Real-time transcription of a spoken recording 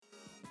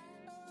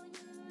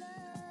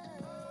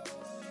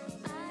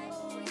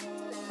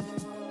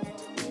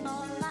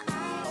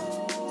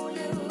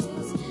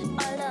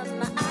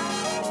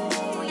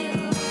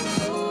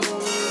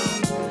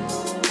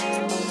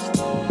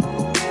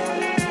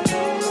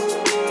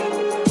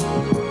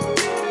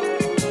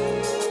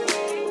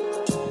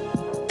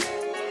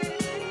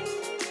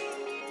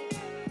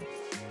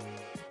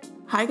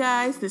Hi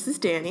guys, this is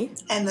Danny.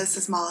 And this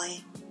is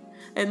Molly.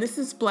 And this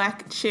is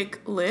Black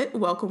Chick Lit.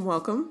 Welcome,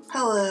 welcome.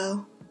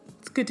 Hello.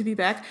 It's good to be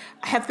back.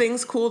 Have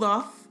things cooled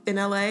off in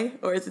LA,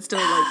 or is it still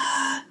like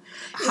hot?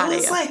 It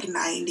was like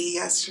 90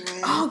 yesterday.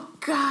 Oh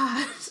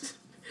God.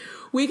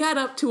 We got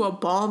up to a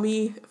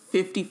balmy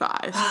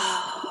 55.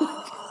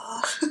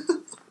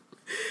 I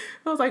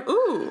was like,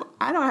 ooh,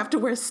 I don't have to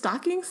wear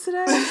stockings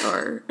today,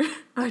 or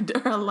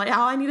all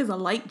I need is a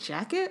light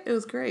jacket. It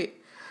was great.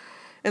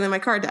 And then my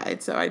car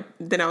died, so I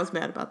was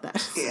mad about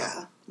that.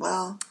 Yeah,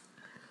 well,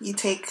 you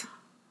take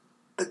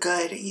the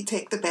good, you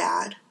take the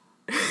bad.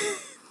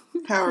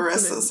 How the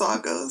rest of the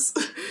song goes.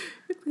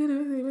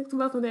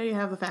 Both of there you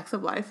have the facts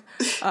of life.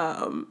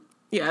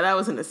 Yeah, that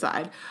was an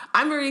aside.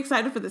 I'm very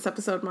excited for this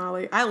episode,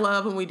 Molly. I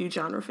love when we do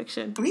genre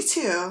fiction. Me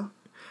too.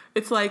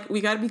 It's like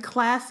we got to be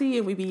classy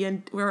and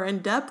we're in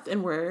depth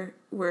and we're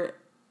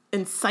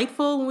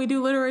insightful when we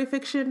do literary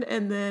fiction,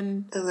 and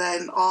then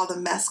all the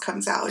mess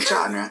comes out with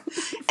genre.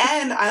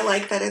 And I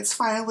like that it's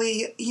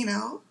finally,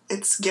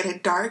 it's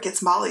getting dark.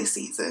 It's Molly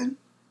season.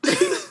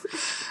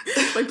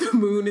 Like the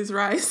moon is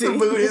rising. The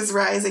moon is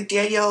rising.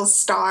 Danielle's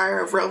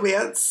star of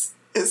romance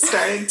is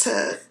starting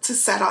to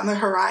set on the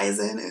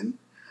horizon, and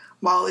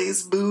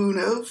Molly's moon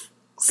of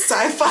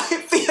sci-fi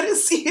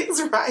fantasy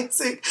is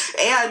rising,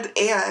 and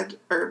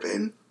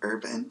urban.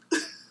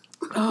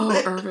 Oh,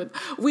 urban.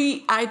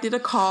 I did a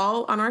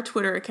call on our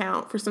Twitter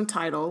account for some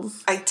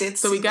titles. I did.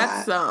 So we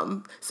got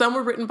some. Some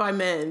were written by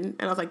men,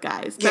 and I was like,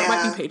 guys, that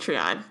might be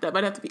Patreon. That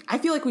might have to be. I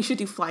feel like we should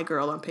do Fly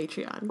Girl on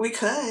Patreon. We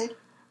could.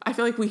 I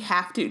feel like we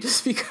have to,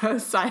 just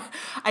because I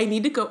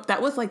need to go.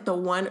 That was like the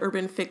one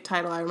urban fic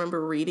title I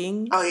remember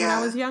reading when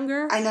I was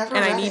younger. I never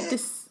read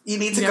it. You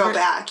need to go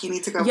back. You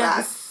need to go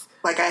back.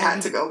 Like I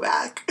had to go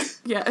back.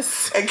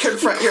 Yes. And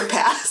confront your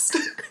past.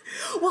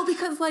 Well,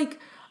 because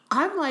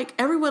I'm like,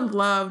 everyone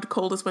loved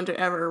Coldest Winter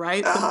Ever,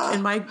 right? Uh-huh.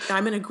 And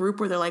I'm in a group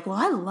where they're like, well,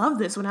 I love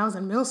this when I was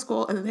in middle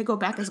school. And then they go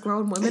back as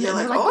grown women. And you're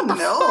like, what the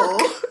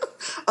fuck?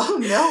 Oh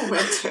no,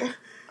 Winter.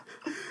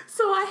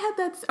 So I had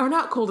that, or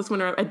not Coldest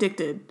Winter,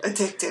 Addicted.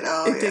 Addicted.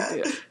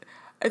 Yeah.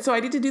 And so I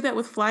need to do that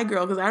with Fly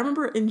Girl, because I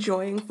remember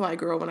enjoying Fly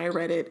Girl when I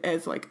read it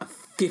as like a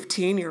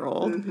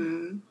 15-year-old.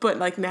 Mm-hmm. But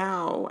like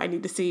now I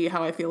need to see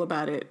how I feel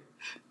about it.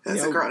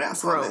 As a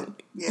grown-ass woman.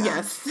 Yeah.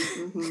 Yes.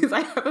 Because I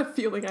have a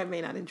feeling I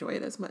may not enjoy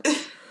it as much.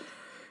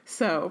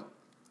 So,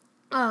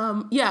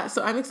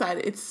 so I'm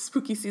excited. It's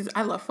spooky season.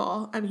 I love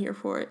fall. I'm here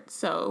for it.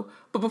 So,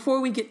 but before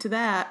we get to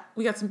that,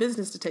 we got some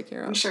business to take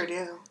care of. We sure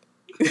do.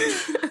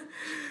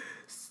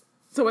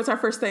 So what's our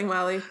first thing,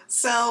 Molly?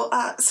 So,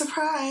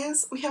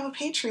 surprise, we have a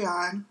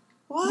Patreon.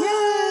 What?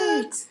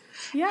 Yay!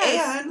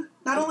 Yes. And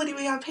not only do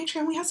we have a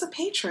Patreon, we have some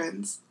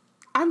patrons.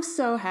 I'm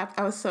so happy.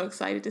 I was so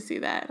excited to see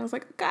that. I was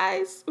like,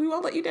 guys, we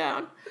won't let you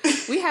down.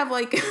 We have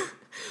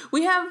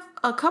we have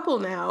a couple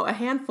now, a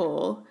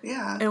handful.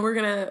 Yeah. And we're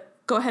going to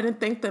go ahead and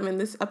thank them in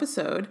this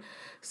episode.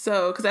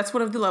 So, because that's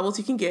one of the levels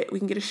you can get. We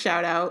can get a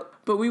shout out.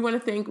 But we want to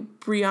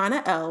thank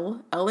Brianna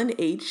L, Ellen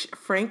H,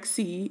 Frank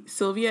C,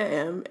 Sylvia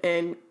M,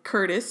 and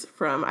Curtis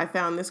from I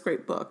Found This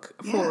Great Book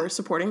for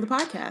supporting the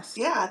podcast.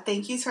 Yeah.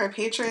 Thank you to our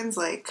patrons.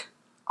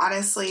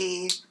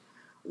 Honestly,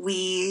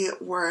 we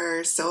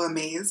were so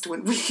amazed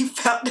when we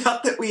found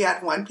out that we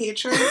had one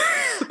patron.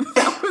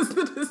 That was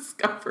the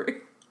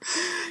discovery.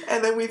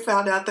 And then we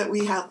found out that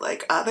we had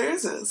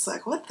others. And it's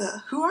like,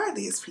 who are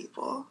these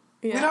people?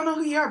 Yeah. We don't know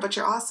who you are, but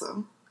you're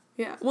awesome.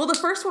 Yeah. Well, the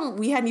first one,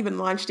 we hadn't even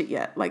launched it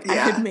yet. I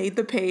had made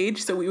the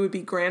page so we would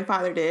be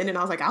grandfathered in, and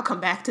I was like, I'll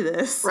come back to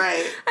this. Right.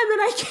 And then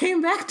I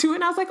came back to it,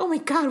 and I was like, oh my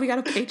God, we got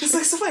a Patreon.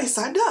 Just somebody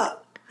signed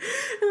up.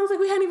 And I was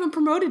like, we hadn't even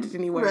promoted it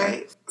anywhere.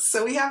 Right.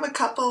 So we have a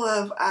couple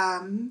of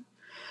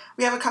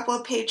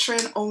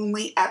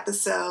patron-only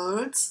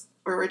episodes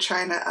where we're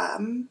trying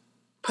to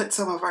put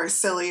some of our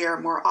sillier,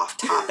 more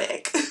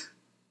off-topic.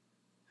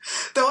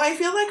 Though I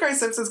feel like our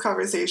Simpsons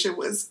conversation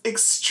was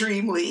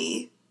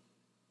extremely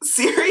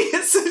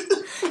serious.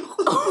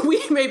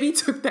 We maybe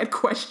took that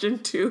question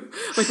too.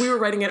 We were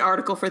writing an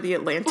article for The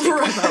Atlantic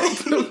about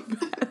the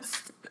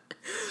best.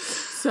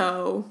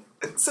 So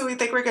we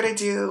think we're going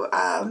to do,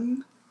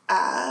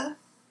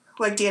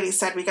 like Danny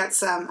said, we got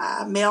some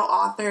male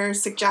author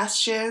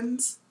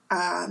suggestions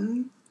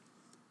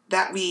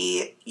that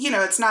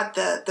it's not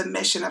the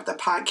mission of the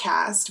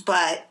podcast,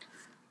 but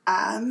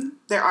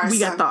there are we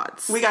got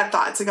thoughts. We got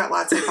thoughts. We got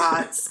lots of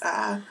thoughts.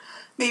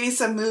 Maybe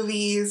some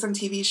movies, some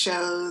TV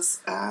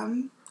shows,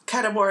 kind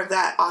of more of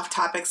that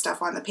off-topic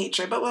stuff on the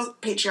Patreon, but we'll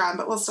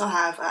still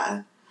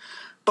have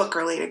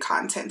book-related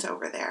content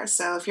over there.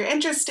 So if you're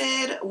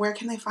interested, where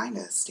can they find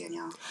us,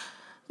 Danielle?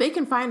 They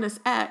can find us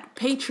at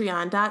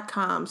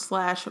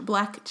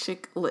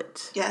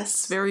patreon.com/blackchicklit. Yes.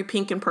 It's very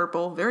pink and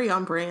purple, very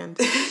on brand.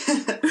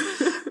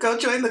 Go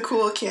join the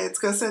cool kids.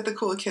 Go sit at the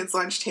cool kids'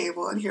 lunch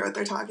table and hear what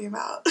they're talking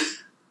about.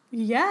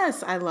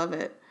 Yes, I love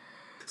it.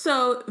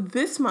 So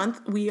this month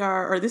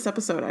this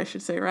episode, I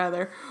should say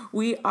rather,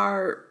 we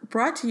are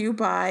brought to you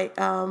by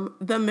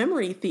The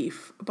Memory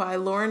Thief by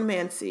Lauren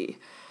Mancy.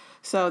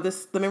 So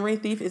The Memory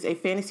Thief is a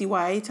fantasy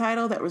YA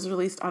title that was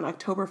released on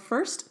October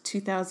 1st,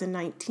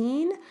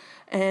 2019.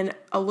 And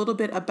a little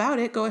bit about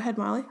it. Go ahead,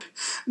 Molly.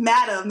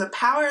 Madam, the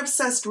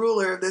power-obsessed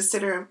ruler of the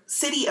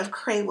city of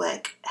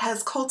Craywick,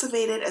 has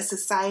cultivated a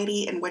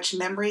society in which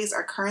memories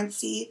are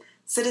currency,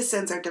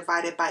 citizens are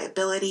divided by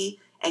ability,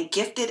 and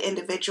gifted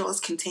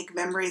individuals can take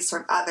memories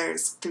from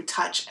others through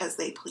touch as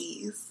they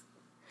please.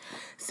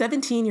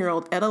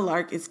 17-year-old Etta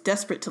Lark is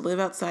desperate to live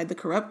outside the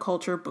corrupt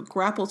culture, but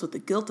grapples with the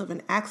guilt of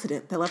an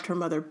accident that left her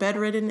mother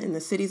bedridden in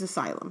the city's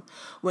asylum.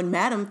 When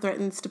Madam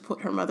threatens to put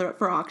her mother up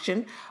for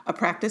auction, a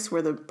practice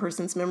where the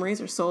person's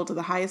memories are sold to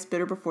the highest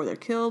bidder before they're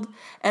killed,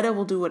 Etta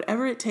will do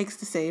whatever it takes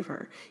to save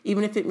her,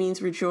 even if it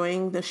means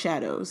rejoining the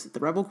Shadows, the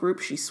rebel group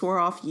she swore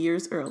off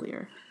years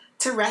earlier.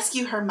 To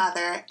rescue her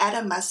mother,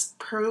 Etta must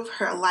prove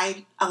her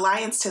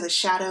alliance to the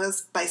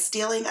Shadows by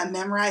stealing a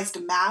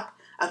memorized map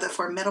of the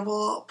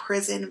formidable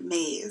prison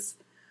maze.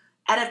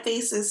 Etta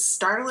faces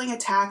startling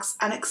attacks,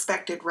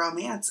 unexpected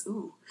romance,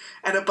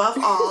 and above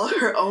all,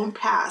 her own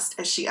past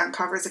as she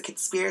uncovers a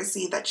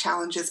conspiracy that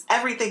challenges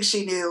everything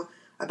she knew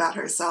about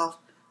herself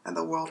and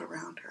the world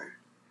around her.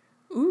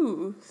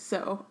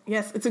 So,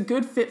 yes, it's a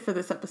good fit for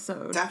this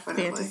episode.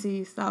 Definitely.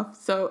 Fantasy stuff.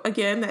 So,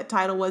 again, that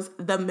title was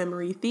The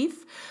Memory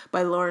Thief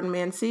by Lauren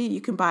Mancy.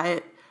 You can buy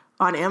it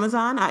on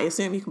Amazon. I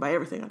assume you can buy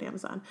everything on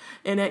Amazon.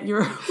 And at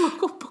your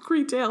local book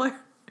retailer.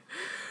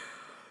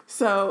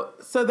 So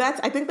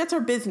I think that's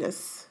our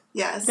business.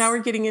 Yes. Now we're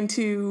getting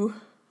into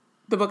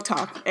the book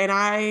talk, and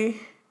I'm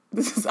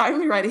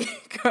ready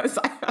because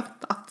I have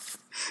thoughts.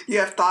 You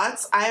have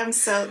thoughts?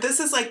 This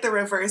is like the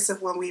reverse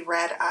of when we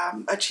read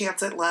A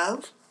Chance at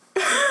Love.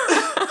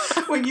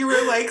 When you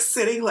were like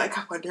sitting like,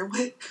 I wonder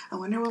what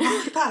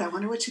Molly thought. I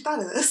wonder what she thought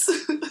of this.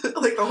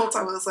 Like the whole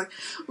time I was like,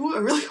 I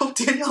really hope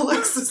Danielle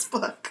likes this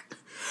book.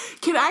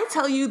 Can I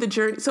tell you the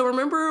journey? So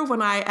remember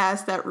when I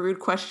asked that rude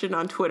question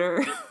on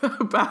Twitter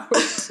about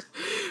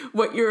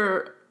what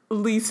your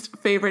least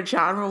favorite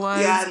genre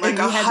was? Yeah, and like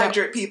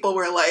 100 people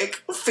were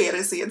like,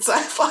 fantasy and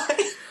sci-fi.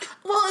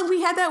 Well, and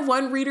we had that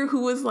one reader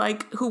who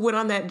went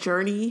on that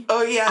journey.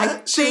 Oh,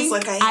 yeah. She was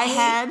like, I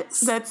had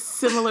that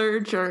similar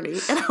journey.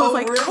 And I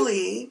was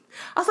really?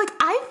 I was like,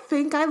 I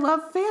think I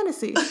love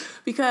fantasy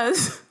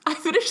because I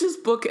finished this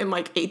book in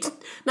like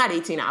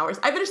 18 hours.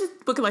 I finished this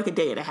book in like a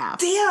day and a half.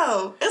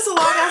 Damn. It's a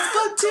long-ass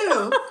book,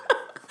 too.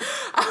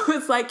 I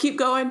was like, keep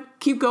going.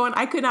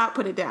 I could not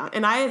put it down.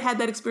 And I had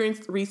that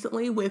experience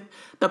recently with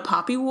The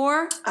Poppy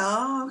War.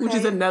 Oh, okay. Which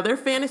is another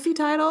fantasy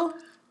title.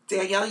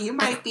 Danielle, you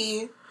might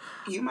be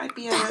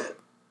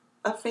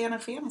a fan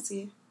of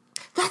fantasy.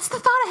 That's the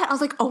thought I had. I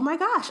was like, oh my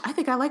gosh, I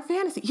think I like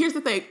fantasy. Here's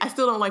the thing. I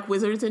still don't like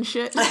wizards and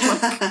shit.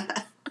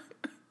 I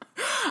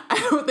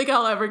don't think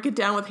I'll ever get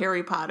down with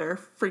Harry Potter.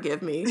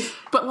 Forgive me.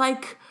 But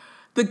like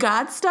the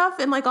god stuff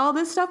and like all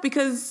this stuff,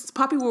 because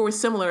Poppy War was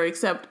similar,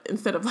 except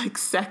instead of like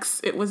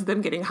sex, it was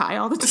them getting high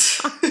all the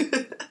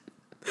time.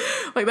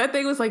 Like that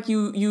thing was like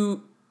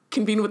you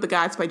convene with the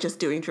gods by just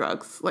doing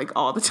drugs like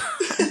all the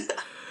time.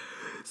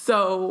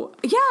 So,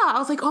 yeah, I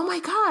was like, oh my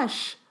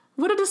gosh,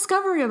 what a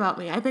discovery about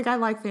me. I think I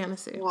like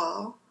fantasy.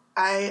 Well,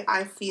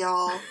 I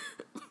feel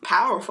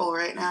powerful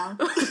right now.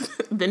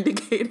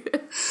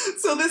 Vindicated.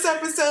 So this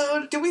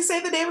episode, did we say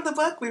the name of the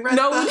book? We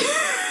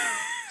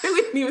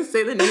didn't even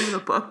say the name of the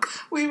book.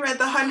 We read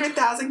The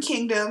 100,000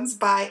 Kingdoms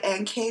by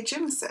N.K.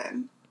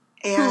 Jemisin.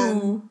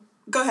 And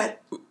go ahead.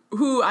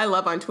 Who I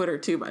love on Twitter,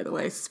 too, by the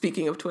way.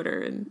 Speaking of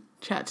Twitter and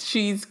chats,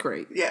 she's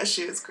great. Yeah,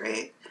 she was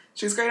great.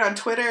 She was great on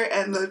Twitter,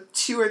 and the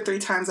 2 or 3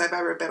 times I've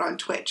ever been on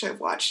Twitch, I've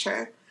watched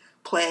her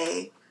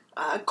play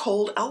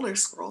Cold Elder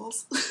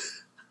Scrolls.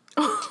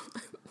 Oh,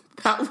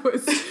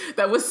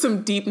 that was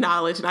some deep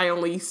knowledge, and I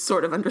only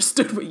sort of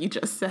understood what you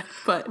just said.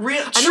 But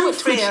true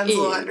fans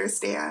will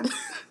understand.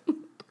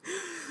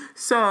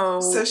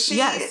 So she,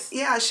 yes.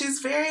 Yeah, she's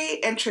very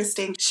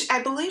interesting.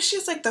 I believe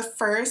she's like the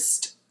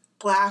first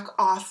Black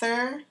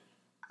author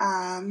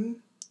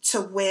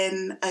to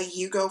win a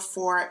Hugo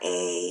for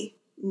a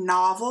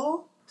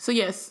novel. So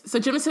yes, so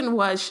Jemisin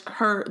was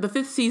the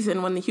 5th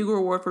season won the Hugo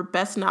Award for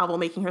Best Novel,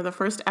 making her the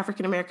first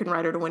African-American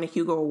writer to win a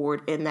Hugo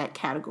Award in that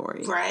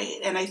category. Right,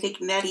 and I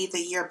think Nettie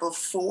the year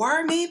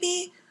before,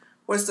 maybe,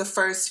 was the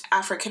first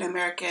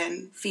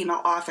African-American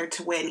female author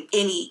to win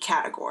any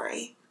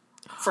category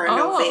for a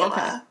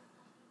novella.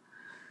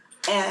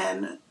 Okay.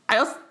 And I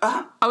was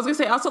going to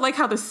say, I also like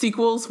how the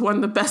sequels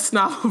won the Best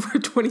Novel for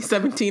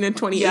 2017 and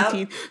 2018.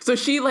 Yep. So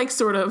she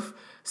sort of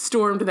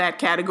stormed that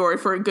category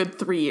for a good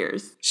 3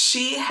 years.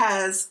 She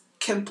has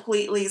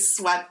completely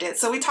swept it.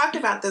 So we talked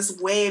about this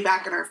way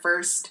back in our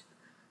first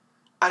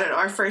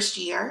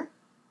year.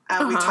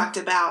 We talked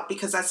about,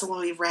 because that's when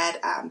we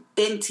read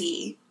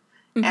Binti,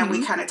 and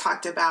we kind of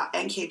talked about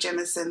N.K.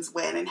 Jemisin's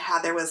win and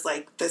how there was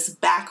this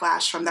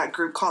backlash from that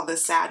group called the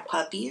Sad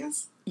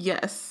Puppies.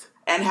 Yes.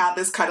 And how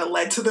this kind of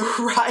led to the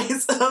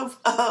rise of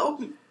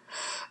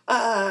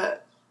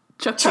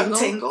Chuck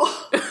Tingle.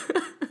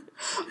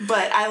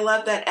 But I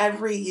love that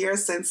every year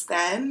since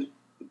then,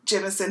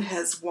 Jemisin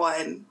has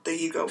won the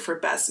Hugo for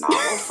Best Novel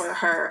for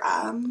her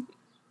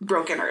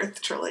Broken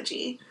Earth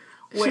trilogy,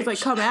 She's like,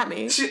 come at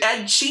me. She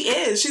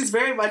is. She's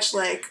very much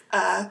like,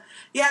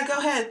 yeah, go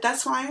ahead.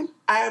 That's fine.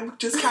 I'm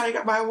just counting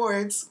up my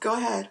awards. Go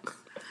ahead.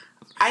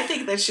 I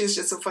think that she's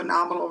just a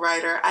phenomenal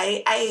writer.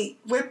 I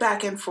went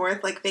back and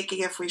forth, like, thinking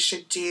if we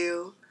should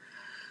do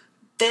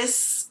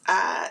this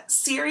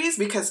series,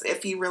 because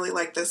if you really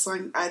like this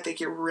one, I think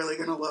you're really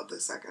going to love the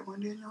second one,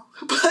 Danielle.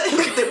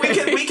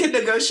 But we can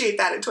negotiate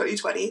that in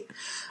 2020.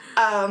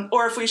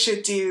 Or if we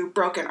should do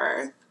Broken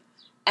Earth.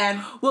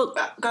 And, well,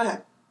 go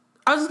ahead.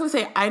 I was just going to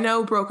say, I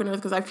know Broken Earth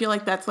because I feel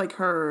like that's like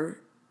her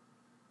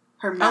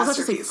masterpiece. I was about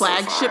to say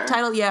flagship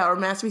title, yeah, or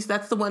masterpiece.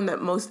 That's the one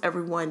that most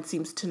everyone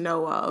seems to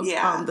know of.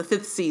 Yeah. The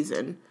 5th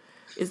season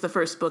is the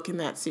first book in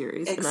that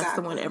series, and that's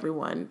the one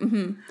everyone.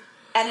 Mm-hmm.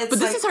 And but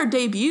this is her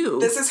debut.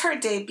 This is her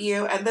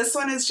debut, and this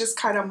one is just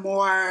kind of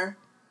more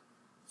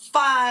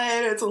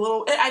fun. It's a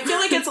little. I feel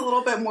like it's a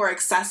little bit more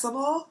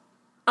accessible.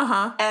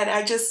 Uh-huh. And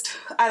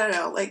I don't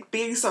know, like,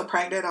 being so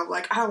pregnant, I'm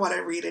like, I don't want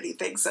to read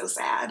anything so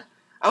sad.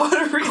 I want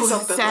to read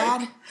something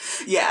sad? Like,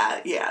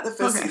 yeah, the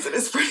 5th season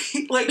is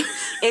pretty, like,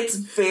 it's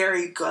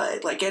very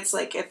good. Like, it's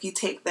like, if you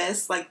take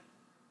this, like,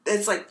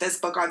 it's like this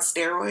book on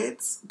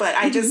steroids. But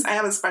I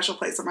have a special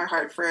place in my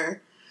heart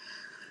for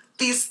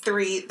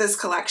this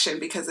collection,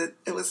 because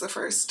it was the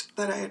first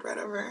that I had read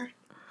of her.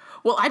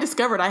 Well, I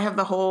discovered I have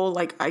the whole,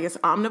 like, I guess,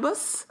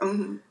 omnibus.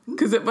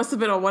 Because it must have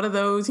been on one of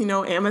those,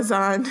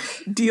 Amazon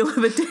deal of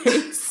the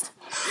days.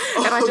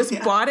 And I just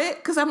bought it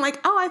because I'm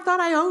like, oh, I thought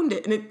I owned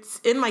it. And it's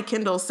in my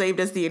Kindle saved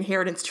as the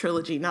Inheritance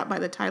Trilogy, not by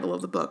the title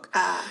of the book.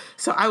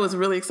 So I was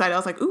really excited. I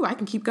was like, ooh, I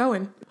can keep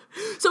going.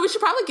 So we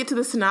should probably get to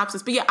the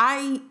synopsis. But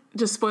yeah,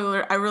 just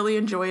spoiler, I really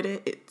enjoyed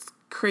it. It's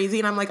crazy.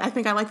 And I'm like, I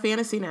think I like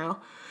fantasy now.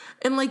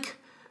 And like,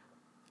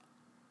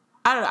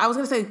 I don't know. I was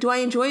going to say, do I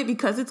enjoy it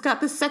because it's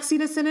got this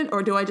sexiness in it?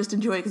 Or do I just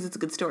enjoy it because it's a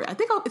good story? I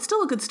think it's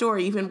still a good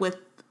story, even with...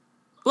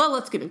 Well,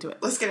 let's get into it.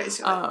 Let's get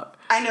into it.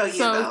 I know you,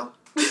 though.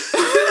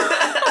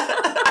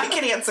 I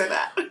can answer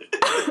that.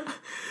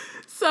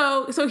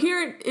 So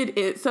here it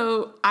is.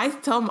 So I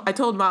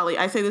told Molly,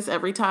 I say this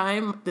every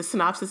time, the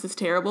synopsis is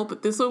terrible,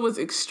 but this one was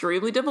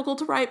extremely difficult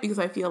to write because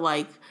I feel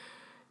like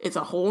it's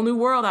a whole new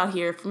world out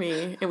here for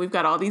me, and we've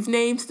got all these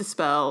names to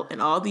spell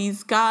and all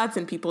these gods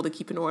and people to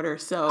keep in order.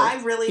 So I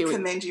really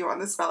commend you on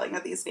the spelling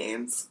of these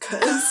names,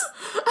 because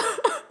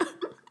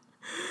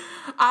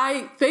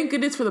I thank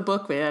goodness for the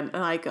book, man.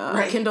 Like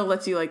Kindle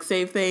lets you like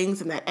save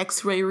things, and that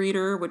X-ray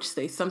reader, which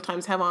they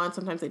sometimes have on,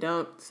 sometimes they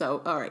don't.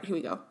 So all right, here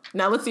we go.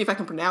 Now let's see if I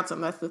can pronounce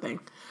them. That's the thing.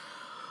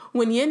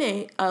 When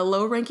Yene, a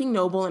low-ranking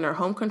noble in her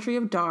home country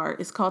of Dar,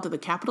 is called to the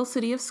capital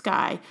city of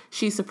Sky,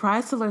 she's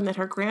surprised to learn that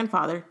her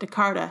grandfather,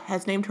 Dakarta,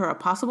 has named her a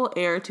possible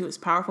heir to his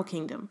powerful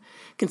kingdom.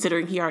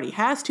 Considering he already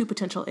has 2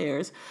 potential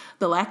heirs,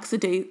 the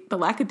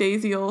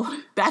lackadaisical,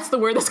 that's the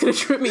word that's going to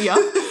trip me up,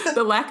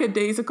 the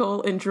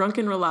lackadaisical and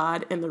drunken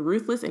Ralad, and the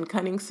ruthless and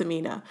cunning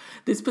Samina.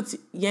 This puts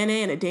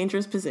Yene in a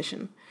dangerous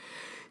position.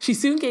 She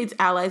soon gains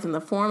allies in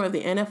the form of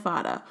the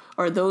Enifada,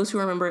 or those who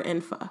remember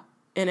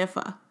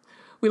Enifa.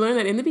 We learn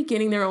that in the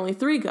beginning there are only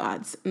 3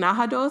 gods,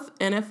 Nahadoth,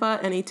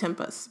 Enifa, and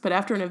Etempus. But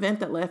after an event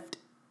that left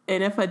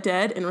Enifa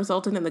dead and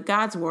resulted in the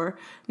Gods' War,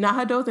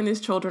 Nahadoth and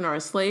his children are a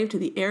slave to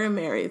the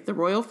Erimeri, the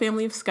royal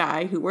family of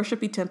Sky, who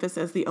worship Etempus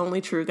as the only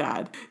true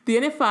god. The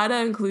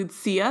Enifada includes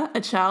Sia,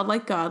 a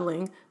childlike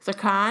godling,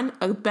 Zarkan,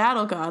 a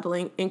battle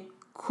godling, and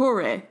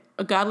Kore,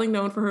 a godling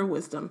known for her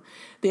wisdom.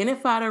 The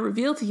Enifada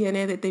reveal to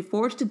Yene that they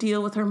forged a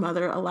deal with her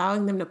mother,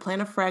 allowing them to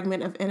plant a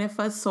fragment of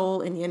Enifa's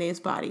soul in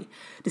Yene's body.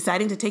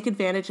 Deciding to take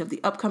advantage of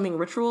the upcoming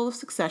ritual of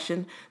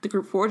succession, the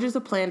group forges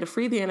a plan to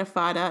free the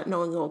Enifada,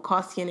 knowing it will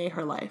cost Yene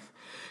her life.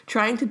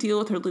 Trying to deal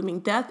with her looming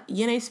death,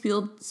 Yene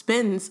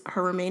spends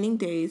her remaining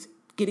days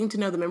getting to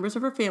know the members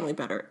of her family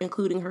better,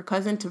 including her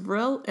cousin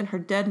Tavril and her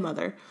dead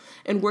mother,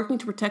 and working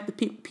to protect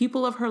the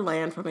people of her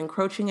land from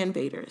encroaching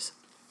invaders.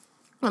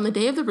 On the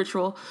day of the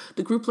ritual,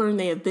 the group learn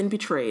they have been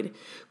betrayed.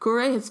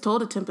 Kure has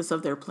told Etempus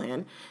of their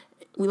plan.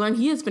 We learn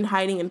he has been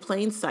hiding in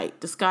plain sight,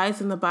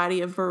 disguised in the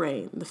body of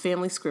Varain, the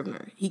family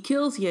scrivener. He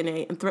kills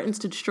Yene and threatens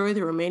to destroy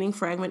the remaining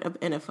fragment of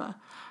Enifa.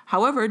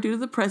 However, due to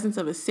the presence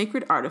of a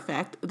sacred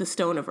artifact, the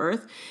Stone of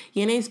Earth,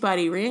 Yene's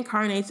body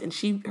reincarnates and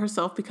she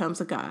herself becomes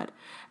a god.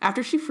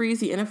 After she frees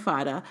the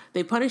Enifada,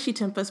 they punish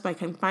Etempus by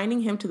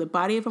confining him to the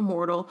body of a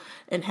mortal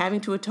and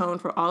having to atone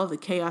for all of the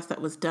chaos that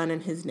was done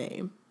in his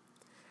name.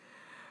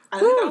 I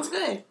think that was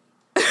good.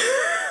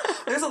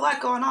 There's a lot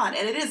going on,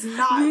 and it is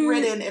not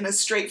written in a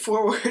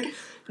straightforward way.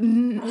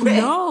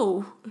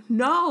 No.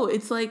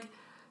 It's like,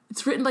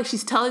 it's written like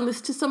she's telling this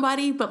to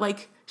somebody, but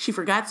like she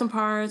forgot some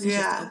parts, and she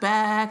has to go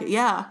back.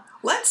 Yeah.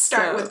 Let's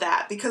start with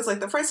that, because like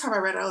the first time I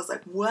read it, I was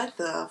like, what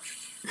the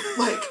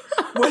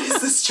what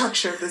is the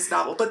structure of this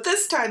novel? But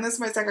this time, this is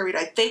my second read,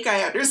 I think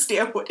I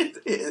understand what it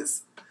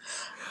is.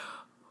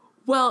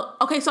 Well,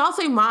 okay, so I'll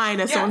say mine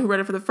as someone who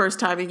read it for the first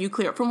time, and you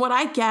clear up. From what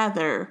I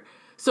gather,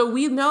 so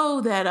we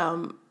know that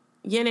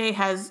Yene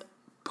has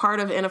part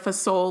of Enifa's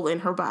soul in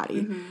her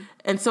body. Mm-hmm.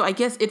 And so I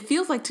guess it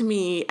feels like to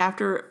me,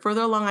 after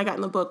further along I got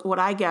in the book, what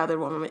I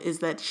gathered is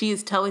that she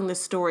is telling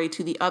this story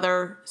to the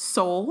other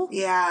soul.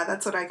 Yeah,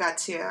 that's what I got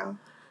too.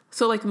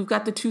 So, like, we've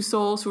got the two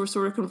souls who are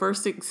sort of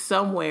conversing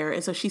somewhere,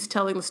 and so she's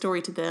telling the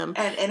story to them.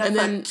 And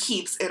then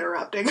keeps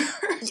interrupting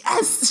her.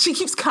 Yes, she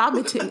keeps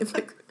commenting. It's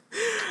like,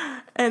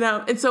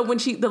 and so when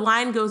the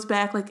line goes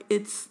back, like,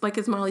 it's like,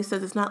 as Molly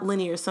says, it's not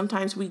linear.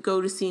 Sometimes we go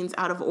to scenes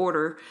out of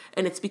order,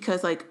 and it's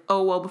because, like,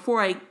 oh, well,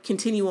 before I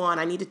continue on,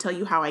 I need to tell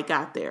you how I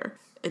got there.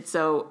 And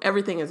so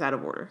everything is out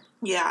of order.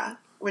 Yeah,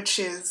 which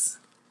is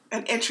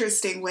an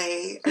interesting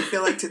way, I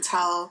feel like, to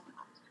tell,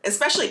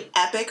 especially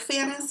epic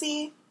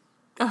fantasy,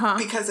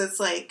 because it's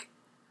like,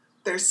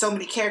 there's so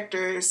many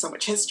characters, so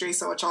much history,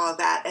 so much all of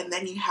that, and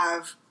then you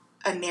have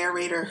a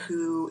narrator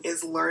who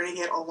is learning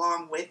it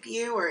along with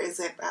you, or is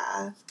it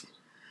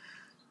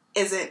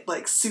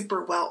like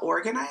super well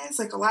organized?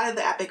 Like, a lot of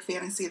the epic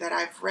fantasy that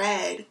I've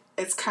read,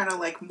 it's kind of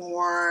like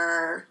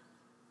more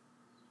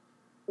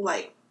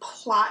like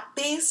plot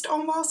based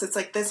almost. It's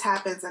like, this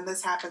happens and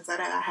this happens and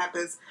that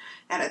happens,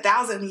 and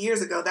 1,000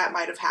 years ago that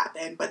might have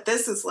happened, but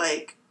this is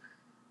like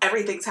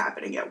everything's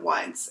happening at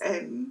once,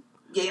 and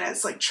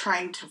Yena's like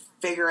trying to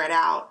figure it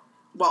out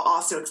while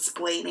also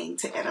explaining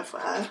to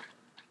Enifa,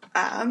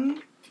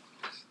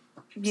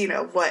 you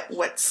know,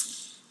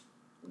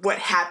 what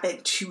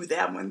happened to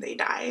them when they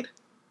died.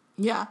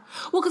 Yeah.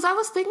 Well, because I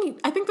was thinking,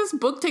 I think this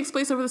book takes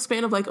place over the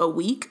span of like a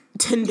week,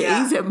 10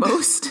 days at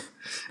most.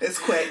 It's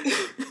quick.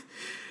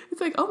 It's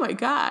like, oh my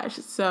gosh.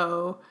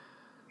 So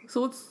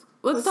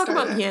let's talk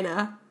about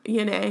Yena.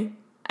 Yene.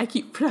 I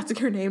keep pronouncing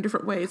her name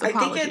different ways.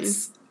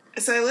 Apologies.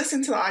 So I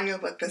listened to the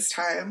audiobook this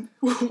time,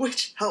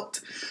 which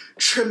helped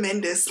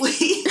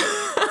tremendously.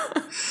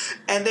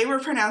 And they were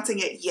pronouncing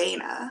it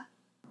Yena.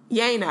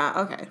 Yena.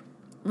 Okay.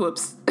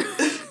 Whoops.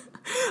 Let's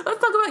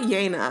talk about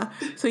Yena.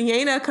 So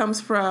Yena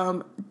comes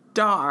from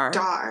Dar,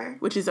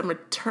 which is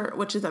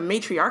a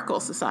matriarchal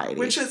society.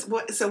 Which is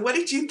what? So what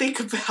did you think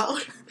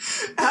about?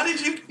 How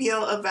did you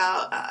feel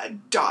about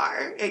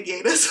Dar and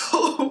Yena's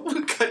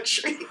home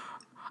country?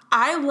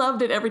 I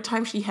loved it every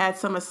time she had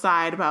some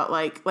aside about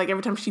like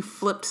every time she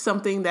flipped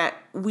something that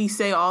we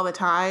say all the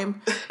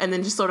time, and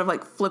then just sort of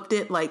like flipped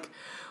it. Like,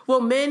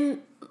 well,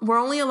 we're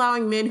only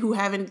allowing men who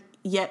haven't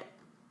yet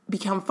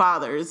become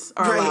fathers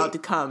are allowed to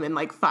come and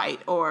like fight,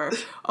 or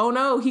oh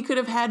no, he could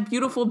have had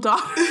beautiful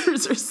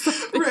daughters or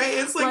something. Right,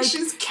 it's like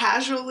she's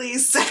casually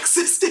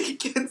sexist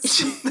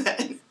against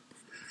men.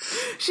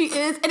 She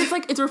is, and it's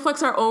like it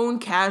reflects our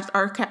own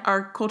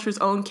our culture's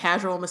own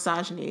casual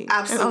misogyny.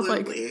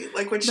 Absolutely,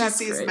 like when she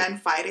sees men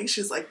fighting,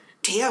 she's like,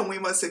 "Damn, we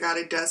must have got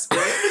it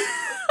desperate."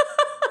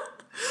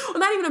 Well,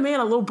 not even a man,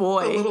 a little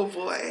boy. A little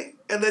boy.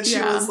 And then she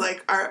was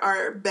like,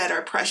 our men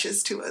are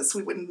precious to us.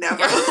 We would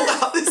never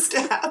allow this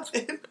to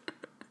happen.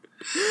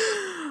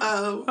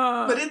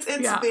 But it's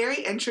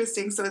very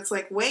interesting. So it's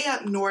like way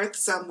up north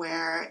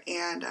somewhere,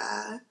 and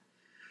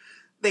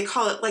they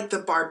call it like the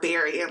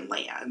barbarian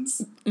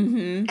lands.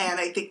 Mm-hmm. And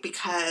I think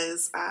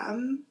because,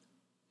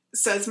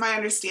 so it's my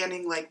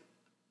understanding, like,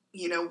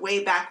 you know,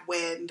 way back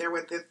when there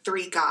were the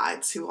three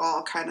gods who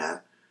all kind of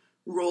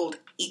ruled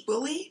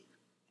equally,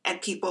 and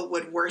people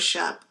would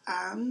worship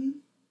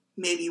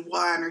maybe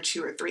one or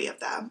two or three of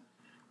them.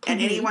 And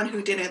anyone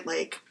who didn't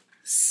like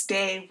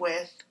stay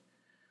with,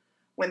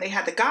 when they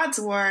had the Gods'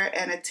 War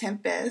and a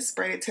Tempest,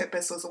 Bright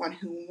Tempest was the one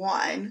who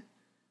won.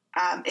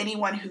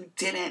 Anyone who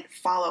didn't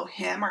follow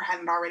him or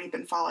hadn't already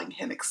been following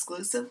him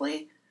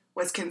exclusively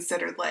was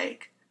considered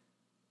like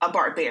a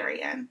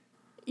barbarian.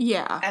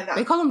 Yeah. And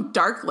they call them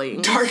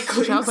Darklings. Darklings.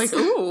 Which I was like,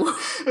 ooh.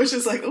 Which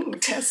is like, ooh,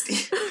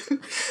 testy.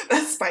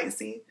 That's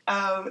spicy.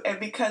 And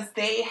because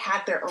they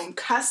had their own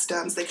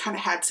customs, they kind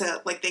of had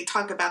to, like, they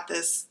talk about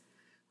this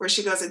where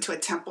she goes into a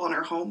temple in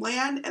her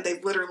homeland, and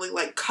they've literally,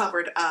 like,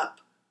 covered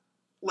up,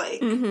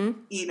 like,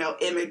 you know,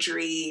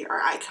 imagery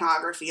or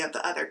iconography of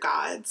the other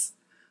gods.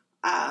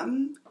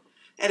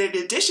 And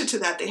in addition to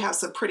that, they have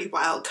some pretty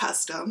wild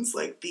customs,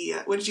 like the,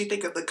 what did you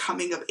think of the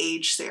coming of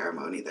age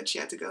ceremony that she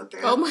had to go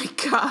through? Oh my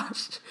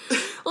gosh.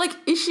 Like,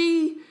 is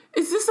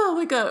this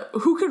a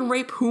who can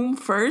rape whom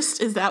first?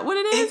 Is that what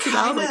it is? And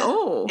I was like,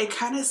 oh. It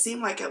kind of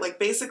seemed like it. Like,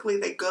 basically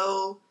they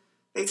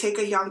take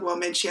a young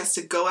woman, she has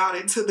to go out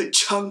into the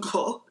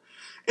jungle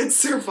and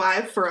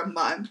survive for a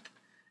month.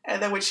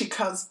 And then when she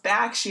comes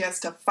back, she has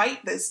to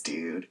fight this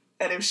dude.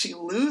 And if she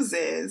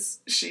loses,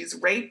 she's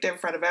raped in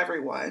front of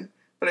everyone.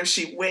 But if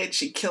she wins,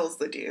 she kills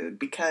the dude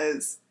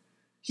because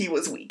he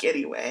was weak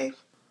anyway.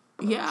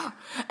 Yeah.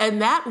 And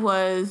that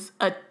was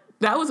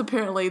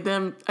apparently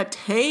a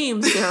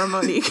tame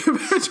ceremony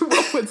compared to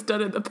what was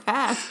done in the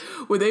past,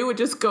 where they would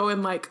just go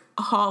and like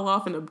haul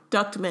off and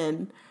abduct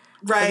men.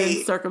 Right. And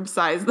then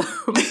circumcise them.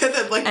 And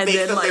then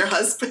make them their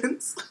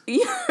husbands.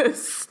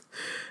 Yes.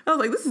 I was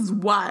like, this is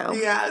wild.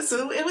 Yeah,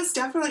 so it was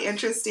definitely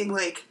interesting.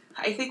 Like,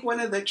 I think one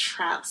of the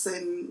traps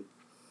in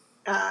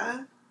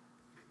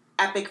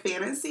epic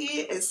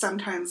fantasy is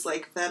sometimes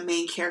like the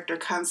main character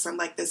comes from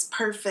like this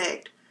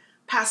perfect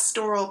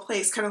pastoral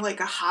place, kind of like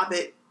a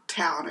hobbit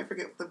town. I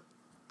forget the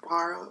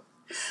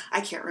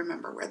I can't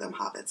remember where them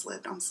hobbits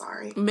lived. I'm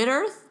sorry.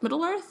 Middle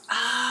Earth?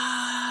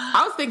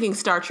 I was thinking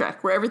Star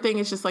Trek, where everything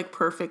is just like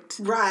perfect.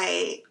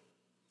 Right.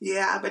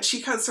 Yeah, but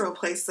she comes from a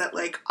place that,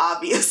 like,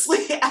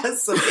 obviously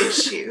has some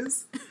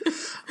issues.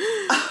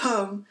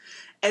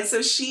 And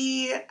so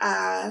she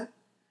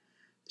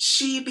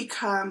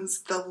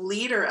becomes the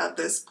leader of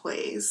this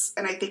place.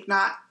 And I think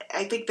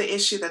the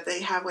issue that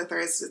they have with her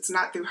is it's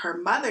not through her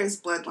mother's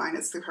bloodline,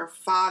 it's through her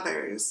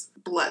father's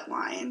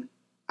bloodline.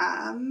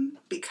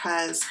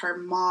 Because her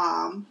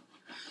mom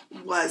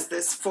was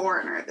this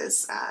foreigner,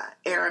 this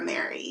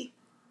Arameri.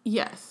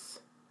 Yes.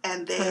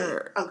 And go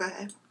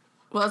ahead.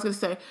 Well, I was going to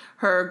say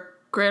her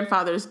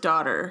grandfather's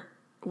daughter.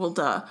 Well,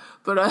 duh.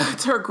 But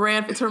it's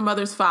her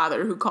mother's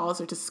father who calls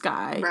her to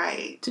Sky.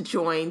 Right. To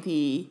join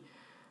the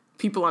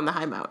people on the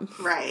high mountain.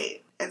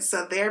 Right. And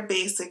so they're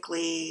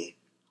basically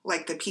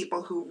like the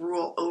people who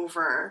rule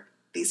over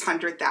these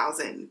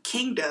 100,000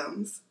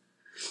 kingdoms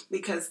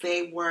because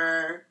they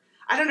were...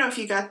 I don't know if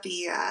you got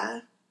the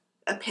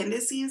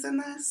appendices in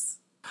this.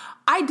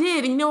 I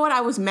did. And you know what? I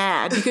was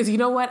mad because you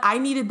know what? I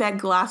needed that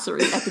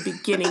glossary at the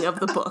beginning of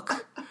the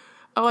book.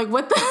 I'm like,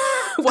 what the...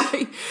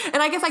 Why?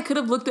 And I guess I could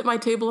have looked at my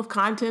table of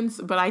contents,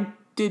 but I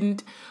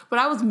didn't. But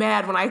I was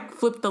mad when I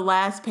flipped the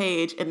last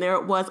page and there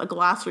it was a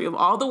glossary of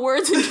all the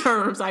words and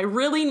terms I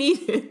really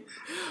needed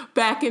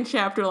back in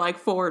chapter like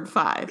 4 and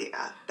 5.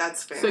 Yeah,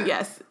 that's fair. So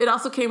yes, it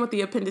also came with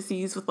the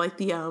appendices with like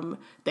the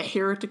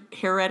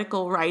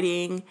heretical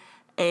writing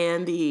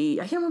and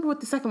I can't remember what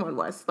the second one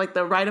was, like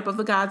the write-up of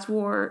the Gods'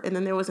 War, and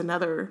then there was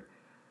another,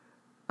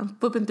 I'm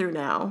flipping through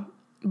now.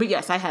 But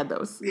yes, I had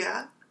those.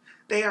 Yeah,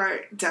 they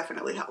are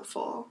definitely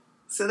helpful.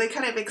 So they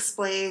kind of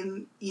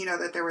explain,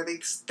 that there were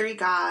these 3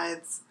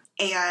 gods,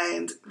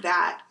 and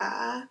that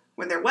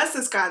when there was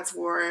this Gods'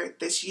 War,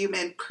 this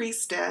human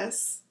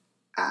priestess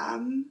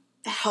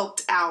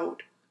helped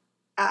out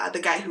the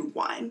guy who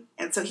won.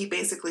 And so he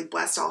basically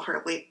blessed all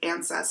her late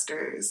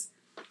ancestors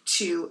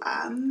to...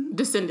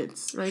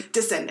 descendants, right?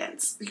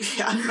 Descendants.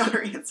 Yeah, not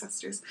her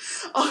ancestors.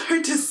 All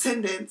her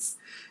descendants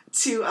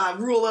to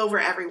rule over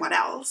everyone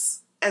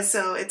else. And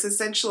so it's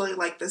essentially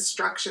like the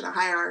structure, the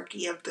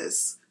hierarchy of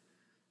this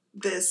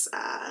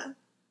I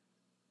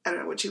don't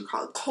know what you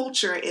call it,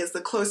 culture is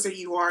the closer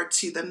you are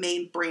to the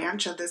main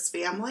branch of this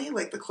family,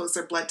 like the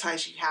closer blood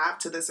ties you have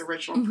to this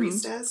original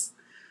priestess,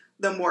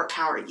 the more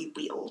power you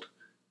wield.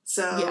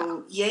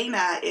 So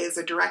Yaina is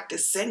a direct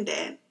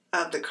descendant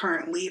of the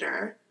current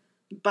leader,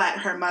 but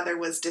her mother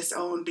was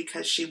disowned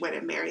because she went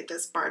and married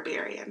this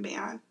barbarian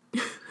man.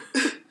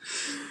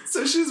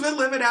 So she's been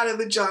living out in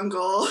the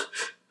jungle,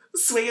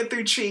 swinging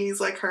through trees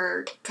like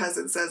her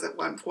cousin says at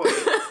one point.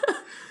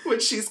 When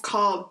she's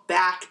called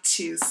back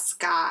to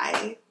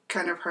Sky,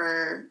 kind of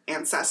her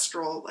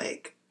ancestral,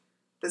 like,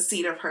 the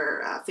seat of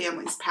her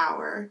family's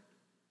power,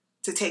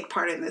 to take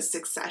part in this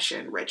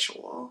succession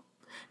ritual.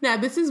 Now,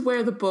 this is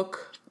where the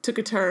book took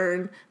a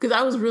turn, because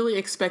I was really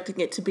expecting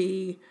it to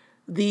be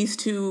these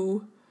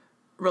two,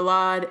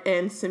 Ralad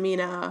and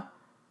Samina,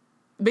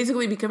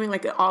 basically becoming,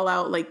 like, an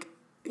all-out, like,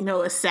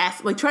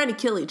 assassin, like, trying to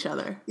kill each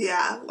other.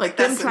 Yeah. Like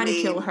them trying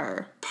to kill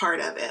her.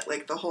 Part of it,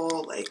 like, the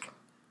whole, like...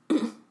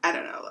 I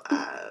don't know.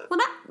 Well,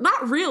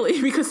 not really,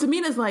 because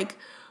Samina's like,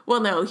 well,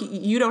 no,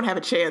 you don't have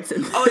a chance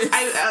in this.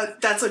 Oh,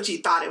 that's what you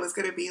thought it was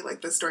going to be. Like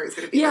the story was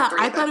going to be. Yeah,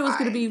 I thought it was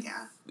going to be.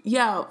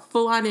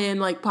 Full on in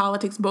like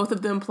politics. Both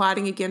of them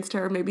plotting against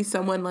her. Maybe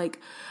someone like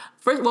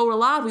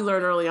Ralad we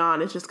learn early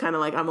on. It's just kind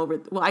of like I'm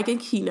over. Well, I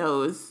think he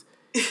knows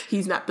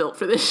he's not built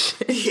for this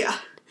shit. Yeah.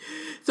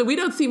 So we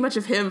don't see much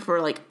of him for,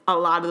 like, a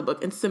lot of the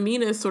book. And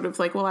Samina is sort of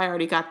like, well, I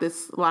already got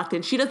this locked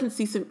in. She doesn't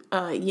see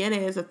Yene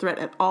as a threat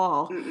at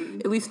all,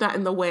 at least not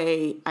in the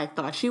way I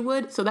thought she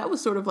would. So that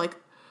was sort of like,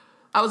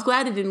 I was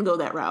glad it didn't go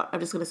that route. I'm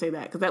just going to say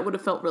that, because that would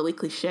have felt really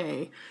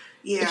cliche.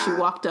 Yeah. If she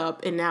walked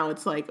up and now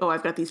it's like, oh,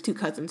 I've got these 2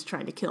 cousins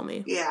trying to kill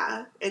me.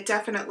 Yeah, it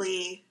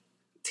definitely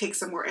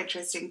takes a more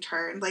interesting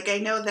turn. Like, I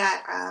know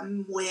that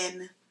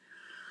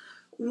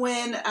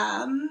when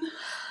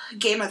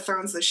Game of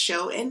Thrones, the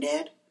show,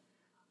 ended,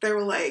 there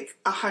were like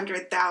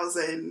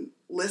 100,000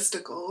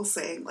 listicles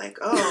saying like,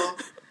 "Oh,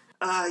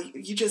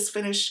 you just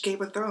finished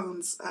Game of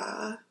Thrones.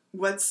 You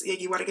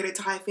want to get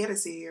into high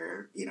fantasy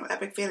or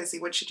epic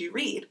fantasy? What should you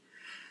read?"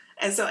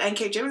 And so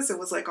N.K. Jemisin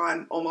was like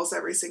on almost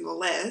every single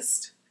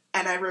list.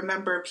 And I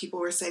remember people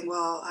were saying,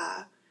 "Well,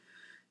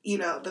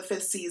 the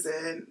 5th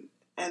season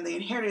and the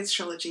Inheritance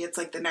trilogy, it's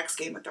like the next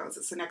Game of Thrones.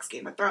 It's the next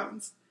Game of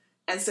Thrones."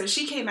 And so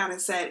she came out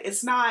and said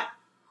it's not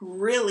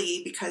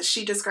really, because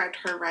she described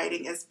her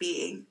writing as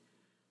being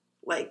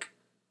like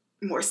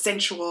more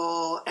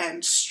sensual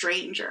and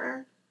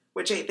stranger,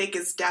 which I think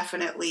is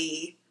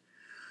definitely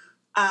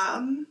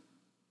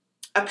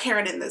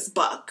apparent in this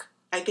book.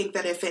 I think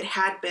that if it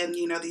had been,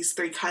 these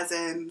 3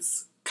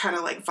 cousins kind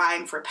of like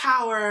vying for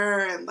power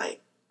and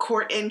like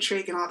court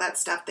intrigue and all that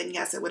stuff, then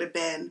yes, it would have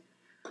been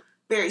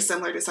very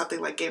similar to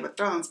something like Game of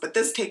Thrones. But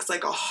this takes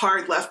like a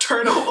hard left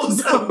turn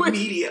almost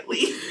immediately.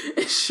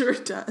 It sure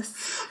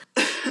does.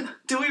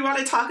 Do we want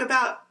to talk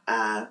about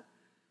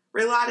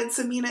Ralad and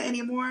Samina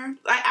anymore?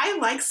 I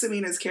like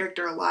Samina's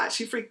character a lot.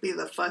 She freaked me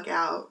the fuck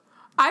out.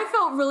 I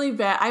felt really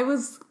bad. I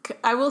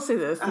will say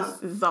this.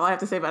 This is all I have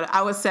to say about it.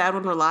 I was sad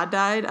when Ralad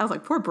died. I was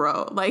like, poor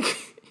bro. Like,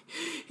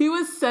 he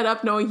was set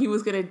up knowing he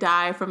was going to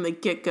die from the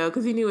get-go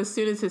because he knew as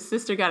soon as his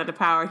sister got into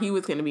power, he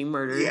was going to be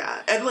murdered.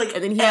 Yeah, and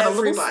then he had a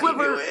little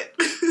sliver. Knew it.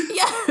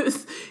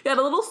 Yes, he had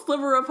a little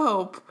sliver of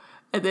hope.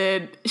 And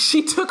then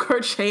she took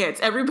her chance.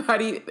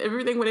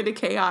 Everything went into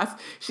chaos.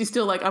 She's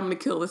still like, I'm going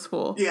to kill this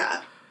fool.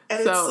 Yeah.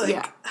 And so, it's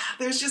like,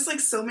 there's just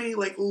like so many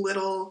like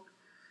little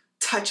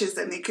touches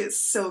that make it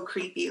so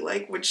creepy.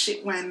 Like when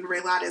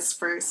Raylan is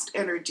first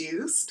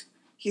introduced,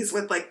 he's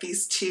with like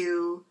these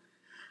two,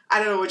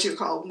 I don't know what you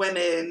call them,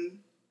 women.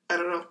 I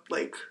don't know,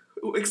 like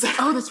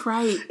exactly. Oh, that's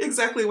right.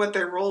 Exactly what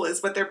their role is,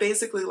 but they're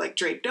basically like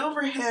draped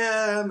over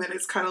him, and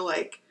it's kind of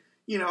like,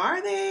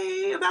 are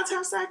they about to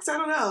have sex? I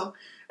don't know.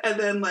 And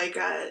then like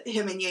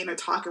him and Yena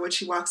talking. When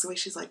she walks away,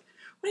 she's like,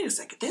 "Wait a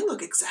second, they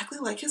look exactly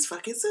like his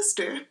fucking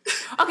sister."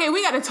 Okay,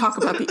 we got to talk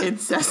about the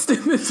incest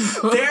in this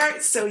book.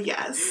 Yes.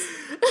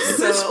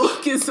 This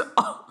book is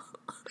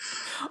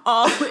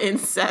all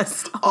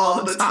incest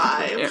all the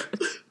time.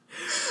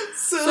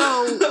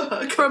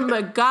 So from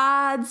the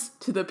gods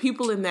to the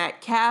people in that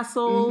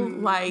castle,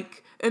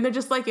 like, and they're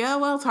just like, yeah,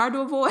 well, it's hard to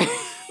avoid.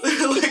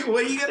 Like,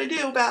 what are you gonna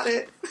do about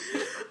it?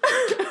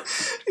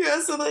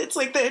 Yeah, so it's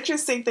like the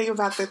interesting thing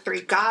about the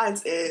three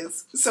gods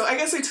is, so I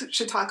guess we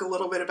should talk a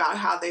little bit about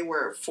how they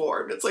were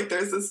formed. It's like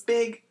there's this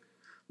big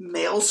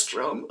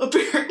maelstrom,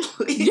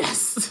 apparently.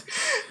 Yes.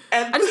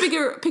 And I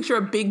just picture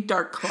a big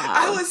dark cloud.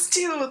 I was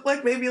too,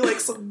 like maybe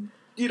like some,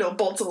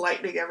 bolts of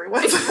lightning every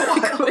once in a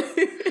while.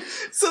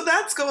 So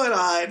that's going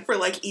on for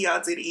like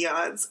eons and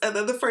eons. And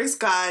then the first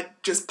god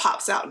just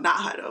pops out,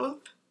 Nahado.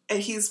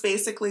 And he's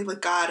basically the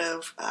god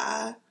of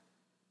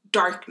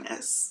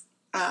darkness.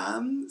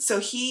 So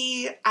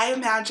I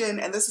imagine,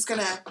 and this is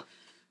going to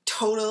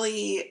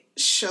totally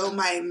show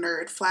my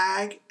nerd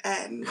flag,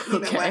 and you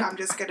know what, I'm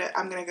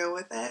going to go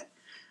with it.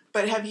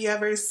 But have you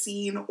ever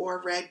seen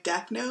or read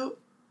Death Note?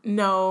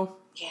 No.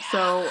 Yeah.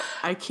 So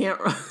I can't.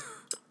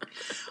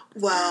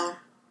 Well,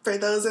 for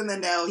those in the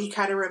know, he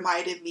kind of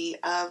reminded me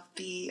of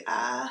the,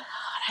 I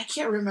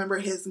can't remember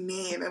his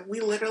name. And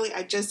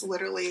I just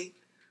literally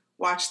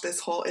watched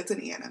it's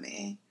an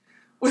anime.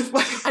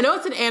 I know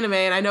it's an anime,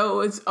 and I know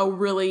it was a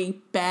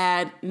really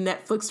bad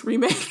Netflix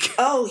remake.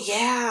 Oh,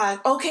 yeah.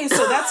 Okay,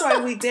 so that's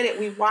why we did it.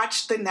 We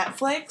watched the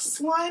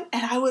Netflix one,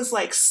 and I was,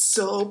 like,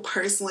 so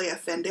personally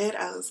offended.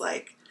 I was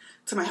like,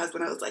 to my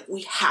husband, I was like,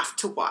 we have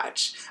to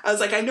watch. I was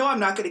like, I know I'm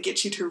not going to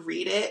get you to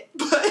read it,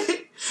 but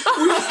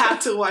we have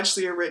to watch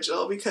the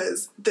original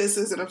because this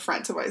is an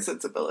affront to my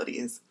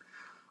sensibilities.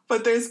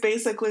 But there's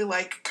basically,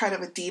 like, kind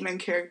of a demon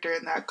character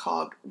in that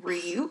called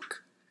Ryuk,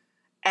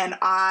 and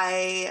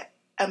I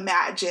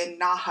imagine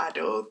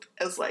Nahado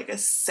as like a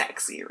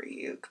sexy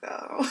Ryuk,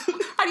 though.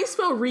 How do you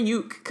spell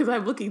Ryuk? Because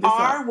I'm looking this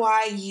up.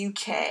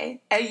 Ryuk.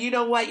 And you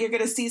know what? You're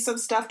going to see some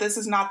stuff. This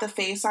is not the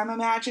face I'm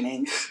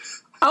imagining.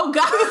 Oh,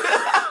 God.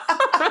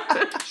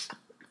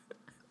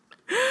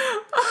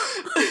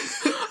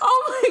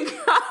 Oh,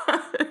 my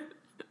God.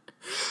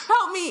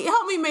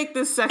 Help me make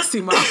this sexy,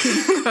 Molly.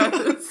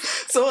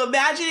 So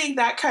imagining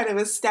that kind of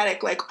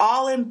aesthetic, like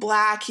all in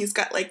black. He's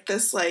got like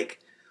this like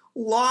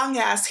long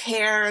ass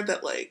hair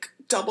that like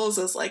doubles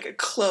as like a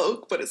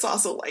cloak, but it's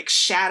also like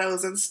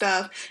shadows and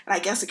stuff. And I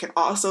guess it can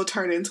also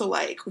turn into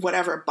like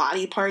whatever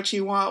body part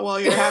you want while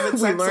you're having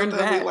sex with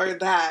them. We learned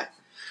that.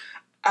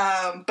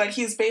 But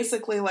he's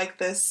basically like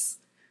this,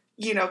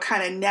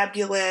 kind of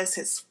nebulous.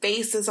 His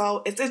face is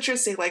it's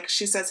interesting. Like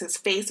she says, his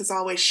face is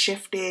always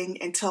shifting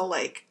until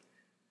like,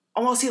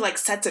 almost he like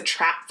sets a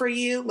trap for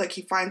you. Like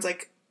he finds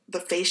like the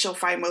face you'll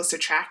find most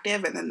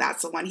attractive, and then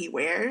that's the one he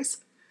wears.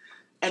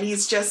 And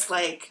he's just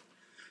like,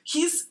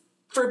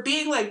 for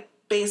being like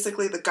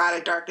basically the god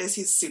of darkness,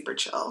 he's super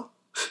chill.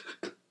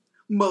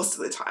 Most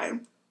of the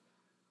time.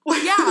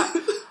 Yeah.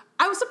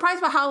 I was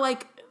surprised by how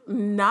like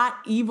not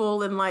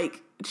evil and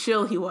like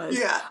chill he was.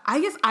 Yeah. I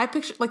guess I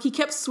pictured, like he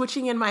kept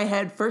switching in my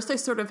head. First I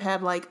sort of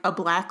had like a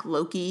black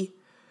Loki.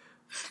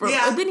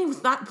 And then he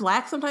was not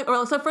black sometimes.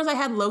 Or so first I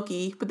had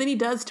Loki, but then he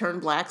does turn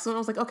black. So I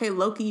was like, okay,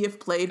 Loki if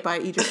played by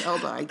Idris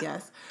Elba, I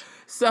guess.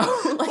 So,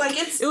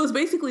 it was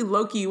basically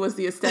Loki was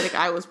the aesthetic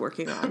I was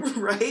working on.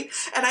 Right?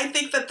 And I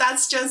think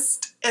that's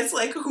just, it's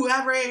like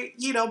whoever,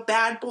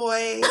 bad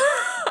boy,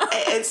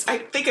 it's, I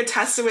think, a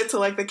testament to,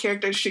 like, the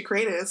character she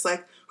created. It's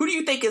like, who do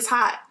you think is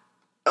hot?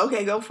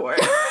 Okay, go for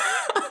it.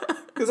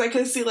 Because I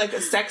can see, like, a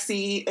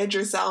sexy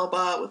Idris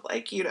Elba with,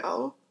 like,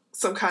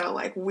 some kind of,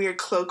 like, weird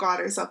cloak on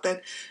or something.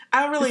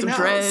 I don't really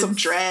know. Some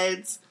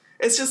dreads.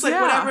 It's just, like,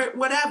 whatever,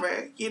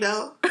 whatever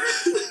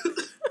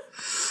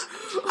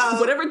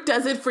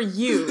does it for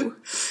you.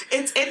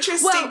 It's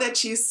interesting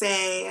that you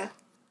say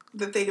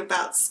the thing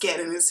about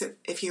skin and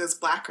if he was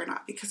black or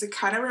not, because it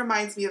kind of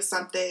reminds me of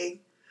something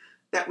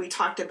that we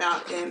talked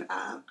about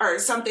or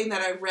something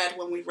that I read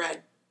when we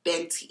read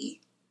Benti.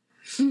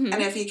 Mm-hmm.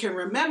 And if you can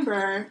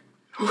remember,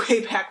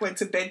 way back when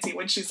to Benti,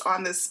 when she's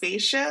on this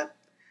spaceship,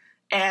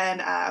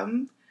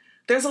 and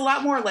there's a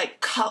lot more like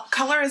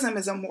colorism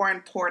is a more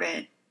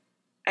important,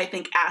 I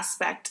think,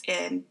 aspect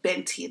in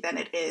Benti than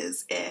it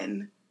is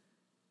in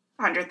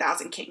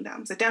 100,000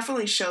 Kingdoms. It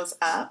definitely shows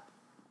up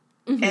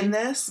in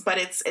this, but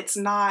it's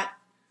not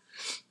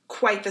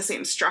quite the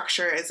same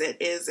structure as it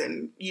is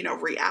in, you know,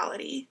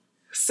 reality.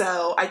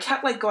 So I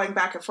kept like going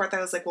back and forth.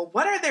 I was like, well,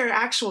 what are their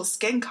actual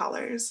skin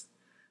colors?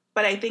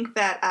 But I think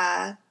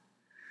that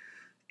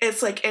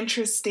it's like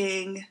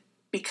interesting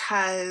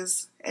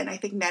because, and I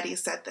think Nettie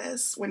said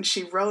this when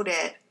she wrote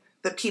it,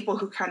 the people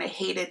who kind of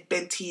hated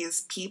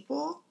Binti's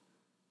people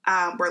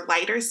were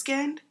lighter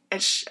skinned,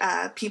 and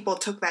people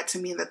took that to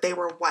mean that they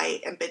were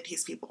white and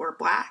Binti's people were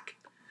black.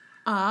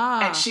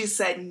 And she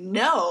said,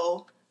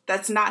 no,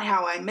 that's not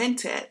how I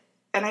meant it.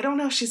 And I don't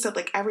know if she said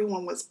like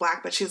everyone was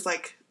black, but she's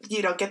like,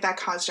 you know, get that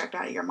construct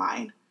out of your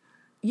mind.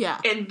 Yeah.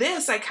 In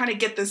this, I kind of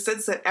get the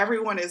sense that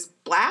everyone is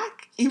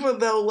black, even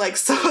though like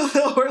some of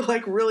them were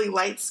like really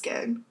light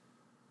skinned.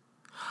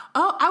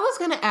 Oh, I was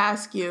going to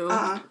ask you,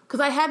 because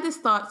I had this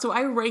thought. So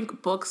I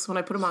rank books when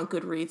I put them on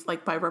Goodreads,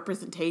 like by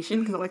representation,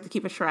 because I like to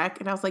keep a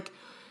track. And I was like,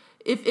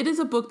 if it is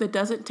a book that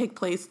doesn't take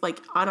place like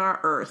on our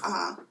earth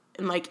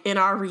and like in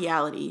our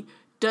reality,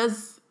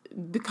 does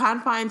the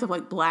confines of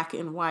like black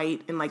and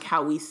white and like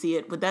how we see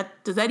it,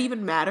 does that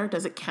even matter?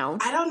 Does it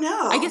count? I don't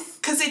know. I guess,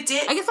 because it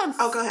did.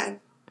 Oh, go ahead.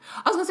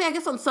 I was going to say, I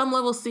guess on some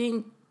level,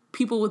 seeing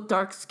people with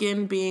dark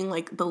skin being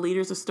like the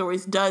leaders of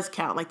stories does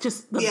count, like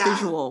just the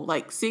visual,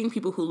 like seeing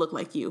people who look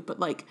like you. But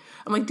like,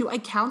 I'm like, do I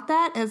count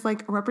that as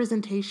like a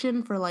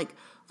representation for like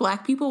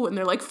black people when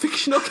they're like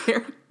fictional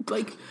characters?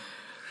 Like,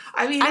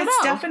 I mean,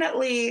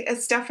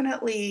 it's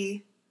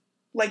definitely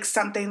like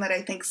something that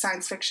I think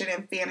science fiction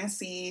and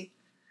fantasy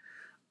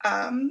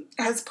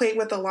has played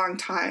with a long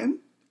time.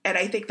 And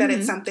I think that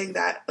it's something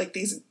that like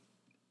these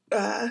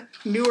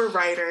newer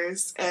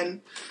writers,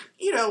 and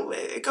you know,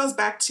 it goes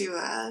back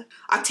to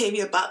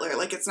Octavia Butler.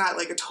 Like, it's not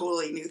like a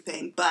totally new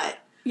thing, but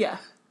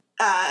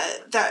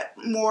that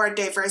more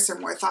diverse or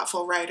more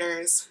thoughtful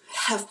writers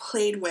have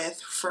played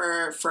with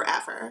for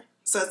forever.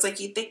 So it's like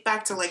you think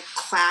back to like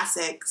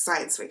classic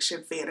science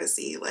fiction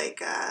fantasy,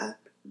 like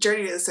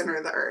Journey to the Center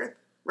of the Earth,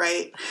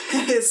 right?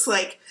 It's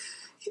like,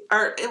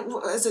 or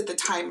is it The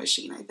Time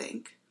Machine? I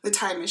think The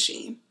Time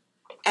Machine.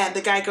 And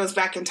the guy goes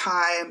back in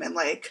time, and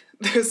like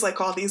there's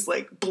like all these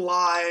like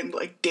blonde,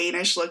 like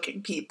Danish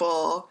looking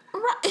people.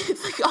 Right.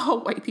 It's like all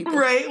white people.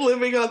 Right,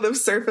 living on the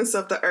surface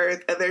of the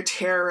earth, and they're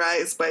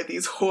terrorized by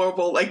these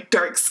horrible, like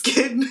dark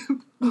skinned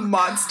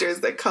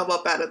monsters that come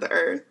up out of the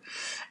earth.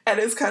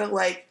 And it's kind of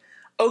like,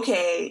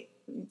 okay,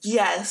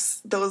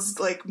 yes, those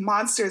like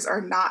monsters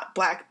are not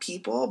black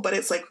people, but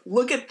it's like,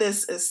 look at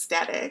this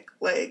aesthetic.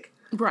 Like,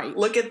 right.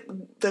 Look at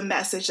the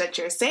message that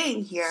you're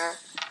saying here.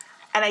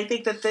 And I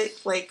think that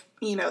like,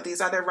 you know,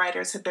 these other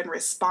writers have been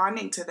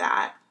responding to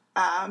that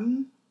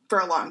for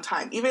a long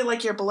time. Even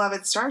like your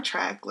beloved Star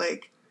Trek,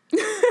 like,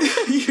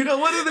 you know,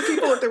 what are the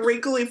people with the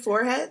wrinkly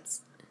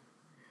foreheads?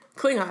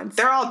 Klingons.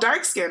 They're all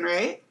dark skinned,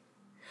 right?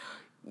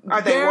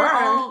 Or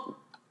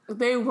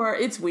they were.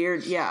 It's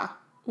weird, yeah.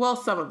 Well,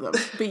 some of them.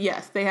 But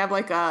yes, they have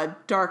like a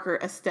darker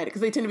aesthetic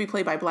because they tend to be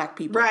played by black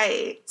people.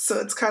 Right. So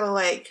it's kind of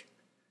like,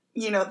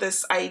 you know,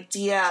 this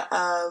idea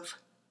of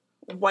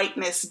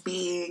whiteness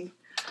being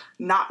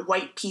not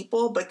white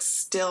people, but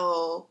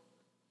still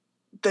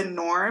the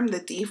norm, the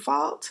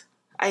default,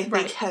 I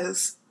think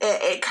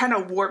it kind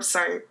of warps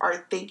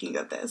our thinking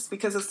of this,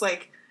 because it's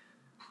like,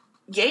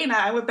 Yaina,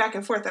 I went back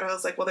and forth and I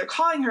was like, well, they're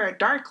calling her a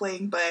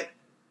darkling, but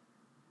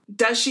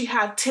does she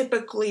have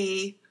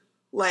typically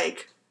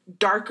like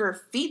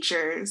darker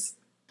features?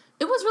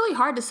 It was really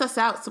hard to suss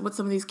out what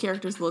some of these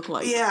characters look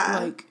like. Yeah.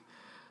 Like,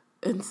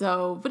 and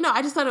so, but no,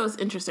 I just thought it was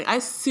interesting. I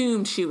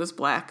assumed she was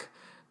black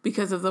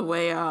because of the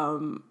way,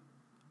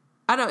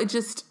 I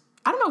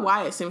don't know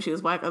why I assumed she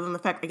was black, other than the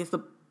fact, I guess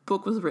the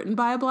book was written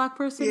by a black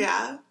person.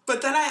 Yeah.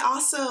 But then I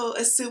also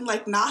assumed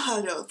like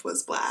Nahadoth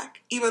was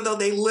black, even though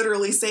they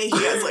literally say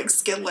he has like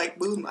skin like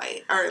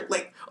moonlight, or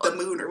like the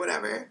moon or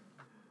whatever.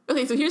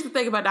 Okay, so here's the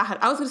thing about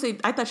Nahadoth. I was going to say,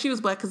 I thought she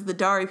was black because the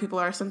Dari people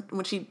are,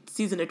 when she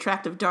sees an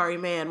attractive Dari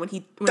man, when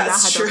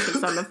Nahadoth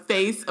thinks on the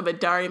face of a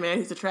Dari man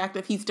who's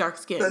attractive, he's dark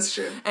skinned. That's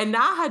true. And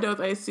Nahadoth,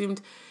 I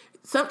assumed,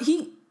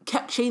 he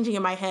kept changing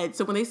in my head.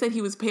 So when they said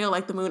he was pale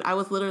like the moon, I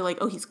was literally like,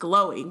 oh, he's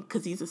glowing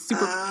because he's a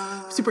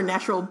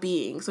supernatural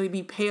being. So he'd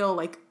be pale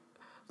like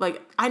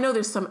I know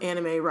there's some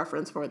anime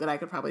reference for it that I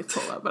could probably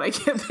pull up, but I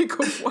can't think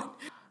of one.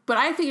 But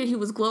I figured he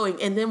was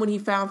glowing, and then when he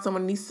found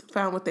someone, he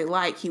found what they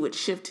like, he would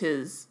shift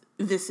his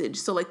visage.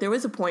 So like there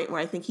was a point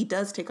where I think he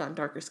does take on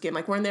darker skin.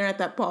 Like when they're at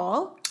that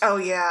ball. Oh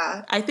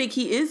yeah. I think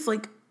he is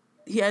like,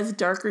 he has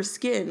darker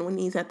skin when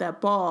he's at that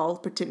ball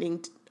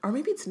pretending or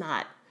maybe it's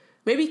not.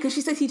 Maybe because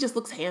she says he just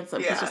looks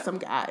handsome. Yeah. He's just some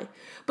guy.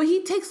 But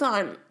he takes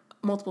on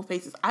multiple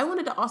faces. I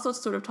wanted to also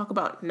sort of talk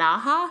about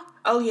Naha.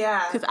 Oh,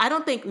 yeah. Because I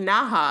don't think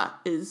Naha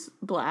is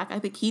black. I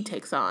think he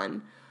takes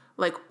on,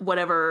 like,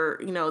 whatever,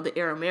 you know, the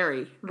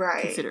Arameri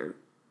consider.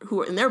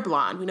 And they're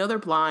blonde. We know they're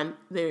blonde.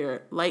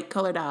 They're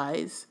light-colored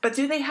eyes. But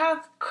do they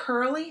have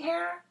curly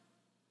hair?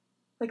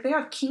 Like, they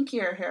have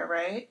kinkier hair,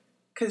 right?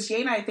 Because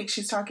Yaina, I think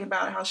she's talking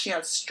about how she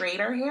has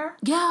straighter hair.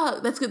 Yeah,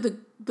 that's good.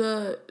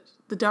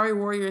 The Dari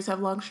warriors have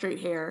long,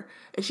 straight hair,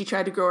 and she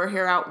tried to grow her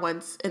hair out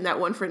once, and that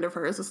one friend of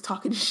hers was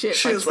talking shit.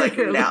 She was like,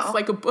 no. Looks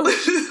like a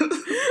bush.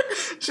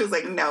 She was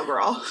like, no,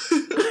 girl.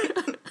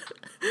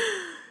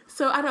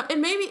 So I don't,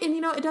 and maybe, and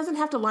it doesn't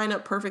have to line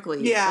up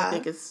perfectly. Yeah. I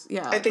think it's,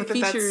 I think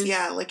that's,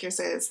 like you're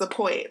saying, it's the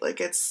point.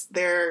 Like,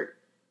 they're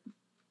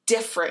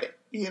different,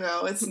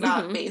 it's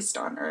not based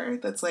on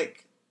Earth. It's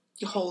like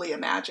wholly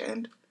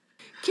imagined.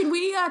 Can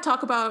we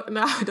talk about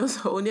Nahado's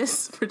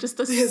wholeness for just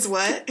a His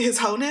what? His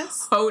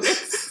wholeness?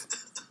 Wholeness.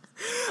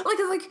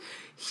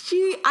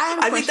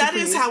 I mean, that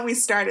is how we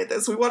started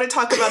this. We want to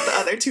talk about the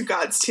other two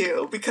gods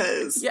too,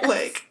 because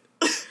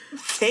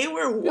they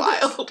were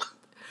wild.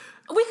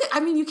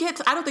 You can't,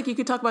 I don't think you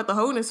could talk about the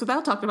wholeness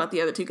without talking about the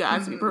other two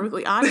guys, to be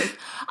perfectly honest.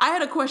 I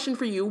had a question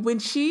for you.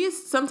 When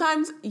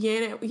sometimes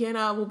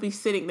Yena will be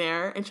sitting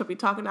there and she'll be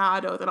talking to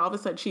Nahado, then all of a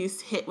sudden she's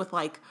hit with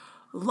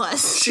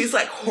lust. She's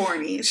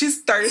horny.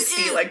 She's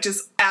thirsty,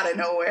 just out of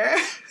nowhere.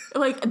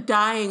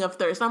 Dying of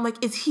thirst. And I'm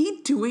like, is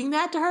he doing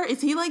that to her?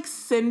 Is he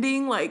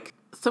sending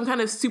some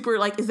kind of super,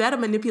 is that a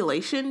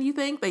manipulation, you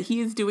think? That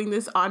he is doing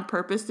this on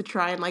purpose to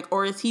try and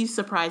or is he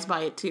surprised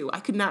by it too? I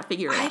could not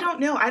figure it out. I don't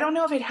know. I don't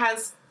know if it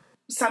has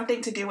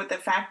something to do with the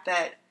fact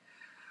that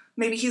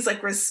maybe he's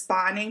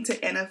bonding to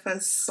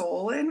Enifa's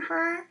soul in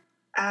her.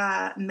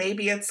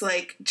 Maybe it's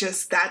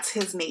just that's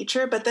his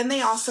nature. But then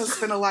they also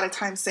spend a lot of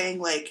time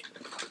saying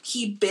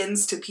he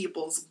bends to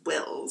people's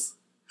wills.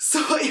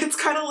 So it's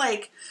kind of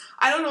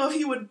I don't know if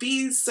he would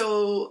be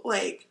so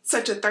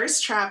such a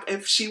thirst trap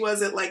if she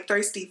wasn't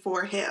thirsty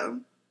for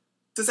him.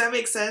 Does that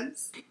make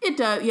sense? It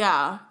does,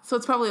 yeah. So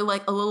it's probably a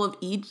little of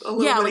each.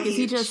 Is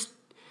he just...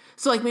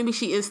 So, maybe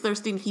she is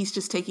thirsty and he's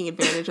just taking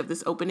advantage of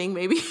this opening,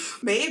 maybe?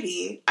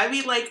 Maybe. I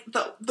mean,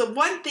 the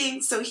one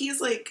thing, so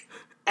he's,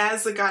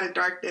 as the god of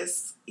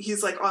darkness,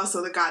 he's,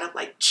 also the god of,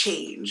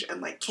 change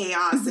and,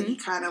 chaos, and he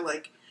kind of,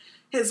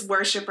 his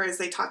worshippers,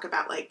 they talk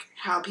about,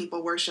 how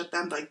people worship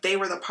them, they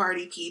were the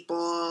party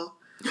people,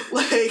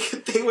 they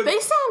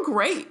sound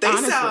great,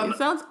 honestly. It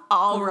sounds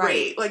all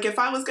right. If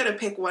I was gonna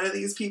pick one of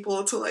these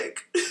people to,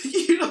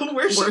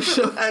 worship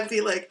them, I'd be,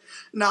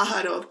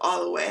 Nahado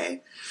all the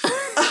way.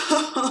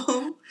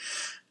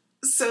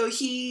 So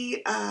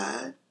he's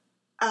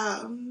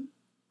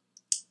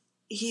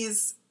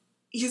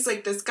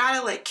this guy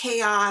of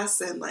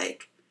chaos and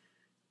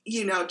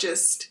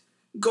just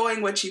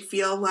going what you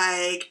feel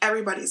like.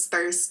 Everybody's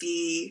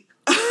thirsty.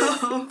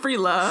 Free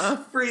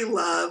love.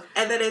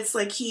 And then it's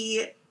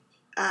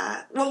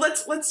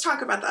let's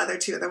talk about the other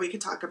two, and then we can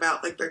talk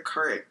about their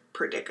current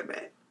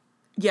predicament.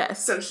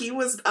 Yes. So he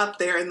was up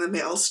there in the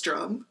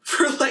maelstrom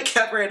for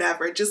ever and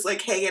ever, just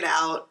hanging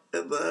out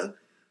in the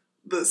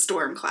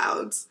storm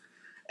clouds.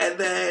 And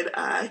then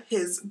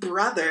his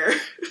brother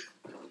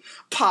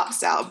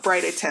pops out,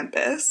 Bright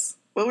Atempus.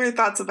 What were your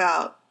thoughts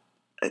about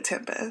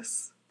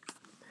Atempus?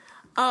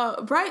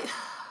 Bright,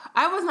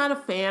 I was not a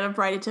fan of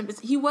Bright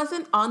Atempus. He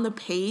wasn't on the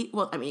page.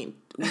 Well, I mean,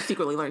 we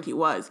secretly learned he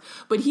was.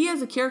 But he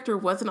as a character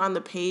wasn't on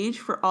the page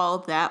for all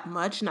that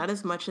much, not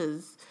as much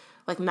as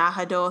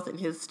Nahadoth and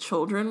his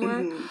children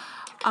were. Mm-hmm.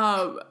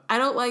 I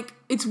don't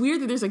it's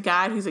weird that there's a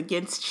god who's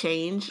against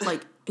change,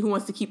 who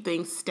wants to keep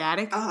things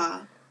static,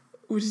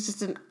 which is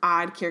just an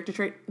odd character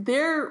trait.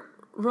 Their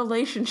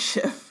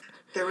relationship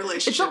is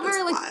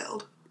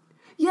wild.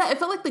 Yeah, it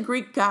felt like the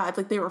Greek gods,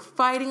 they were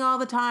fighting all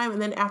the time,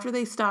 and then after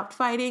they stopped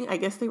fighting, I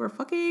guess they were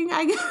fucking,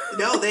 I guess.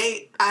 No,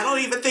 I don't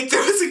even think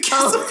there was a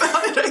guess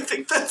about it. I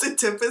think that's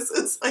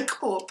Atempus'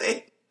 whole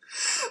thing.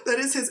 That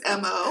is his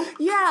MO.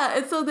 Yeah,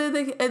 and so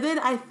then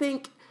I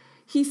think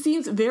he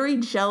seems very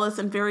jealous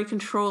and very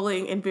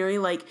controlling and very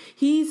I like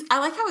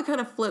how it kind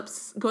of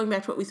flips, going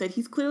back to what we said.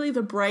 He's clearly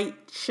the bright,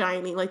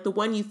 shining, the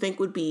one you think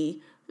would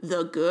be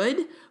the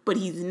good, but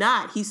he's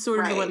not. He's sort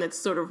of the one that's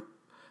sort of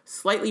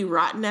slightly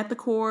rotten at the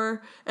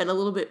core and a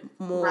little bit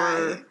more...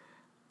 Right.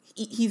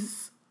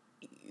 He's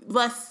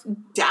less...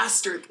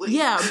 Dastardly.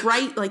 Yeah,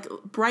 bright,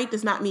 bright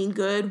does not mean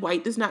good,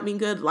 white does not mean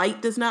good,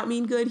 light does not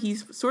mean good.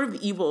 He's sort of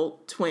the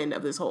evil twin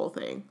of this whole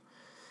thing.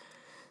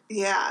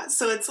 Yeah,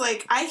 so it's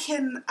I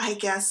can, I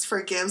guess,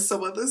 forgive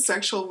some of the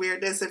sexual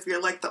weirdness if you're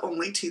the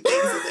only two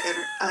things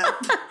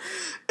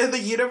in the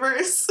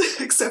universe,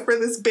 except for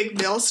this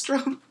big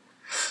maelstrom.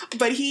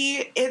 But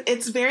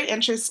it's very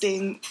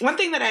interesting. One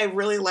thing that I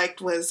really liked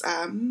was,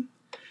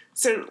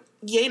 so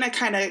Yena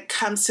kind of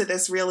comes to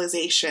this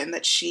realization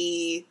that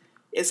she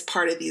is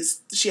part of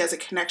she has a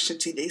connection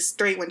to these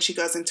three when she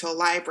goes into a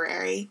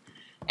library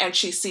and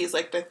she sees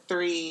the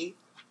three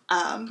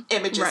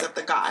images of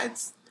the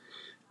gods.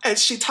 And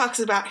she talks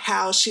about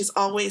how she's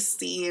always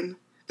seen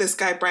this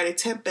guy, Bright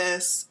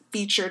Atempus,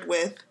 featured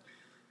with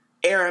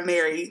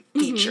Arameri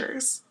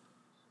features.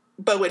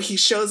 But when he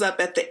shows up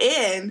at the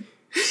inn,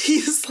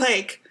 he's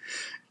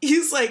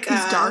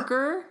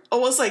darker?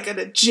 Almost like an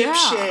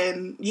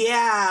Egyptian.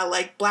 Yeah,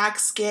 black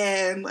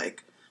skin,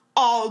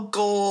 all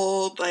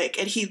gold,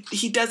 and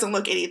he doesn't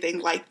look anything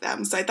like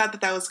them. So I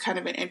thought that was kind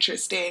of an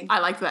interesting... I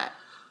like that.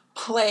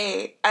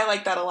 Play. I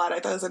like that a lot.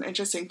 I thought it was an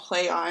interesting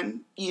play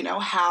on,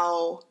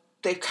 how...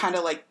 they've kind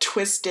of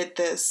twisted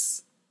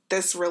this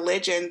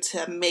religion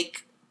to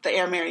make the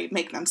Arameri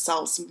make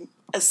themselves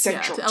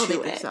essential to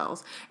elevate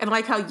themselves. And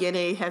how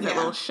Yene has that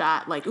little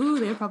shot, ooh,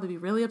 they'd probably be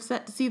really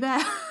upset to see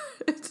that.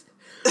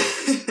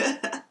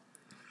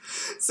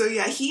 So So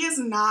yeah, he is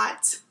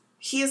not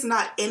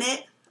in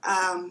it.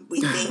 We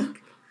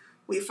think.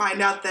 We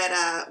find out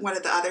that one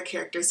of the other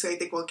characters, who I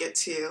think we'll get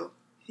to,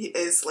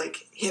 is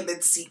like him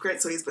in secret,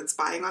 so he's been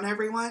spying on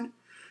everyone.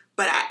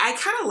 But I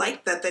kind of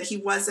liked that he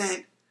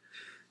wasn't,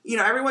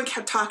 everyone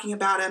kept talking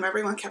about him.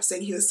 Everyone kept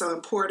saying he was so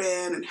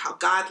important and how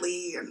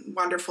godly and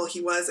wonderful he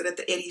was. And at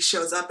the end, he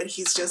shows up and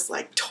he's just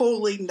like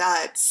totally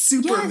nuts,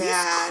 super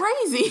mad.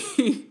 He's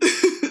crazy.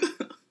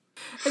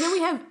 And then we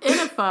have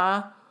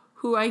Enifa,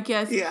 who I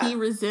guess he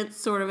resents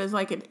sort of as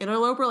like an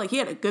interloper. Like he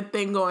had a good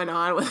thing going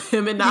on with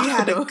him and Nahadoth. He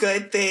had a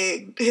good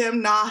thing.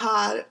 Him,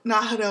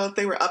 Nahadoth,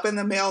 they were up in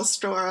the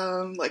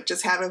maelstrom, like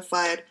just having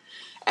fun.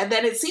 And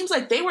then it seems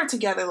like they were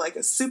together like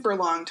a super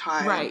long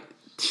time. Right.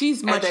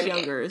 She's much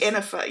younger.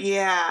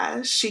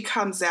 Enifa, she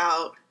comes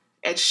out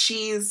and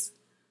she's,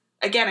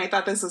 again, I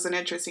thought this was an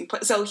interesting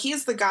place. So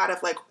he's the god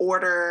of like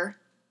order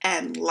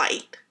and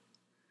light.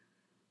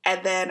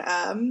 And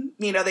then,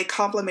 they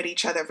complement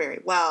each other very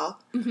well.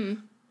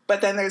 Mm-hmm.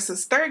 But then there's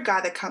this third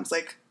god that comes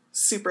like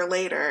super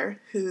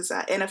later, who's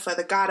Enifa,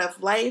 the god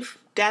of life,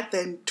 death,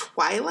 and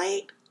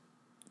twilight.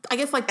 I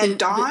guess like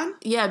dawn.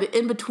 The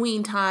in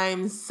between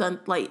times,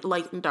 sunlight,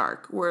 light and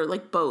dark, were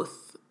like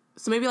both.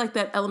 So maybe like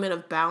that element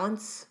of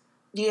balance.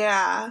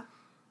 Yeah,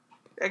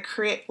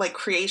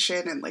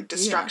 creation and like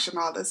destruction,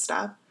 all this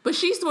stuff. But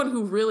she's the one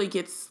who really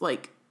gets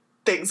like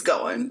things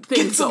going.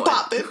 Things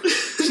popping.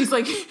 She's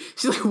like,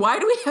 why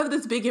do we have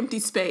this big empty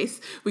space?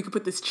 We could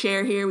put this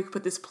chair here. We could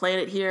put this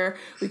planet here.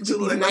 We could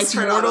put these nice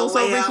mortals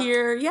over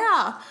here.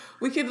 Yeah,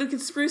 we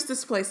could spruce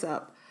this place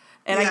up.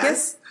 And I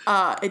guess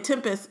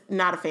Tempest,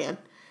 not a fan.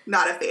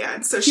 Not a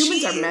fan. So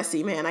humans are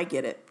messy, man. I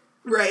get it.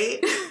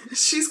 Right?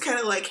 She's kind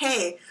of like,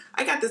 hey,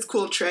 I got this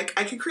cool trick.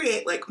 I can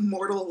create like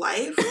mortal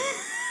life.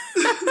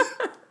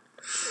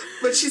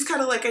 But she's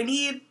kind of like, I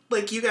need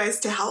like you guys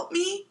to help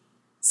me.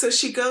 So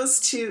she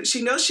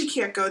knows she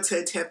can't go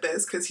to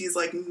Tempest because he's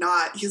like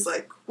you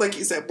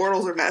said,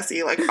 mortals are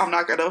messy. Like, I'm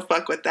not going to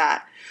fuck with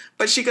that.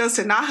 But she goes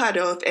to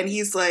Nahadoth and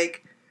he's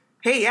like,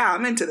 hey, yeah,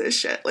 I'm into this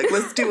shit. Like,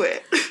 let's do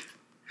it.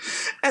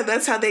 And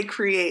that's how they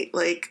create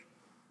like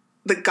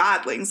the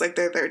godlings, like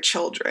they're their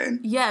children.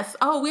 Yes.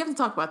 Oh, we have to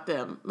talk about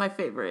them. My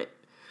favorite.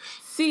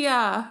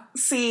 Sia,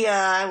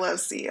 I love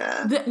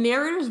Sia. The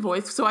narrator's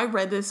voice. So I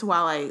read this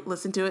while I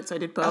listened to it, so I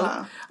did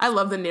both. I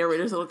love the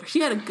narrator's little. She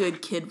had a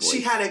good kid voice.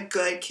 She had a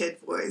good kid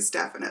voice,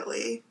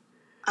 definitely.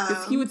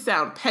 He would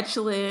sound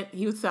petulant.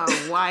 He would sound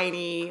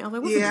whiny. I was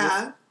like, what's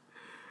this?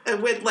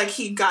 And when like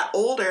he got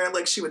older,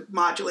 like she would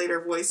modulate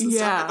her voice and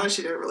stuff. I thought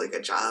she did a really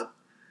good job.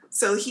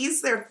 So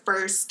he's their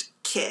first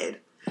kid.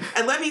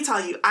 And let me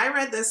tell you, I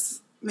read this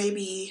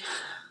the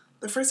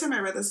first time I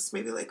read this was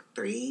maybe like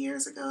 3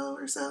 years ago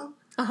or so.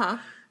 Uh-huh.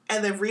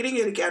 And then reading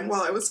it again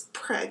while I was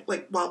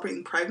while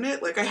being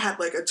pregnant, like I had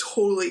like a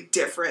totally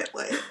different,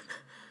 like,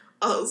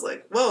 I was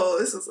like, whoa,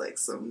 this is like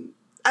some,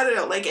 I don't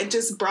know, like it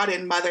just brought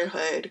in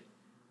motherhood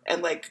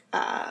and like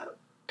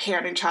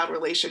parent and child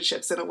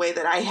relationships in a way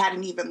that I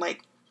hadn't even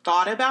like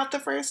thought about the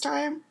first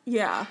time.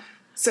 Yeah.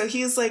 So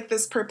he's like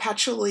this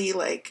perpetually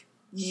like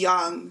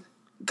young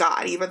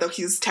god, even though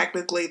he's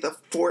technically the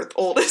fourth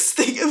oldest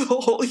thing in the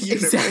whole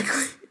universe.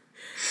 Exactly.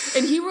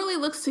 And he really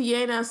looks to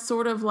Yena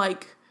sort of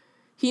like,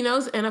 he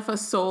knows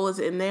Enifa's soul is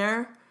in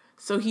there,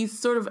 so he's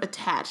sort of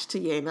attached to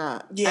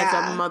Yena as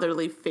a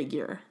motherly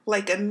figure.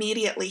 Like,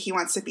 immediately he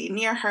wants to be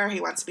near her,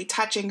 he wants to be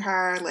touching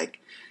her, like,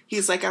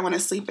 he's like, I want to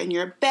sleep in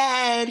your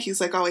bed,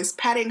 he's like always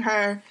petting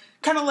her,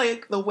 kind of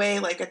like the way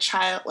like a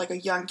child, like a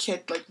young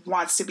kid, like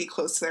wants to be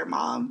close to their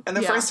mom. And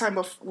the first time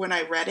when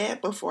I read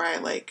it, before I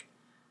like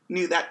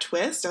knew that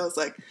twist, I was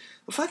like,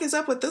 the fuck is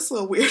up with this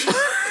little weird?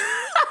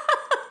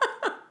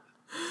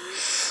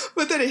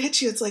 But then it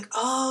hits you, it's like,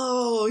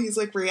 oh, he's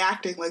like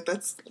reacting like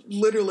that's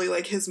literally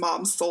like his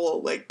mom's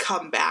soul like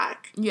come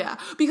back. Yeah,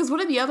 because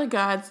one of the other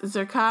gods,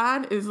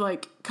 Zircon, is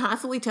like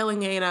constantly telling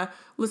Yena,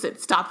 listen,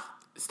 stop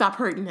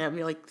hurting him.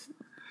 You're like,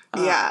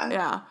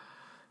 yeah.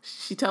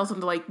 She tells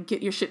him to like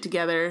get your shit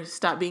together,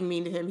 stop being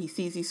mean to him. He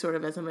sees you sort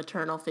of as a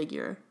maternal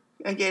figure.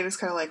 And Yena's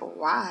kind of like,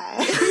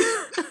 why?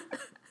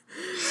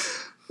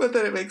 But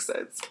then it makes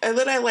sense. And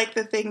then I like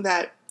the thing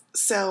that,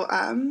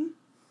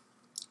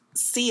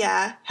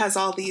 Sia has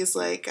all these,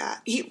 like,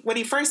 when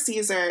he first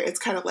sees her, it's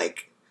kind of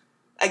like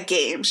a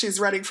game. She's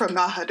running from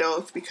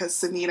Nahadoth because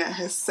Samina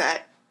has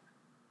set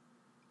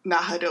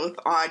Nahadoth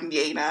on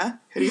Yena.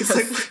 And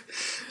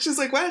she's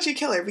like, why don't you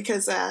kill her?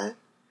 Because, I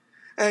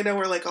know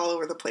we're, like, all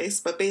over the place,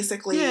 but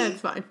basically... Yeah,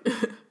 it's fine.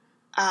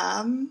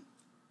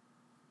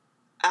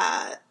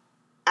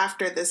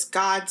 After this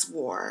God's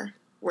War,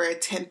 where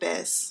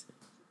Tempest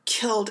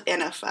killed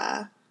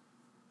Enifa,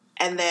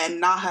 and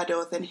then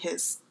Nahadoth and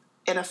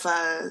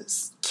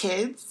Enifa's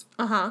kids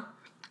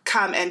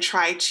come and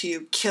try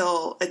to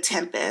kill a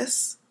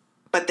Tempest,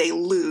 but they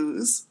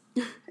lose.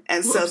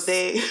 And so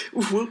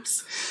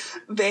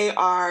they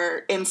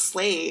are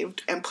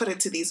enslaved and put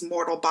into these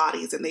mortal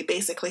bodies, and they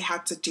basically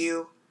have to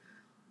do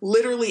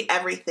literally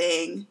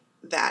everything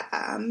that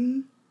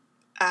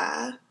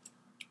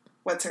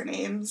what's her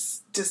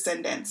name's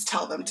descendants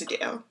tell them to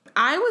do.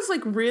 I was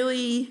like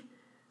really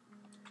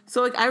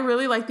So, like, I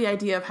really like the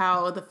idea of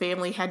how the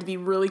family had to be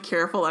really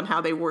careful on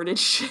how they worded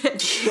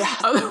shit. Yeah.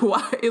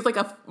 Otherwise, it's like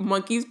a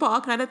monkey's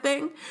paw kind of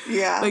thing.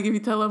 Yeah. Like, if you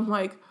tell them,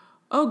 like,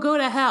 oh, go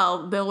to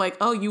hell, they're like,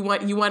 oh, you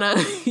want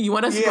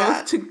us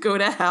both to go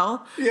to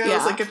hell? Yeah,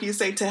 it's like if you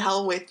say to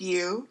hell with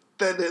you,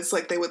 then it's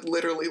like they would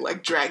literally,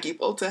 like, drag you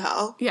both to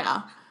hell.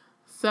 Yeah.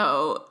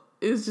 So,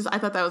 it was just, I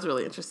thought that was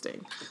really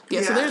interesting.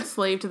 Yeah, so they're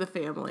enslaved to the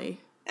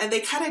family. And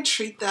they kind of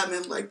treat them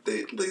in, like,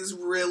 these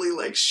really,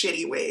 like,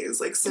 shitty ways.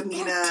 Like,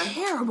 Samina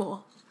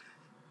terrible.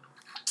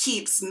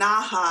 keeps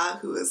Naha,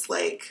 who is,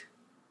 like,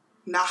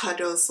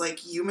 Nahado's, like,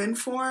 human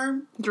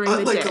form.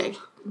 During the day.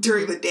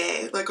 During the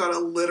day, like, on a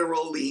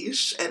literal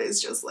leash, and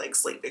is just, like,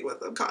 sleeping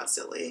with them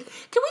constantly.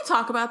 Can we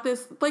talk about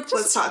this? Like, just,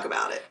 let's talk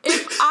about it.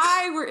 If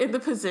I were in the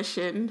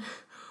position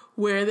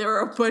where there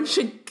are a bunch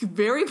of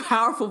very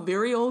powerful,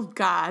 very old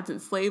gods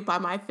enslaved by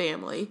my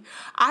family,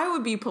 I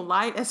would be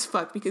polite as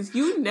fuck because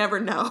you never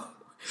know.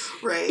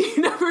 Right.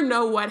 You never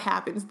know what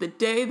happens the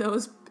day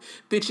those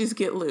bitches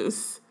get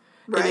loose.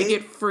 Right. And they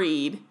get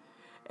freed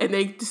and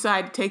they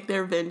decide to take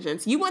their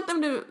vengeance. You want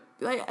them to,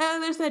 like,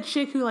 there's that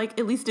chick who, like,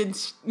 at least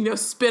didn't,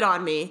 spit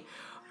on me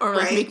or,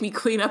 like, make me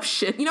clean up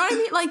shit. You know what I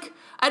mean? Like,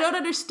 I don't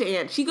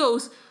understand. She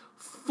goes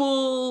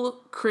full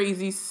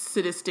crazy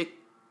sadistic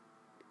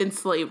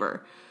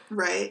enslaver.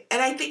 Right.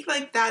 And I think,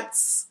 like,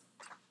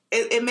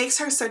 it makes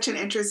her such an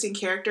interesting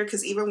character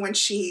because even when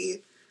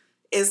she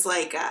is,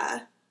 like,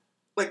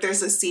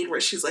 there's a scene where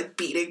she's, like,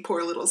 beating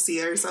poor little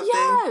Sia or something.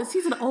 Yes,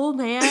 he's an old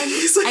man.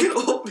 He's, like, an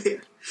old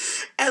man.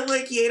 And,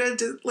 like,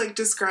 Yena,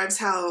 describes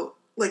how,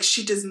 like,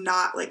 she does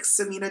not, like,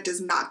 Samina does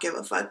not give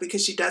a fuck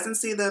because she doesn't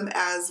see them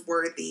as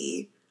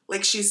worthy.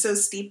 Like, she's so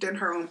steeped in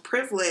her own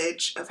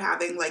privilege of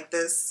having, like,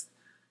 this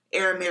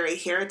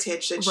Arameri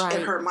heritage that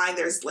in her mind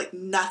there's, like,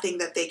 nothing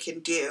that they can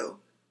do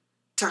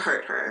to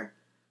hurt her.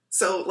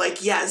 So,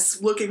 like,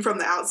 yes, looking from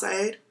the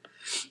outside,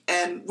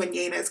 and when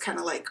Yena is kind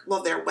of like,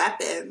 well, they're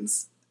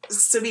weapons,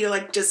 Samina,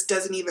 like, just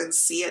doesn't even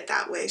see it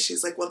that way.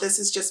 She's like, well, this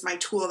is just my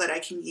tool that I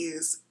can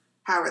use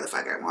however the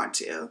fuck I want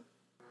to.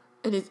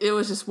 And it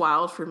was just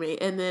wild for me.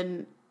 And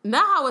then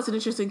Naha was an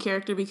interesting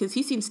character because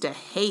he seems to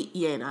hate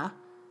Yena.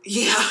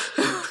 Yeah.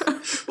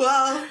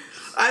 Well,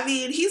 I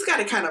mean, he's got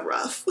it kind of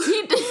rough.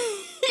 He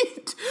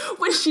did.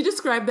 When she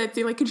described that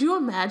thing, like, could you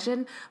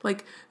imagine,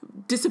 like,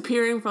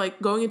 disappearing for,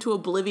 like, going into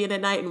oblivion at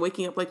night and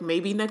waking up, like,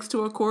 maybe next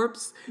to a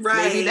corpse?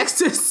 Right. Maybe next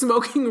to a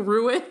smoking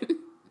ruin?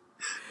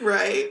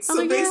 Right.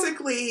 So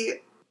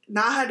basically,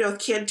 Nahado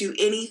can't do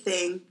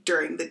anything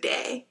during the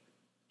day.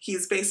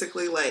 He's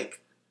basically,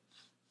 like,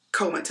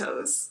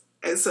 comatose.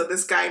 And so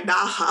this guy,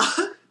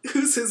 Naha,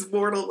 who's his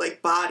mortal,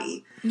 like,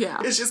 body,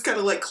 is just kind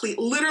of, like,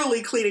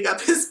 literally cleaning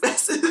up his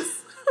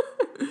messes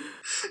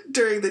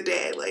during the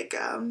day. Like,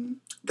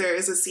 there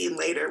is a scene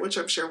later, which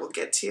I'm sure we'll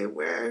get to,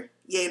 where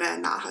Yena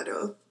and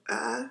Nahado,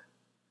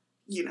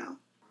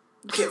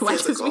 get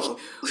physical.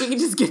 We can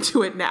just get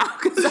to it now,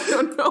 because I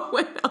don't know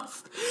what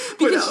else.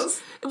 What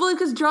else?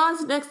 Because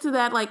draws next to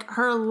that, like,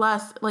 her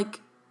lust,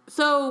 like,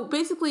 so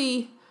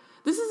basically,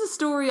 this is a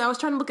story, I was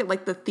trying to look at,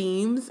 like, the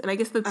themes, and I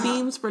guess the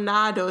themes for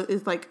Nahado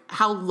is, like,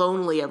 how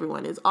lonely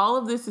everyone is. All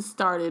of this is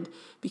started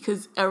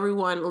because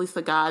everyone, at least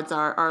the gods,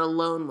 are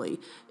lonely.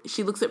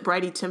 She looks at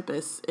Brighty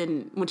Tempest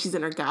when she's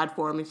in her god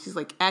form, and she's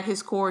like, at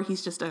his core,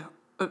 he's just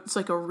it's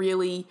like a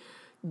really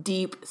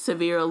deep,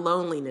 severe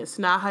loneliness.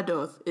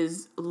 Nahadoth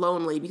is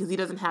lonely because he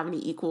doesn't have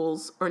any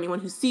equals or anyone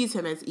who sees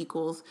him as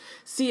equals.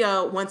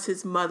 Sia wants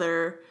his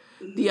mother.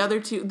 Mm-hmm. The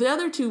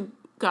other two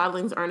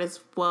godlings aren't as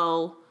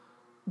well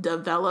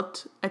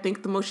developed. I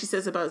think the most she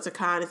says about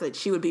Zakan is that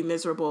she would be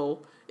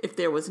miserable if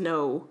there was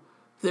no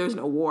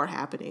war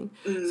happening.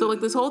 Mm-hmm. So,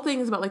 like, this whole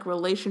thing is about, like,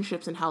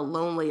 relationships and how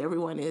lonely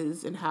everyone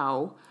is and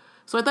how...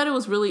 So I thought it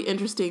was really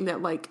interesting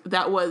that, like,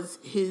 that was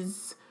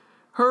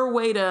her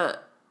way to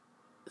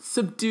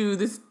subdue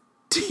this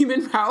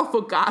demon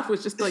powerful god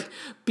was just, like,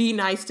 be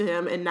nice to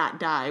him and not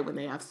die when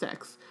they have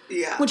sex.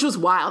 Yeah. Which was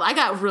wild. I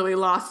got really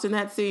lost in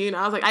that scene.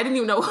 I was like, I didn't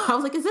even know. I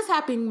was like, is this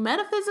happening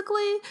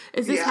metaphysically?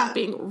 Is this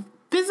happening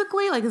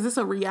physically? Like, is this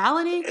a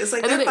reality? It's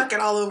like they're fucking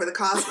all over the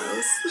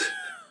cosmos.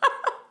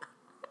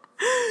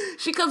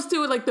 She comes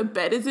to it, like, the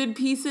bed is in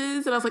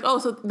pieces. And I was like, oh,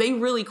 so they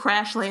really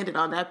crash landed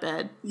on that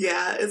bed.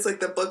 Yeah, it's like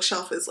the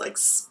bookshelf is, like,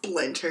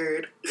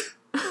 splintered.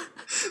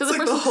 It's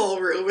like the whole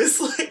room is,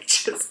 like,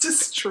 just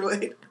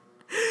destroyed.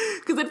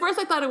 Because at first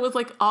I thought it was,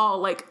 like, all,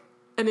 like,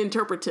 an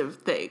interpretive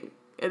thing.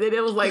 And then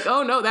it was like,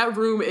 oh, no, that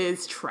room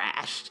is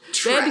trashed.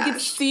 They had to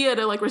get Sia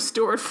to, like,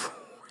 restore it forward.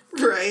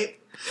 Right.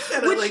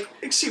 And then, like,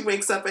 she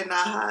wakes up and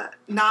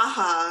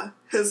Naha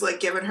has, like,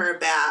 given her a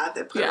bath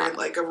and put her in,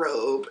 like, a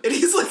robe. And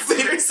he's, like,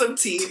 made her some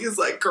tea. And he's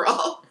like,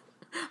 girl.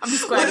 I'm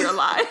just glad you're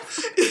alive.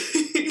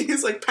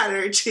 He's, like, patting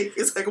her cheek.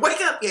 He's like,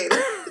 wake up,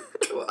 Yena.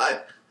 Come on.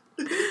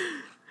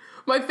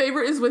 My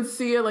favorite is when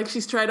Sia, like,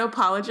 she's trying to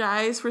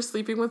apologize for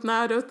sleeping with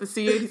Nahado. The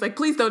Sia, he's like,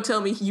 please don't tell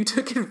me you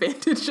took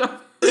advantage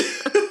of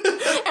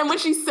it. And when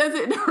she says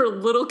it in her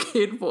little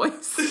kid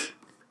voice.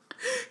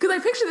 Because I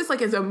picture this,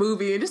 like, as a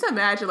movie, and just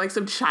imagine, like,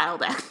 some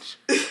child action.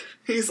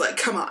 He's like,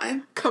 come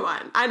on. Come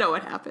on. I know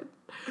what happened.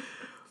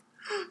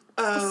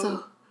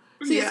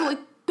 So like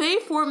they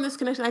formed this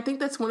connection. I think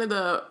that's one of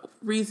the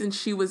reasons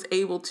she was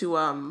able to,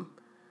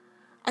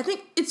 I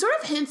think it sort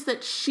of hints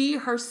that she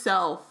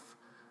herself,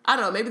 I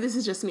don't know, maybe this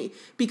is just me,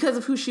 because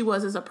of who she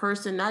was as a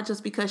person, not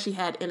just because she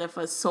had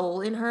Enifa's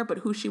soul in her, but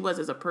who she was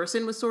as a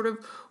person was sort of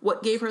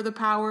what gave her the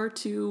power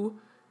to,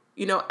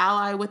 you know,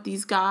 ally with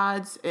these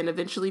gods and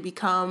eventually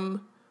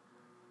become,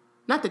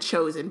 not the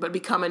chosen, but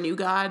become a new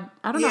god.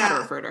 I don't know how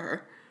to refer to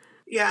her.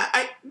 Yeah,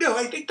 I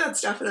think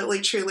that's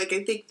definitely true. Like,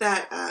 I think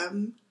that,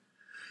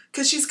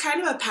 because she's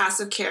kind of a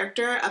passive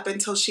character up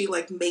until she,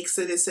 like, makes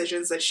the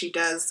decisions that she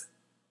does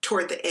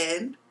toward the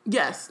end.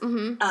 Yes.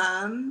 Mm-hmm.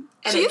 And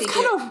she's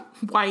kind of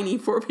whiny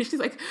for me.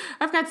 She's like,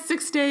 I've got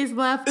 6 days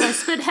left. I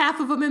spent half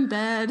of them in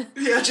bed.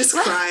 Yeah, just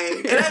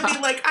crying. And I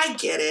mean, like, I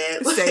get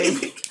it. Same.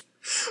 Like,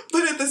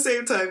 but at the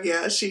same time,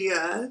 yeah, she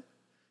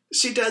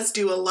does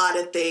do a lot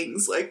of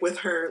things, like, with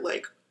her,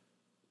 like,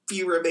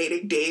 few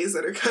remaining days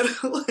that are kind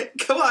of like,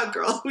 come on,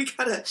 girl, we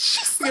gotta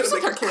make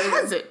a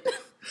plan.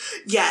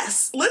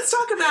 Yes. Let's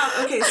talk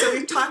about, okay, so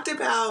we've talked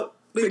about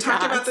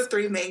the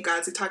 3 main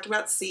gods. We talked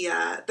about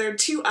Sia. There are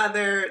 2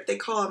 other, they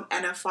call them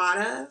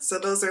Enifada. So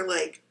those are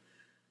like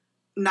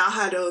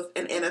Nahadoth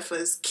and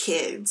Enifa's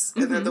kids.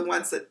 And they're the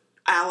ones that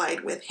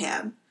allied with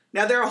him.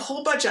 Now there are a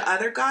whole bunch of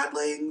other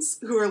godlings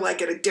who are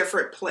like in a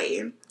different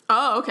plane.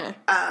 Oh, okay.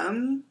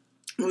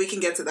 We can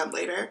get to them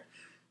later.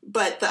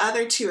 But the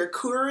other 2 are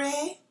Kure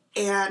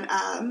and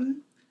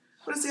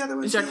what is the other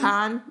one?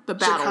 Jakan, the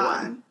battle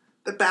one.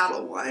 The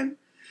battle one.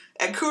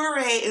 And Kure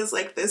is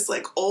like this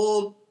like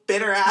old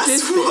bitter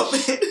ass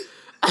woman.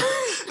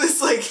 This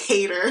like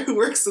hater who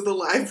works in the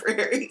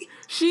library.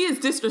 She is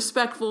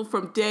disrespectful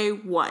from day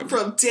one.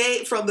 From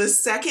the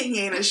second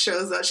Yena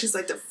shows up, she's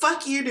like, the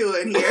fuck you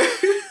doing here?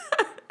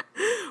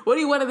 What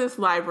do you want in this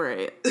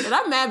library? And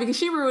I'm mad because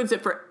she ruins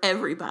it for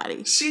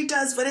everybody. She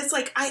does, but it's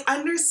like, I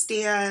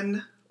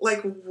understand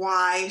like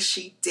why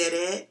she did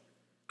it.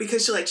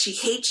 Because she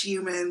hates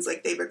humans,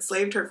 like they've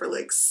enslaved her for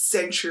like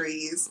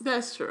centuries.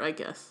 That's true, I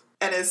guess.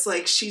 And it's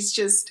like she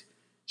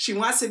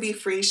wants to be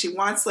free. She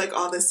wants like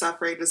all this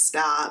suffering to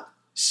stop.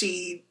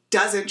 She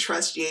doesn't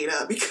trust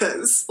Yena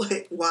because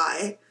like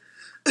why?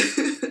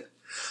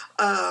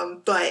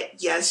 But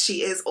yes,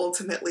 she is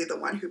ultimately the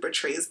one who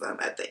betrays them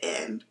at the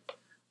end.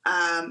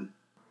 And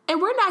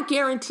we're not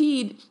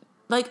guaranteed.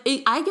 Like,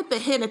 I get the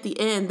hint at the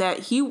end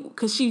that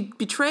because she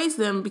betrays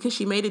them because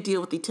she made a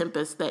deal with the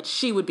Tempest that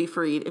she would be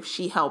freed if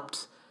she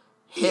helped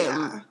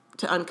him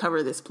to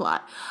uncover this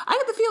plot. I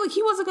get the feeling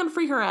he wasn't going to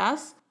free her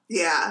ass.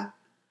 Yeah.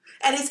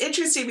 And it's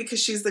interesting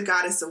because she's the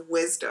goddess of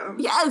wisdom.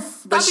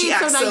 Yes. But she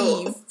acts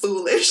so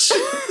foolish.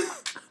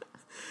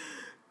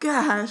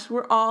 Gosh,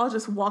 we're all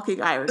just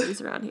walking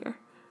ironies around here.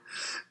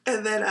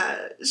 And then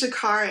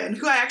Jakaran,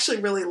 who I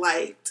actually really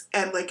liked.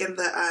 And like in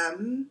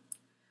the...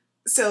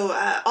 So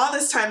all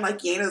this time, like,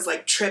 Yena's,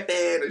 like,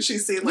 tripping, and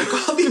she's seeing, like,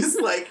 all these,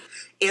 like,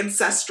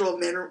 ancestral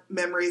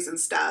memories and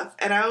stuff.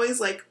 And I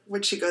always, like,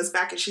 when she goes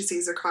back and she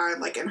sees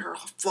Jakaran, like, in her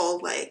full,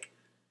 like,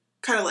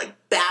 kind of, like,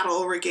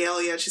 battle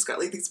regalia. She's got,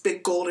 like, these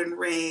big golden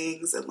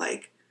rings and,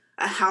 like,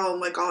 a helm,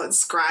 like, all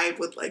inscribed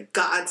with, like,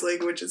 God's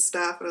language and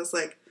stuff. And I was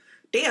like,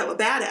 damn, a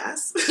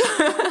badass.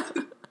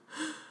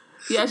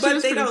 Yeah, she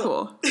was pretty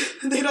cool.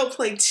 They don't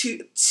play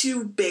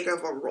too big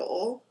of a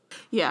role.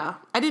 Yeah.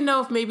 I didn't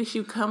know if maybe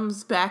she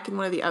comes back in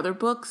one of the other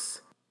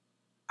books.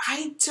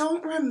 I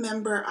don't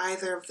remember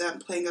either of them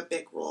playing a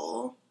big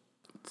role.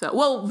 So,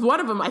 well,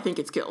 one of them I think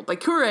gets killed. Like,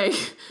 Kure, I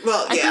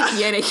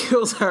think Yena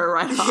kills her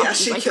right off. Yeah,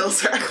 she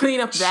kills her. Clean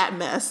up that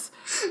mess.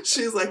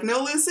 She's like, no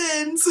loose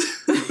ends.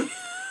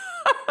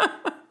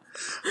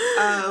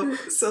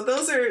 So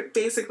those are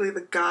basically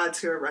the gods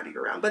who are running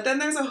around. But then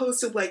there's a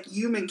host of, like,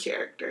 human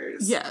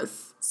characters.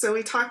 Yes. So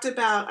we talked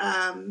about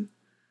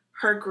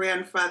her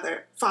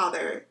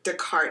father,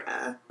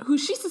 Descartes. Who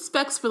she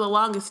suspects for the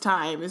longest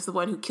time is the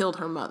one who killed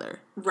her mother.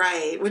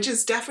 Right, which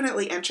is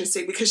definitely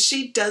interesting because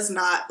she does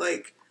not,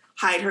 like,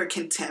 hide her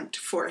contempt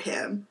for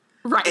him.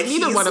 Right, and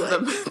neither one of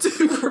them.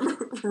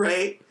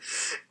 Right.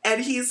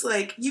 And he's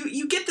like,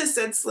 you get the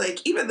sense,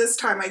 like, even this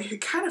time I had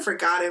kind of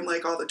forgotten,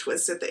 like, all the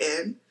twists at the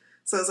end.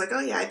 So I was like,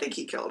 oh yeah, I think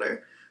he killed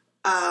her.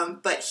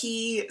 But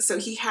he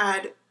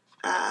had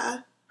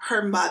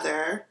her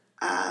mother,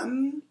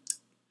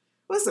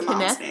 what was the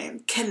mom's name?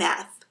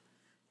 Kenneth.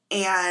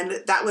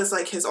 And that was,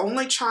 like, his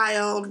only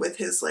child with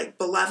his, like,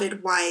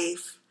 beloved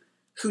wife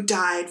who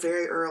died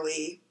very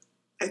early.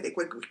 I think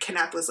when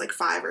Kenneth was, like,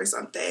 5 or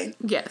something.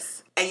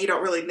 Yes. And you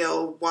don't really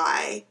know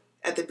why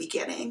at the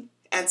beginning.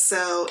 And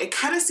so it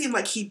kind of seemed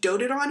like he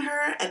doted on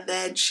her, and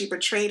then she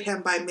betrayed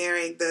him by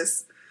marrying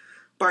this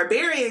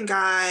barbarian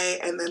guy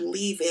and then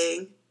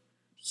leaving.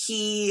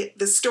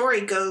 The story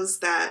goes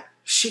that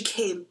she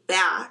came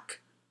back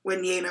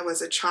when Yena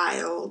was a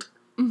child.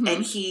 Mm-hmm.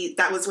 And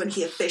that was when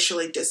he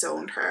officially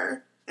disowned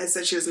her and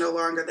said she was no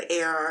longer the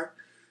heir.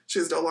 She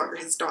was no longer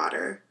his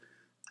daughter.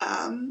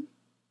 And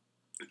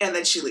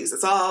then she leaves.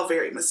 It's all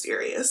very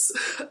mysterious.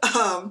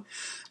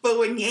 But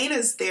when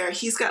Yena's there,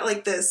 he's got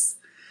like this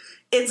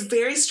It's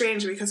very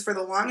strange because for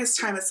the longest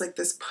time, it's like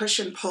this push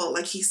and pull.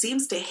 Like, he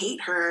seems to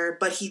hate her,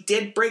 but he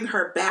did bring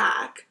her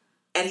back,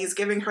 and he's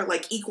giving her,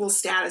 like, equal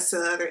status to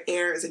the other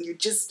heirs, and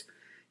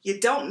you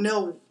don't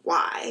know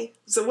why.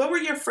 So what were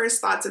your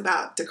first thoughts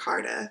about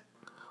Dakarta?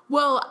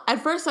 Well,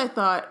 at first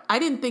I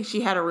didn't think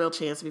she had a real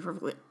chance to be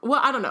perfectly, well,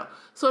 I don't know.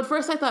 So at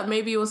first I thought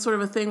maybe it was sort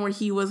of a thing where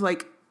he was,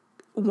 like,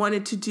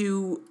 wanted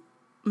to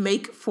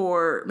make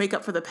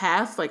up for the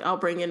past. Like, I'll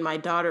bring in my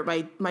daughter.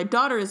 My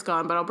daughter is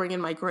gone, but I'll bring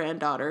in my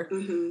granddaughter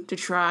to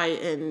try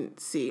and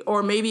see.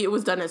 Or maybe it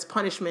was done as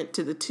punishment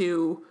to the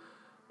two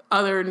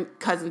other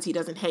cousins he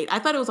doesn't hate. I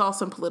thought it was all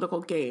some political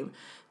game.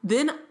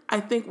 Then I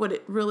think what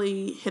it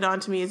really hit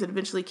on to me as it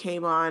eventually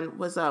came on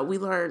was we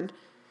learned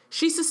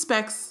she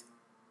suspects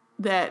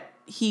that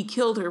he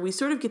killed her. We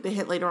sort of get the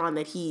hint later on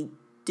that he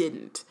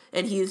didn't.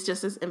 And he is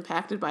just as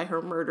impacted by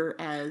her murder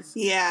as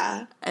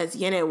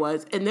Yene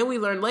was. And then we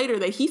learn later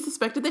that he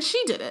suspected that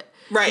she did it.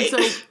 Right.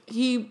 And so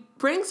he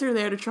brings her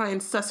there to try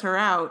and suss her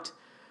out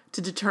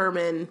to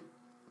determine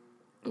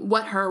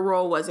what her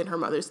role was in her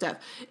mother's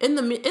death. In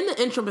the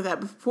interim of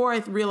that, before I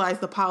realized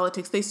the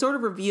politics, they sort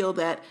of reveal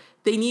that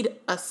they need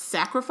a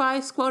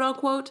sacrifice, quote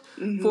unquote,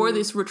 for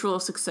this ritual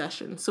of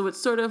succession. So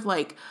it's sort of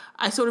like,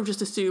 I sort of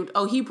just assumed,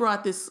 oh, he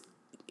brought this,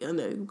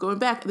 going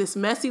back, this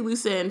messy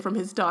loose end from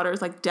his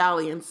daughter's like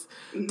dalliance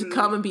to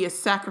come and be a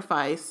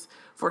sacrifice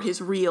for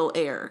his real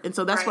heir. And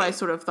so that's what I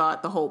sort of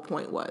thought the whole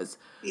point was.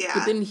 Yeah.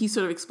 But then he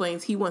sort of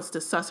explains he wants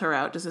to suss her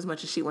out just as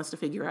much as she wants to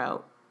figure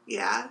out.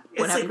 Yeah.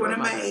 It's like one of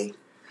my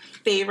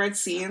favorite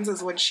scenes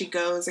is when she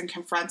goes and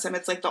confronts him.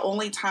 It's like the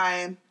only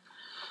time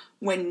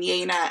when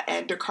Yena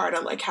and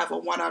Dakarta like have a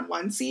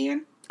one-on-one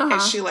scene.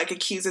 And she like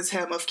accuses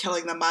him of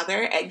killing the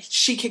mother. And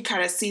she can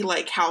kind of see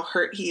like how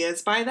hurt he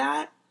is by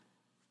that.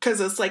 Because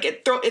it's like,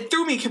 it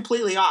threw me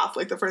completely off.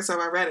 Like, the first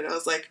time I read it, I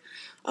was like,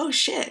 oh,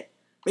 shit.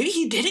 Maybe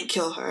he didn't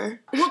kill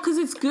her. Well, because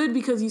it's good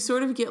because you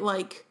sort of get,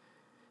 like,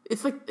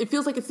 it's like, it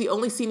feels like it's the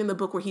only scene in the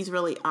book where he's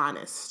really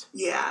honest.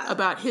 Yeah.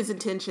 About his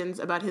intentions,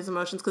 about his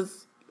emotions,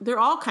 because they're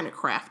all kind of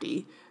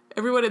crafty.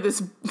 Everyone in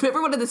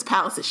this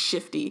palace is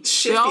shifty.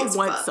 They all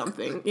want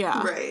something.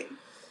 Yeah. Right.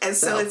 And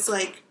so it's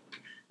like,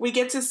 we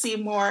get to see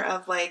more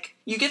of, like,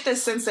 you get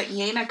this sense that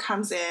Yena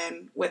comes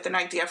in with an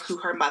idea of who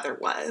her mother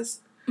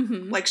was.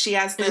 Like, she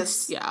has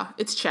this...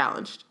 it's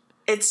challenged.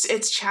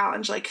 It's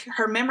challenged. Like,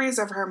 her memories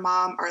of her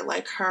mom are,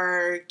 like,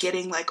 her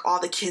getting, like, all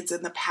the kids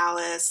in the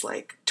palace,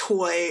 like,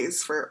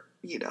 toys for,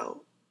 you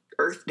know,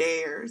 Earth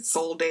Day or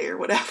Soul Day or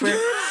whatever.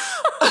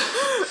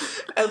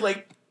 And,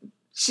 like,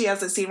 she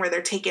has a scene where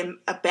they're taking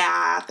a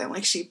bath and,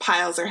 like, she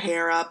piles her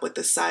hair up with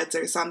the suds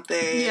or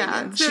something.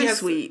 Yeah, it's very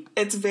sweet.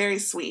 It's very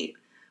sweet.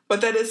 But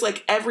then it's,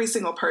 like, every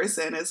single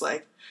person is,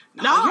 like,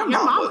 no, your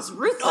mom was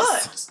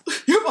ruthless.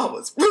 Your mom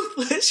was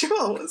ruthless. Your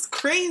mom was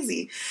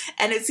crazy.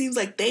 And it seems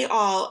like they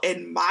all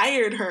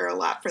admired her a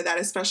lot for that,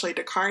 especially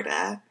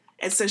Dakarta.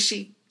 And so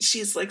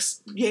she's like,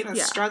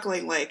 Yena's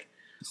struggling, like,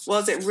 well,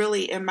 is it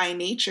really in my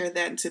nature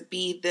then to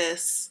be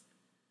this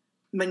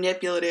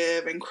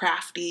manipulative and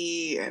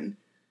crafty and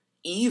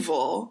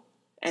evil?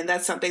 And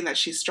that's something that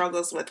she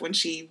struggles with when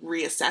she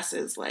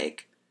reassesses,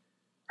 like,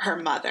 her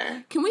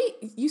mother.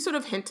 You sort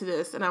of hint to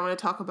this, and I want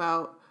to talk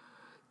about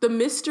the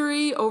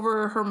mystery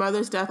over her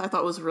mother's death. I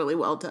thought was really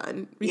well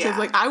done because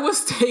like I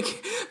was taking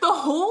the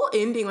whole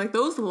ending, like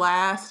those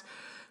last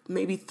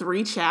maybe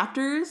 3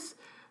 chapters,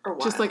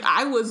 just like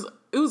it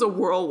was a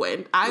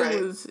whirlwind. I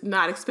was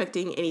not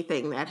expecting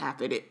anything that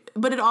happened,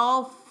 but it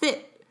all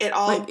fit. It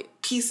all like,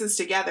 pieces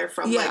together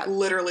from like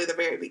literally the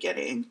very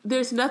beginning.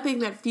 There's nothing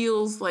that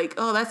feels like,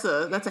 oh, that's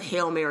a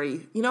Hail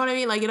Mary. You know what I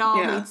mean? Like it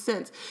all made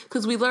sense.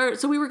 Because we learned,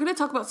 so we were going to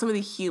talk about some of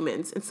the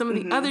humans, and some of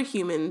the other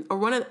human,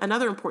 or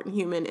another important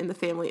human in the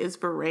family is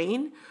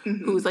Varain,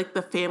 who's like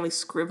the family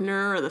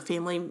scrivener or the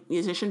family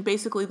musician.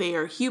 Basically, they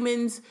are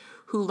humans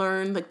who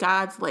learn the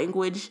god's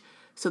language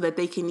so that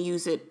they can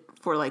use it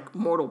for like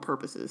mortal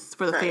purposes,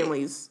 for the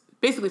family's,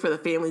 basically for the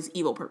family's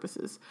evil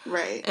purposes.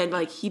 Right. And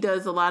like he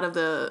does a lot of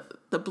the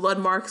blood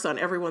marks on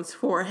everyone's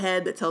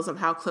forehead that tells them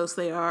how close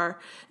they are.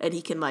 And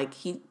he can like,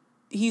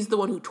 he's the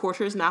one who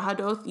tortures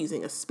Nahadoth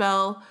using a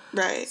spell.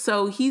 Right.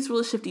 So he's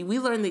really shifty. We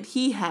learned that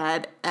he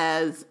had,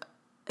 as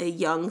a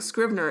young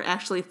scrivener,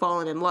 actually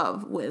fallen in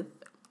love with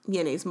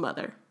Yene's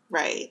mother.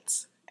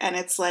 Right. And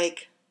it's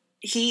like,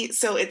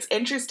 so it's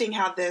interesting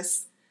how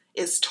this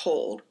is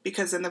told,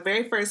 because in the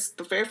very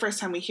first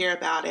time we hear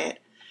about it,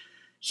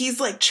 he's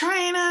like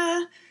trying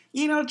to,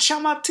 you know,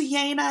 chum up to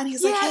Yena, and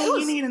he's like, hey,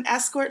 you need an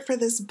escort for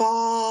this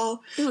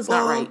ball. It was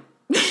not right.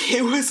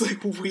 It was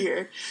like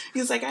weird.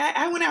 He was like,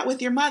 I went out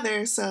with your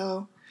mother,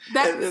 so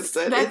it's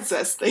an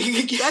incest thing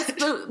again.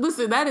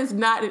 Listen, that is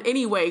not in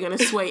any way going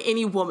to sway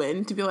any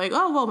woman to be like,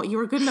 oh, well, you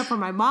were good enough for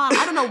my mom.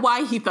 I don't know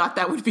why he thought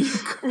that would be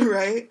good.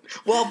 Right.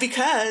 Well,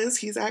 because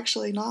he's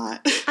actually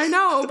not. I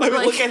know, but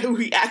like, look at who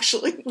he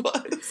actually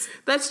was.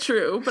 That's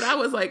true, but I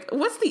was like,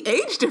 what's the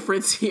age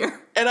difference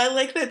here? And I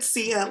like that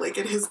Sia, like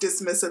in his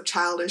dismissive,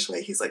 childish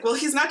way, he's like, well,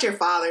 he's not your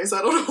father, so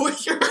I don't know why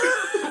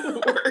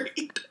you're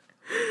worried.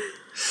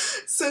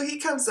 So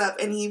comes up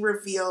and he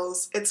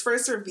reveals, it's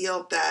first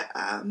revealed that,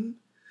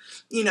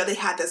 they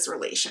had this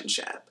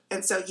relationship.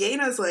 And so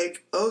Yena's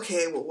like,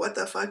 okay, well, what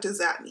the fuck does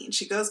that mean?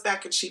 She goes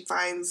back and she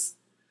finds,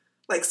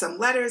 like, some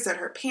letters that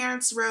her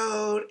parents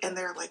wrote, and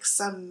they're, like,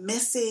 some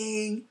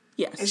missing.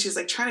 Yes. And she's,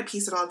 like, trying to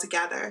piece it all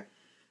together.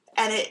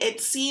 And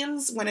it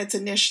seems when it's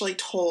initially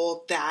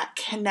told that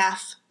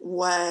Kenneth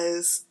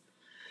was,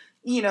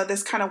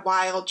 this kind of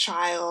wild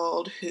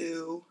child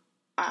who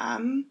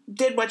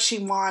did what she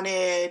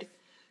wanted.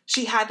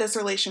 She had this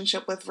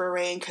relationship with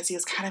Varane because he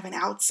was kind of an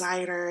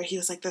outsider. He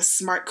was like this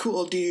smart,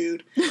 cool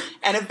dude.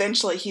 And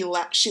eventually she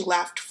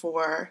left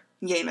for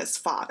Yena's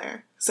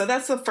father. So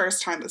that's the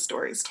first time the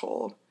story's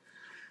told.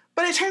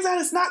 But it turns out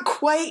it's not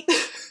quite,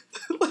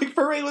 like,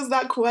 Varane was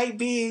not quite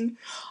being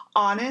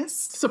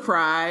honest.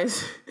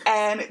 Surprise.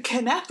 And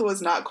Kenneth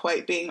was not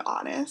quite being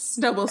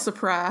honest. Double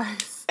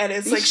surprise. And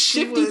it's These like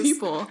shifty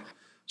people.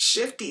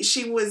 Shifty.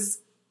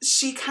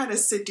 She kind of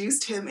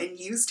seduced him and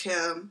used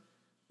him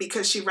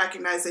because she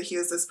recognized that he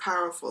was this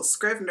powerful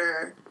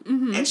Scrivener.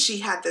 Mm-hmm. And she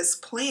had this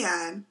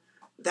plan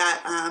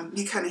that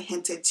you kind of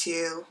hinted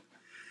to.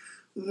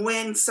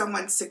 When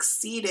someone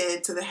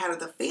succeeded to the head of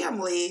the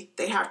family,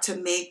 they have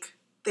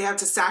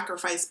to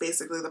sacrifice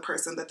basically the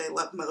person that they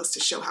love most to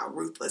show how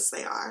ruthless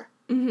they are.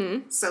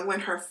 Mm-hmm. So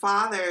when her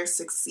father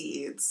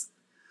succeeds,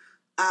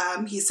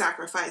 he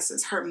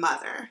sacrifices her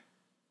mother.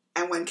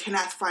 And when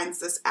Kenneth finds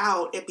this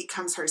out, it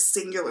becomes her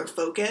singular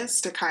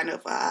focus to kind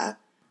of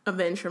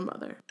avenge her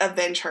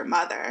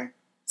mother.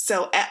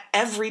 So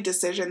every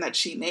decision that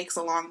she makes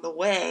along the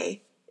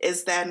way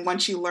is then,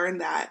 once you learn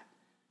that,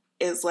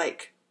 is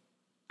like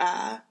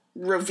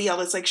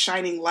revealed. It's like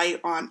shining light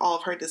on all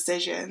of her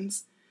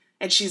decisions.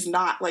 And she's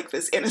not like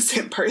this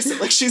innocent person.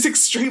 Like, she's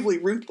extremely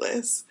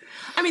ruthless.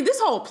 I mean, this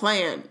whole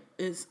plan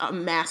is a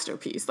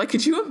masterpiece. Like,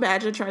 could you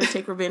imagine trying to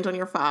take revenge on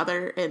your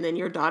father and then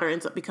your daughter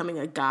ends up becoming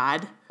a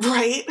god?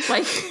 Right.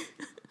 Like,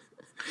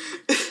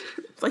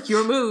 it's like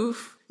your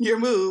move. Your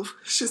move.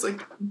 She's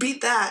like,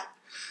 beat that.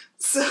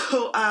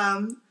 So,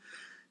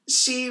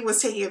 she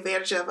was taking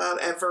advantage of him,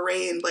 and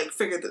Varane, like,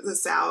 figured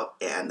this out,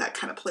 and that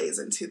kind of plays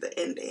into the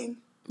ending.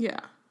 Yeah.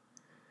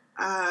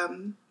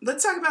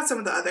 Let's talk about some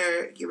of the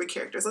other human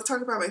characters. Let's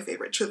talk about my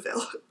favorite,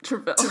 Treville.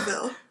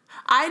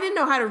 I didn't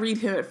know how to read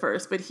him at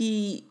first, but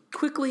he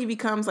quickly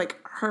becomes, like,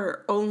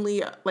 her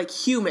only, like,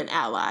 human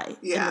ally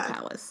in the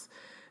palace.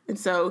 And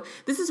so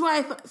this is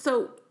why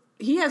so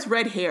he has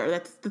red hair.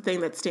 That's the thing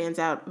that stands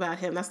out about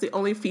him. That's the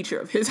only feature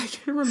of his I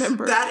can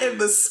remember. That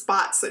and the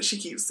spots that she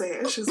keeps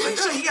saying. She's like,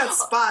 oh, you got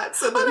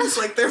spots. And then it's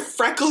like, they're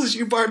freckles,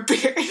 you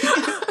barbarian.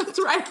 That's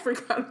right. I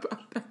forgot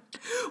about that.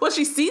 Well,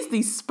 she sees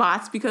these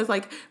spots because,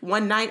 like,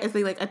 one night as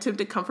they, like, attempt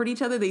to comfort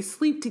each other, they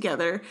sleep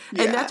together.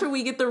 Yeah. And that's where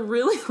we get the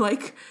really,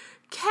 like,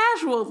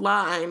 casual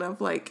line of,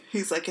 like...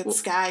 He's like, it's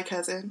Sky,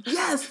 cousin.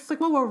 Yes. It's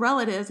like, well, we're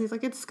relatives. He's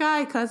like, it's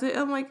Sky, cousin.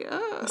 I'm like,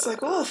 It's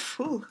like,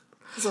 ooh,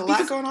 there's a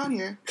lot going on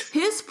here.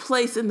 His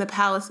place in the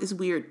palace is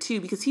weird, too,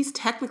 because he's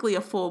technically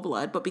a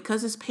full-blood, but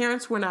because his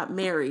parents were not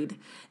married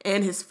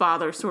and his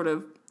father sort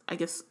of, I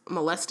guess,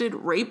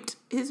 raped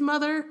his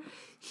mother,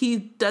 he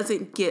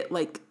doesn't get,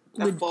 like...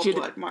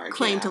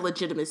 claim to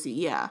legitimacy.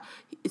 Yeah.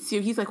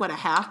 So he's like, what, a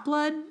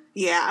half-blood?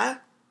 Yeah.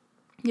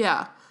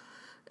 Yeah.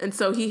 And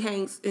so he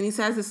hangs, and he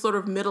has this sort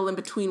of middle in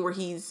between where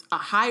he's a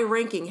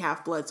high-ranking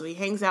half-blood, so he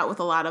hangs out with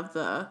a lot of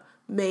the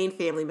main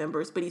family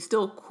members, but he's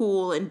still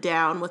cool and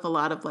down with a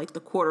lot of, like, the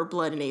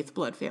quarter-blood and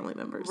eighth-blood family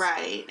members.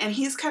 Right. And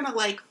he's kind of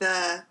like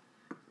the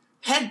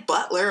head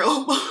butler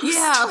almost.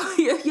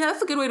 Yeah,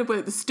 that's a good way to put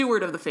it. The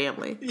steward of the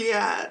family.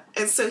 Yeah.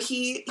 And so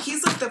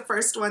he's like the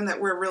first one that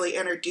we're really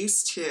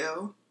introduced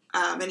to.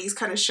 And he's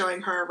kind of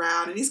showing her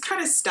around, and he's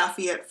kind of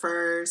stuffy at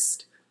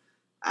first.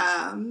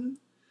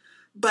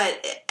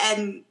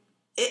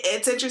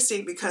 It's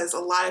interesting because a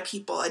lot of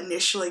people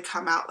initially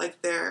come out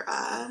like they're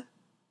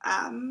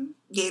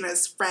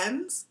Yena's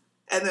friends,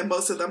 and then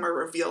most of them are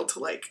revealed to,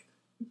 like,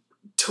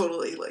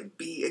 totally, like,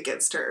 be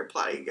against her,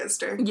 plotting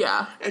against her.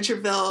 Yeah. And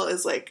Treville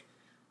is like,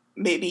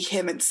 maybe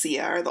him and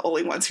Sia are the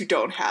only ones who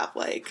don't have,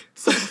 like...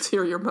 Some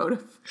ulterior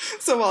motive.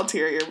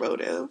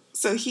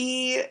 So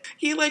he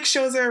like,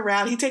 shows her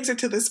around. He takes her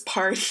to this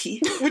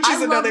party, which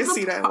is another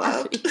scene I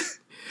loved.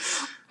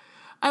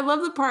 I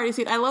love the party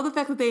scene. I love the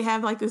fact that they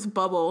have, like, this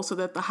bubble so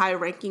that the high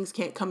rankings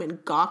can't come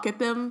and gawk at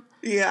them.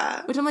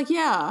 Yeah. Which I'm like,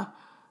 yeah.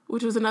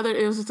 It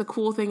was just a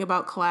cool thing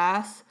about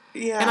class.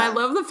 Yeah. And I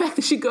love the fact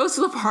that she goes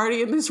to the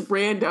party and this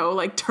rando,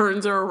 like,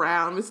 turns her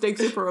around,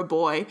 mistakes her for a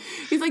boy.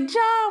 He's like,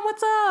 John,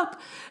 what's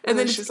up? And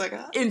then she's like,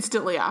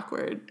 instantly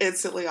awkward.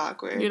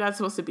 You're not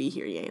supposed to be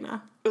here,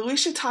 Yena. But we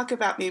should talk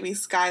about maybe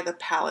Sky the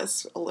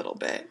Palace a little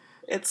bit.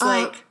 It's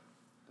like...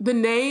 The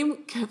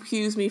name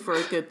confused me for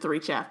a good 3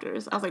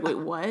 chapters. I was like, wait,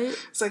 what?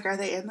 It's like, are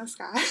they in the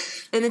sky?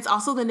 And it's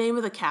also the name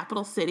of the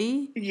capital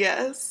city?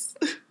 Yes.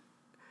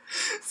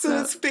 So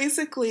it's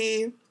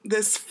basically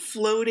this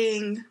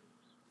floating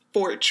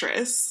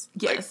fortress.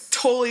 Yes. Like,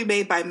 totally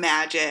made by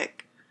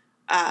magic.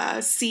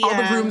 Sia, all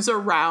the rooms are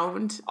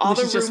round. All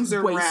the rooms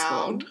are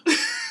round.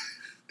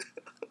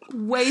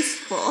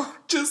 Wasteful.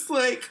 Just,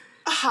 like,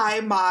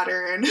 high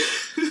modern,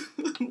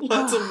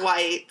 lots of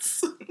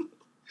whites.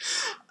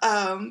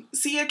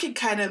 Sia can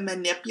kind of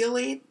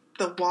manipulate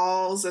the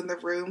walls and the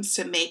rooms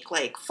to make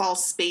like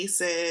false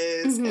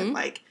spaces and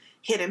like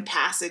hidden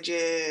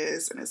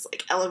passages, and it's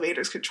like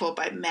elevators controlled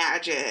by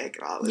magic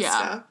and all this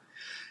stuff.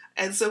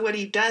 And so what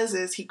he does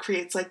is he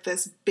creates like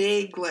this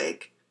big,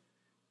 like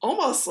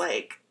almost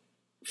like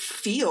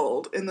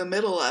field in the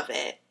middle of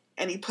it,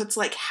 and he puts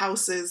like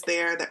houses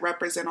there that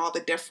represent all the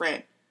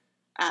different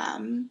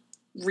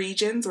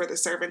regions where the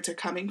servants are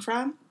coming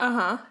from.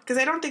 Because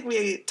I don't think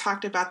we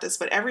talked about this,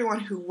 but everyone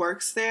who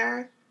works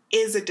there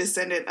is a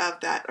descendant of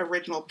that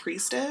original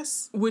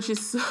priestess, which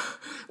is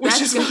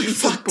really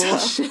some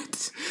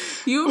bullshit.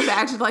 You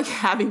imagine like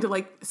having to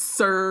like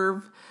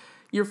serve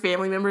your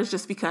family members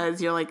just because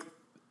you're like,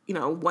 you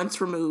know, once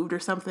removed or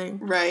something,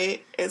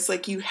 right? It's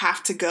like you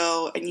have to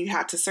go and you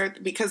have to serve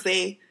because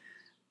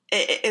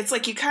it's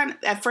like you kind of,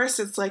 at first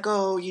it's like,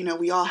 oh, you know,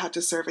 we all have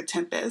to serve a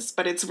Tempest,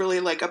 but it's really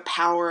like a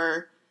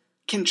power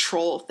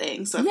control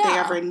thing. So if they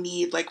ever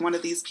need like one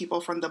of these people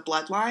from the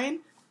bloodline,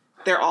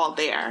 they're all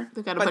there.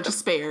 They've got a bunch of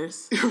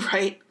spares.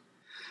 Right.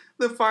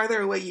 The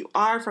farther away you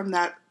are from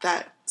that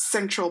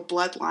central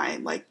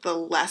bloodline, like the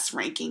less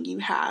ranking you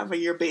have, and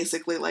you're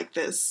basically like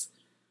this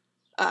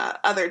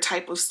other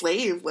type of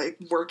slave, like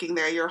working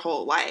there your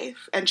whole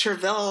life. And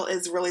Treville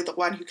is really the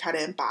one who kind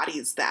of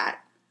embodies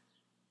that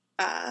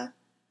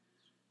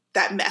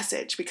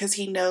message, because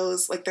he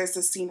knows, like there's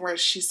this scene where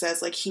she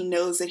says like he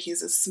knows that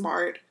he's as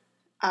smart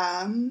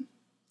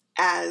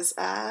as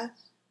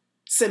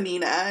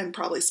Samina, and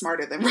probably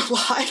smarter than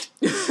Ralad.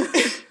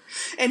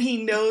 And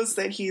he knows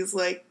that he's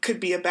like could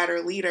be a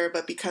better leader,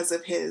 but because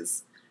of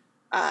his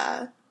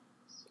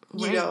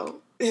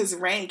his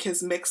rank,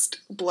 his mixed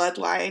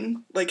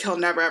bloodline, like he'll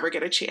never ever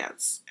get a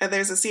chance. And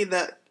there's a scene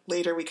that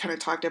later we kind of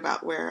talked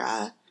about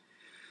where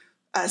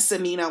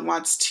Samina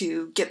wants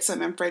to get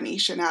some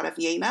information out of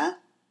Yena.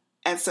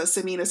 And so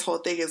Samina's whole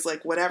thing is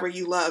like, whatever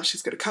you love,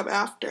 she's going to come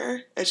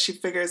after. And she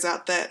figures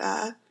out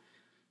that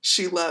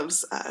she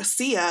loves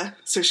Sia,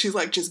 so she's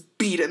like just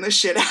beating the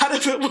shit out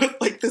of it with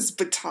like this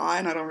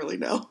baton. I don't really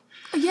know.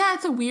 Yeah,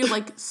 it's a weird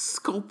like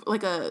scope,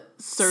 like a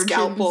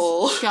surgeon's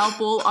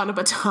scalpel on a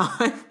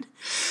baton.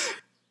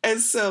 And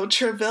so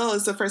Treville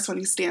is the first one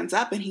who stands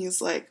up, and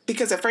he's like,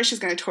 because at first she's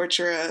going to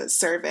torture a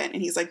servant,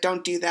 and he's like,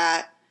 don't do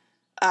that.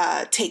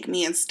 Take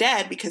me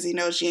instead, because he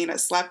knows Yena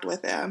slept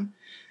with him.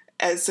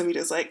 And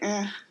Samina's like,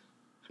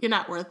 you're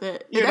not worth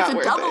it. That's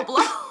a double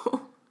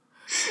blow.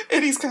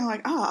 And he's kind of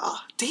like,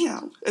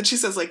 damn. And she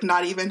says, like,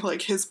 not even,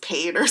 like, his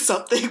pain or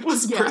something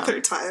was worth her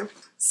time.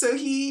 So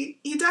he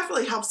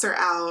definitely helps her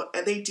out.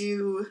 And they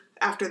do,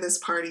 after this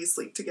party,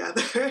 sleep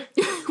together.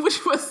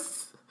 Which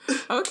was,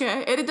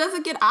 okay. And it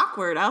doesn't get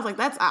awkward. I was like,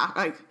 that's,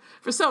 like,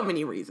 for so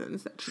many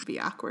reasons, that should be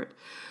awkward.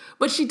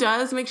 But she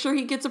does make sure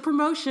he gets a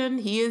promotion.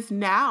 He is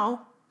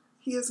now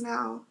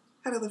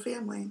head of the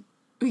family.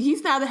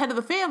 He's now the head of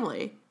the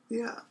family.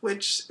 Yeah,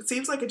 which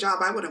seems like a job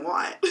I wouldn't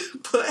want,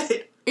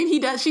 but... And he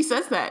does. She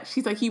says that.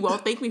 She's like, he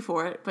won't thank me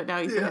for it, but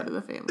now he's the head of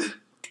the family.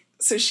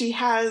 So she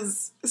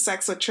has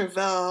sex with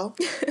Treville,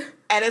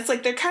 and it's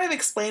like, they're kind of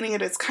explaining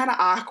it. It's kind of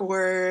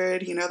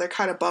awkward, you know, they're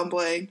kind of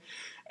bumbling.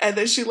 And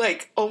then she,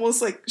 like,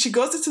 almost, like, she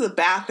goes into the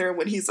bathroom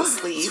when he's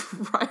asleep.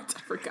 Right, I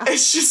forgot. And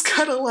she's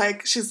kind of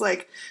like, she's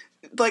like,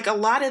 a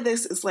lot of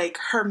this is, like,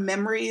 her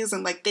memories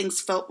and, like, things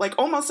felt, like,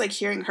 almost like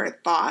hearing her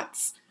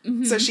thoughts.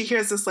 Mm-hmm. So she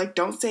hears this, like,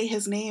 don't say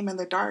his name in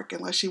the dark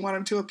unless you want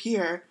him to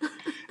appear.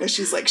 And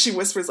she's like, she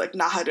whispers, like,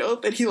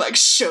 Nahadop, and he, like,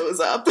 shows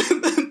up,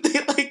 and then they,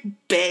 like,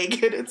 bang,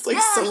 and it's,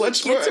 like, so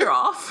much more. Gets her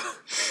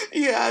off.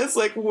 Yeah, it's,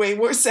 like, way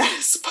more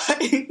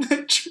satisfying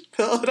than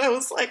Treville, and I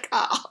was like,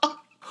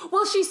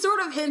 Well, she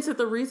sort of hints that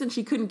the reason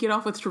she couldn't get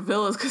off with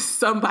Treville is because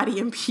somebody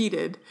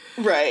impeded.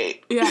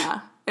 Right.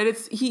 Yeah. And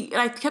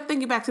I kept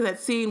thinking back to that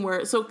scene where,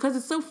 because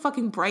it's so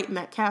fucking bright in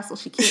that castle,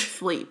 she can't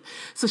sleep.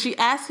 So she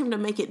asked him to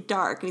make it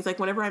dark. And he's like,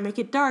 whenever I make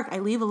it dark, I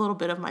leave a little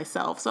bit of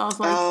myself. So I was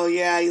like, oh,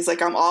 yeah. He's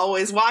like, I'm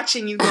always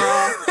watching you,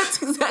 girl.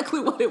 That's exactly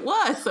what it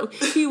was. So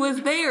he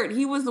was there, and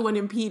he was the one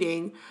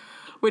impeding,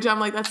 which I'm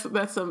like,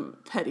 that's some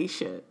petty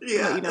shit.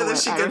 Yeah. But you know, and then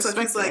she gets up,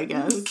 he's like,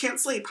 you can't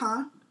sleep,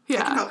 huh?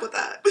 Yeah. I can help with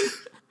that.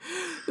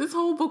 This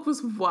whole book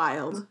was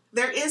wild.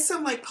 There is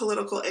some, like,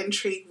 political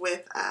intrigue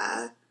with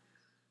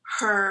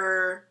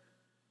her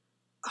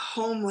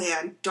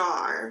homeland,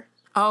 Dar.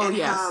 Oh, and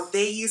yes. how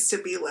they used to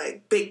be,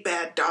 like, big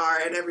bad Dar,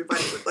 and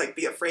everybody would, like,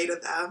 be afraid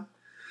of them.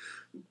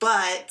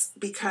 But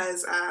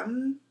because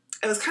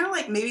it was kind of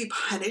like maybe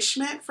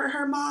punishment for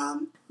her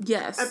mom.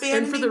 Yes,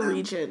 and for the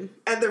region.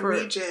 And the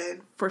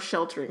region. For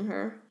sheltering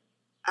her.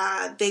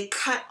 They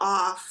cut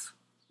off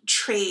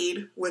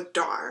trade with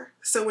Dar.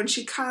 So when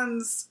she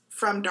comes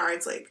from Dar,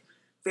 it's, like,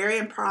 very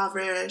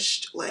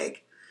impoverished,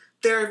 like,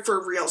 they're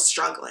for real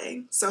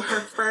struggling. So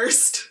her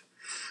first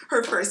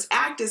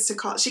act is to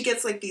call, she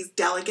gets, like, these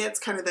delegates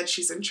kind of that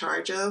she's in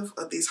charge of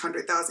these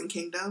 100,000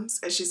 kingdoms.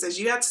 And she says,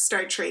 you have to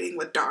start trading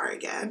with Dar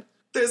again.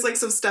 There's, like,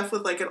 some stuff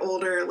with, like, an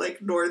older,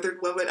 like, northern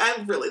woman.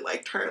 I really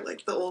liked her,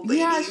 like, the old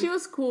lady. Yeah, she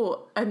was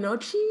cool.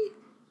 Anochi?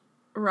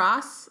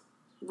 Ross?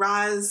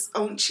 Raz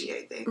Onchi,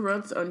 I think.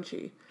 Raz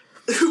Onchi.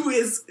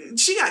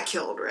 She got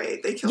killed,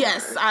 right? They killed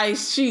yes, her.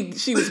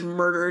 She was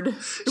murdered.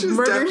 She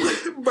was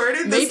definitely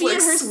murdered. This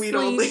like sweet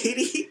old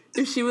lady.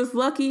 If she was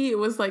lucky, it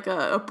was like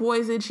a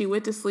poison. She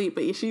went to sleep,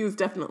 but she was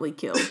definitely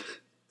killed.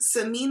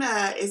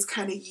 Samina is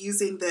kind of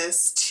using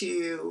this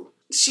to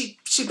she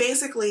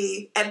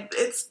basically, and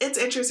it's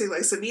interesting.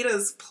 Like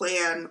Samina's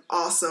plan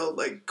also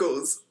like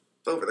goes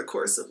over the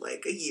course of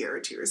like a year or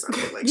two or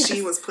something. Like yes.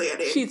 She was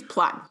planning. She's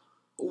plotting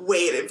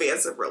way in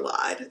advance of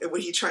R'Lad, and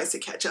when he tries to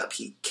catch up,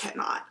 he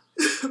cannot.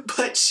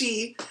 But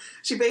she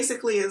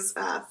basically is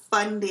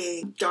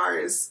funding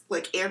Dar's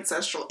like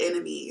ancestral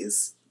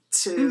enemies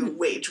to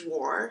wage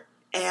war.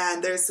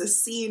 And there's this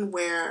scene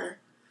where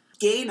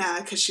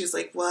Yaina, because she's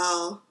like,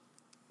 well,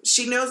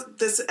 she knows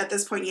this at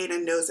this point.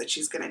 Yaina knows that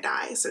she's gonna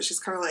die, so she's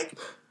kind of like,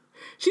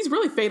 she's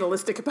really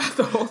fatalistic about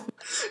the whole.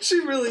 She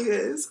really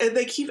is, and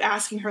they keep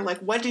asking her like,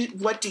 what do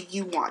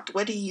you want?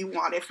 What do you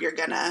want if you're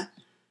gonna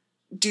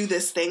do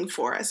this thing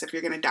for us? If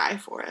you're gonna die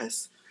for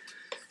us?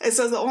 And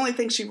so the only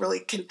thing she really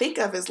can think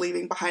of is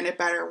leaving behind a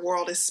better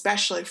world,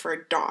 especially for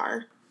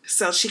Dar.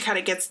 So she kind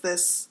of gets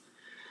this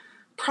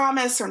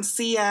promise from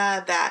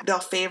Sia that they'll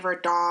favor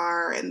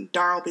Dar and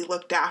Dar will be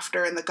looked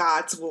after in the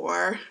Gods'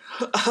 War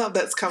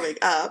that's coming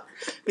up.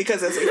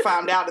 Because as we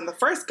found out in the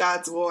first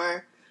Gods'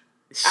 War,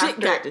 shit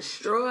got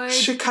destroyed.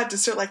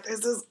 Like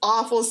there's this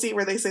awful scene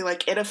where they say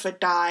like Idafa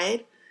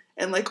died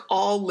and like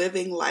all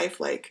living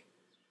life, like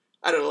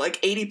I don't know,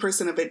 like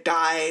 80% of it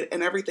died,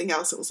 and everything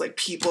else, it was like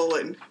people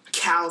and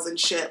cows and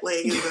shit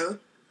laying in the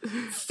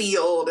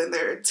field, and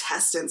their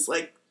intestines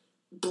like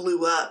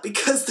blew up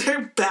because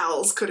their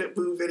bowels couldn't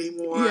move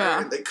anymore,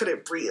 and they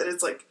couldn't breathe. And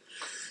it's like,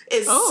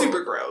 it's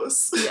super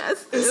gross.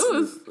 Yes,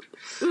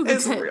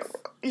 it's real.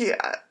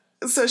 Yeah.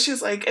 So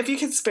she's like, if you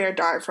can spare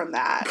Dar from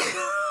that.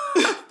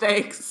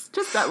 Thanks.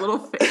 Just that little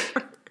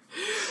favor.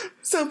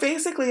 So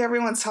basically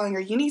everyone's telling her,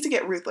 you need to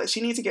get ruthless.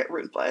 You need to get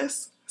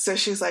ruthless. So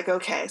she's like,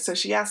 okay. So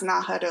she asks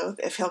Nahadolth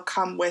if he'll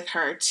come with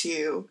her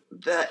to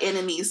the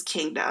enemy's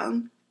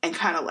kingdom and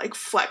kind of like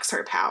flex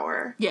her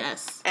power.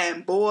 Yes.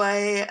 And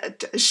boy,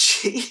 does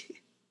she.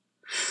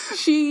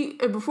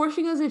 Before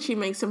she goes in, she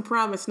makes him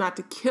promise not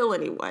to kill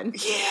anyone.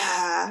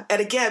 Yeah. And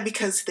again,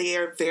 because they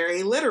are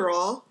very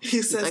literal,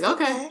 he says,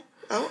 like, okay.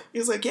 Oh,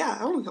 he's like, yeah,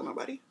 I won't kill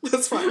nobody.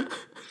 That's fine.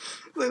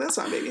 Like, that's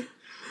fine, baby.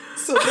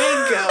 So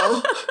they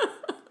go.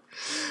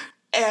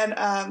 And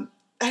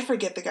I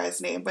forget the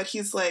guy's name, but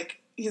he's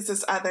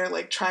this other,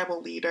 like,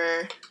 tribal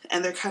leader,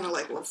 and they're kind of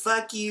like, well,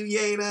 fuck you,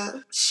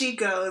 Yaina. She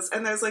goes,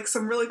 and there's, like,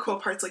 some really cool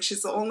parts, like,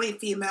 she's the only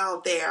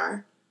female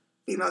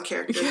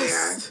character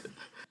there.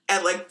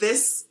 And, like,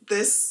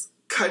 this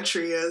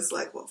country is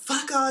like, well,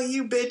 fuck all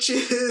you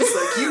bitches.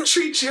 Like, you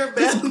treat your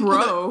men.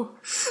 Bro.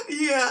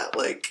 Yeah,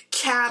 like,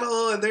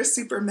 cattle, and they're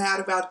super mad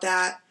about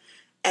that.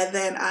 And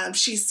then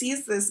she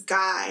sees this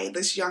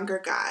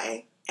younger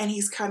guy, and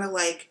he's kind of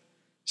like,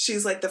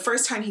 she's like, the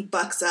first time he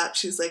bucks up,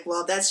 she's like,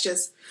 well, that's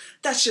just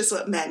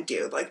what men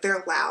do. Like,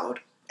 they're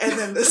loud. And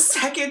then the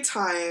second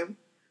time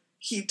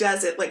he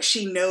does it, like,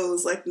 she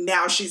knows, like,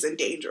 now she's in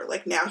danger.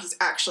 Like, now he's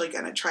actually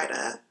going to try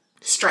to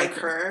strike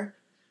her.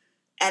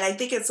 And I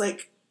think it's,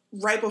 like,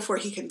 right before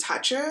he can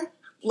touch her,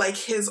 like,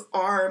 his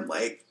arm,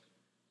 like,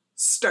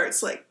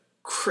 starts, like,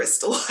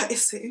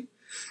 crystallizing.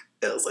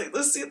 It was like,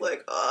 this scene,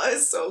 like, oh,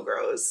 it's so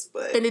gross.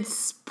 And it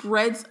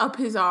spreads up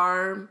his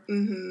arm,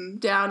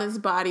 down his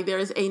body.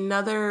 There's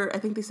another, I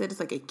think they said it's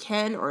like a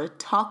Ken or a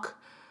Tuck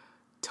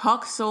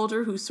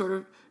soldier who sort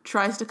of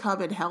tries to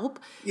come and help.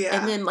 Yeah.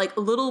 And then, like,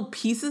 little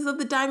pieces of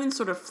the diamond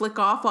sort of flick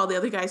off while the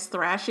other guy's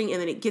thrashing,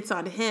 and then it gets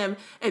on him.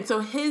 And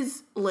so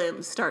his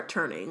limbs start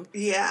turning to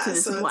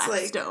this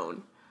black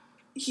stone.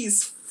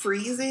 He's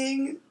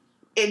freezing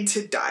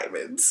into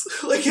diamonds.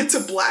 Like, it's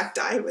a black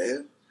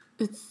diamond.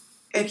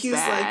 And he's,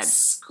 bad. Like,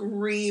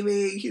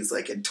 screaming. He's,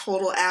 like, in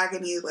total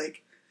agony.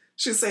 Like,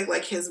 she's saying,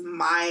 like, his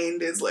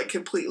mind is, like,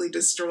 completely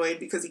destroyed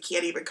because he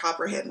can't even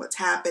comprehend what's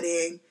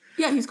happening.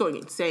 Yeah, he's going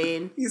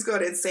insane.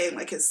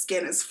 Like, his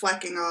skin is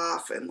flecking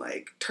off and,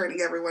 like,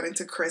 turning everyone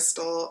into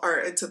crystal, or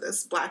into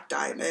this black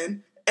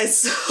diamond. And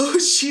so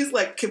she's,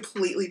 like,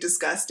 completely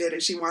disgusted,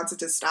 and she wants it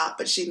to stop,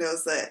 but she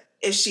knows that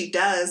if she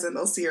does, then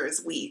they'll see her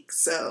as weak.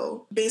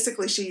 So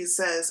basically she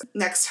says,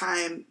 next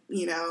time,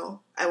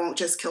 I won't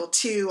just kill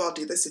 2, I'll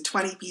do this to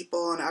 20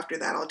 people, and after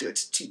that I'll do it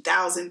to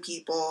 2,000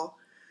 people.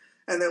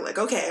 And they're like,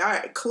 okay, all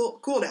right,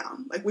 cool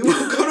down. Like, we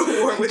won't go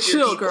to war with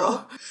your people.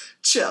 Girl.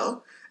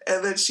 Chill.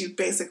 And then she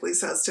basically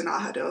says to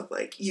Nahadolth,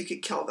 like, you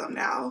could kill them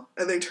now.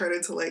 And they turn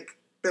into, like,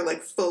 they're,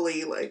 like,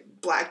 fully, like,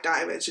 black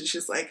diamonds. And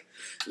she's like,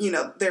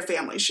 their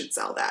family should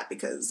sell that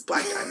because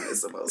black diamond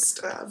is the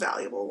most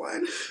valuable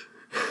one.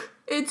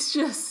 It's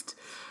just,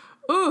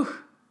 ooh.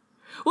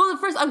 Well, at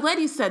first, I'm glad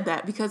you said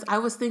that because I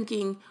was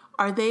thinking,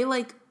 are they,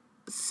 like,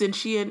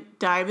 sentient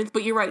diamonds?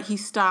 But you're right, he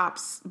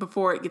stops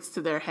before it gets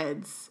to their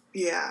heads.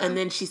 Yeah. And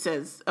then she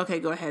says, okay,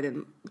 go ahead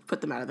and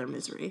put them out of their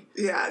misery.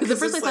 Yeah. Because at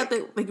first I thought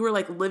that, like, you were,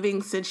 like,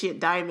 living sentient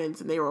diamonds,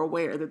 and they were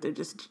aware that they're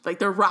just, like,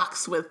 they're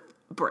rocks with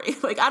brain.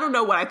 Like, I don't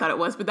know what I thought it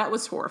was, but that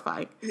was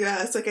horrifying.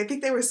 Yeah, it's like, I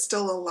think they were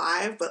still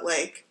alive, but,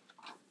 like,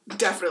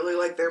 definitely,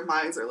 like, their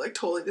minds are, like,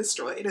 totally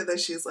destroyed. And then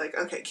she's like,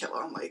 okay, kill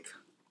him. Like,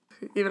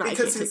 even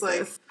because I he's can't like,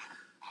 this.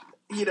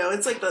 You know,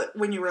 it's like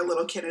when you were a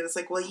little kid and it's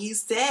like, well, you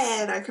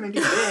said I couldn't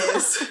do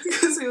this.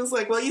 Because he was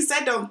like, well, you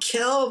said don't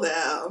kill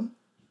them.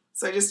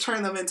 So I just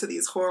turned them into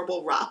these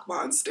horrible rock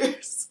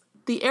monsters.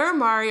 The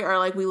Aramari are,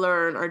 like we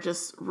learn, are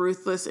just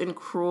ruthless and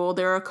cruel.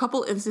 There are a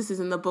couple instances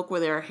in the book where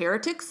there are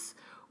heretics,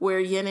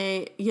 where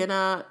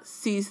Yenna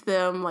sees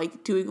them,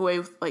 like, doing away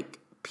with, like,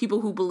 people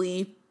who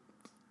believe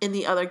in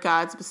the other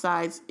gods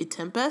besides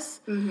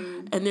Itempes.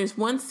 Mm-hmm. And there's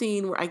one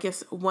scene where I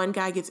guess one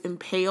guy gets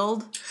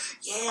impaled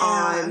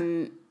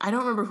on... I don't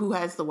remember who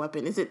has the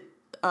weapon. Is it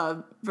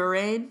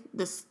Varain,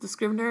 the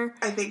Scrivener?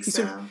 I think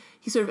so.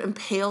 He sort of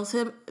impales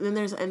him. And then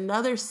there's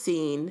another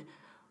scene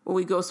where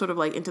we go sort of,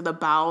 like, into the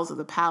bowels of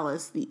the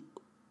palace. The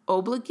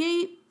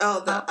Obligate?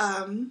 Oh,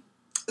 the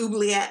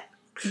Oubliette.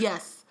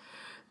 Yes.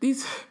 The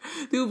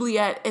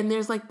Oubliette. And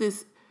there's, like,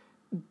 this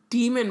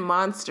demon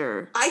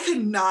monster. I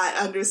could not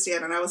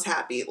understand, and I was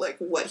happy, like,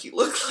 what he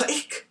looked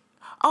like.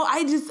 Oh,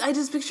 I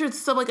just pictured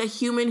some, like, a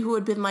human who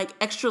had been, like,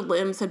 extra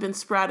limbs had been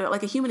sprouted,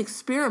 like a human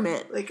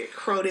experiment. Like a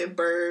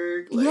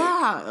Cronenberg. Like,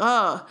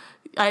 yeah.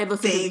 I had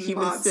listened to the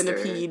Human monster.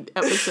 Centipede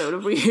episode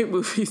of We Hate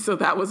Movies, so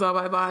that was on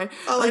my mind.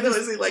 All I know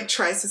is he, like,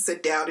 tries to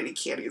sit down and he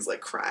can't. He's, like,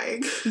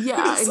 crying.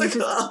 Yeah, and he's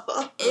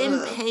just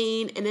in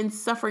pain and in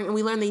suffering, and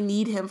we learn they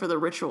need him for the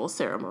ritual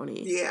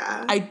ceremony.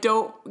 Yeah. I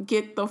don't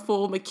get the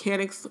full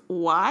mechanics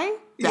why.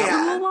 That was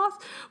a little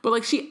lost. But,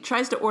 like, she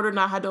tries to order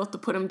Nahadoth to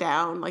put him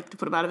down, like, to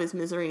put him out of his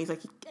misery, and he's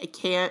like, I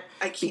can't.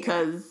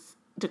 Because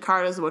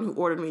Jakarta's the one who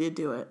ordered me to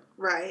do it.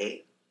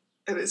 Right.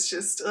 And it's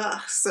just,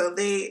 so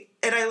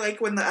and I like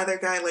when the other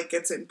guy, like,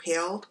 gets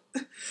impaled.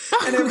 And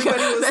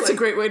everybody was That's like, a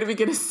great way to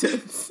begin a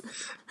sentence.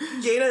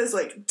 Yeda is,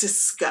 like,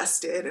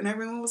 disgusted. And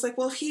everyone was like,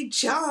 well, if he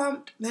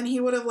jumped, then he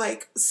would have,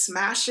 like,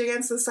 smashed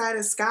against the side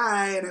of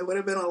Sky, and it would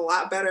have been a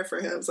lot better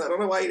for him. So I don't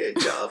know why he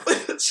didn't jump.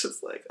 It's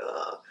just like,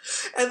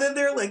 And then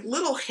there are, like,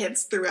 little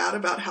hints throughout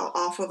about how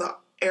awful the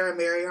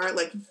Aramari are,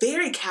 like,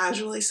 very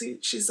casually.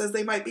 She says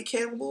they might be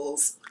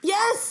cannibals.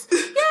 Yes!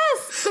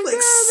 Yes!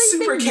 Like,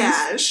 super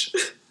cash.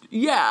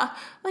 Yeah,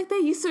 like they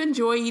used to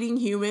enjoy eating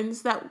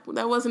humans. That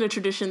wasn't a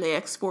tradition they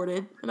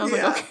exported. And I was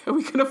like, okay, are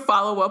we going to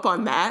follow up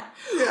on that?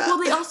 Yeah.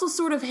 Well, they also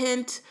sort of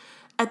hint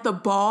at the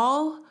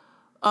ball,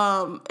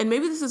 and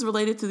maybe this is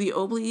related to the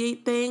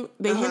Obligate thing.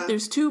 They hint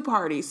there's two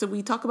parties. So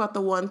we talk about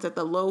the ones that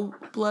the low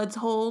bloods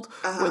hold,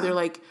 where they're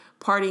like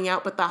partying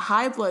out, but the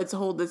high bloods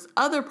hold this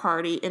other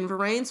party. And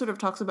Varain sort of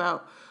talks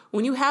about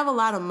when you have a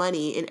lot of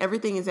money and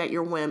everything is at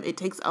your whim, it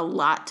takes a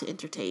lot to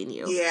entertain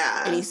you.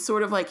 Yeah. And he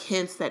sort of like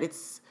hints that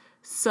it's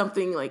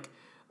something like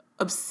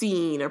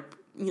obscene or,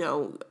 you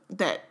know,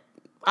 that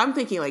I'm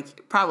thinking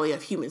like probably a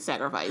human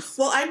sacrifice.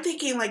 Well, I'm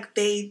thinking like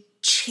they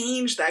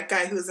changed that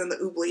guy who's in the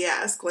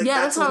Oubliesque. Like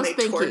that's when they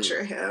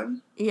torture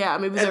him. Yeah,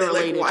 maybe they're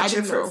related. Like, watch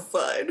him for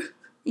fun.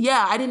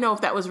 Yeah, I didn't know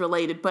if that was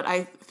related, but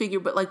I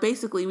figured, but like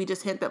basically we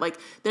just hint that like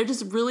they're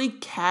just really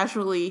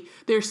casually,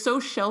 they're so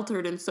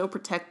sheltered and so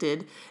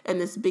protected in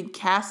this big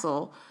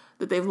castle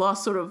that they've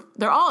lost sort of,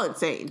 they're all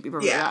insane, to be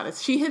perfectly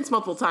honest. She hints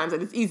multiple times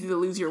that it's easy to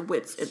lose your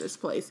wits in this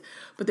place,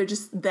 but they're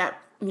just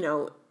that, you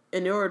know,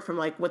 inured from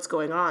like what's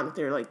going on, that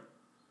they're like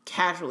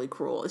casually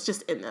cruel. It's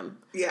just in them.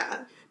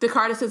 Yeah.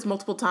 Jakarta says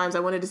multiple times,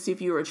 I wanted to see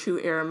if you were a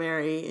true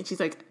Aramari, and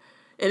she's like,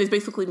 and it's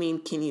basically mean,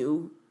 can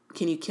you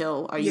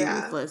kill? Are you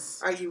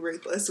ruthless? Are you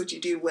ruthless? Would you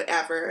do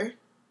whatever?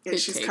 And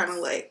she's kind of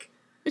like,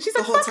 and she's the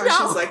like, whole time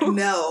no. she's like,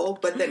 no,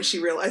 but then she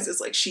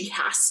realizes like she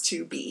has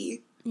to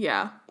be.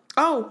 Yeah.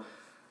 Oh,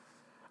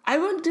 I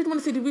did want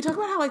to say, did we talk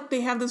about how like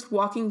they have this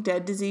Walking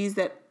Dead disease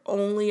that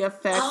only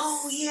affects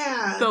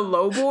the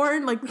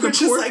lowborn, like the which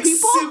poor is like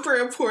people? Super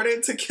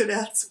important to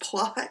Kenneth's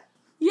plot.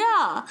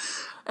 Yeah,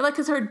 and like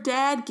because her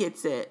dad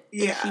gets it,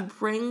 and she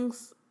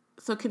brings.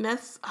 So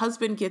Kenneth's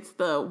husband gets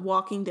the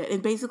Walking Dead,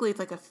 and basically it's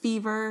like a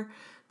fever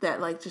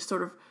that like just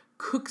sort of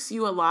cooks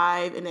you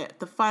alive, and at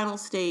the final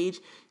stage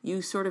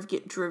you sort of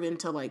get driven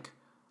to like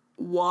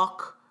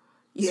walk.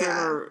 You sort of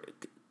are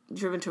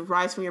driven to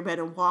rise from your bed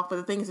and walk, but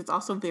the thing is it's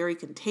also very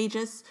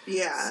contagious.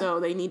 Yeah. So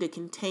they need to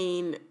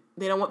contain,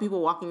 they don't want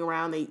people walking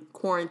around, they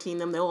quarantine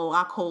them, they'll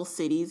lock whole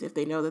cities if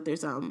they know that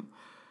there's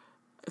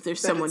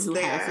someone who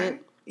has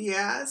it.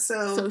 Yeah,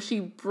 so she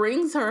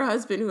brings her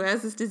husband who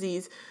has this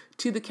disease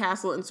to the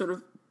castle and sort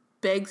of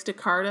begs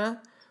Jakarta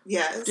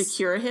to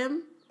cure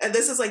him. And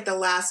this is like the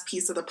last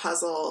piece of the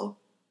puzzle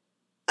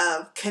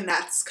of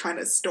Kenneth's kind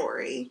of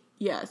story.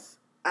 Yes.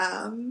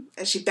 And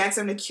she begs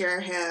him to cure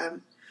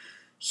him.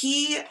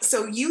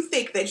 So you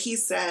think that he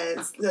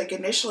says, like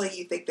initially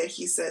you think that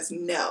he says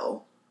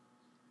no.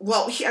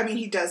 Well,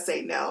 he does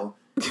say no.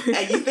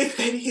 And you think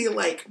that he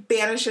like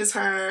banishes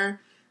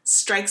her,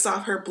 strikes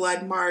off her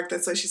blood mark.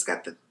 That's why she's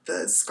got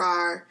the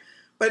scar.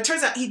 But it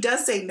turns out he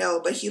does say no,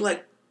 but he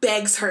like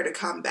begs her to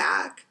come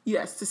back.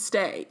 Yes, to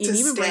stay. And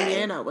even bring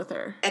Yenna with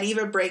her. And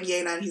even bring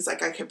Yenna. And he's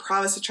like, I can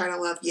promise to try to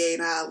love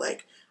Yenna.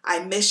 Like, I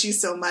miss you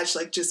so much.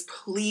 Like, just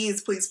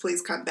please, please,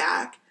 please come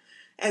back.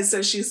 And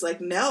so she's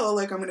like, no,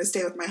 like, I'm going to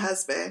stay with my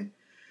husband.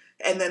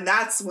 And then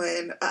that's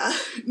when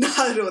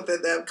Nahado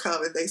and them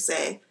come and they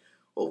say,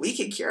 well, we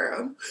can cure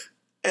him.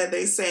 And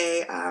they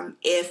say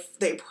if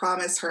they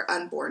promise her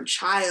unborn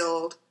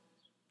child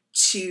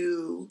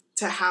to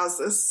house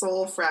this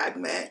soul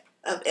fragment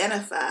of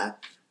Enifa,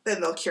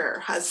 then they'll cure her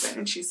husband.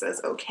 And she says,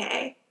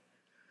 okay.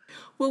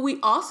 Well, we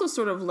also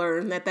sort of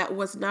learned that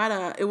was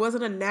it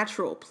wasn't a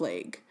natural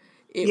plague.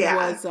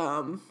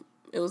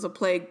 It was a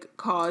plague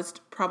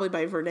caused probably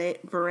by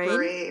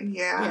Varane,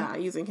 yeah. Yeah,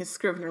 using his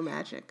Scrivener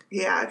magic.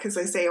 Yeah, because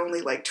they say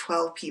only like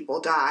 12 people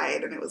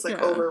died, and it was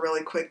like over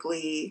really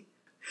quickly.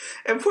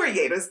 And poor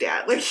Yeno's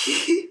dad, like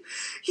he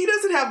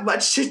doesn't have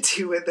much to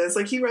do with this.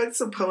 Like he writes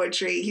some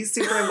poetry. He's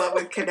super in love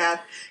with Kenneth.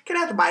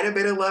 Kenneth might have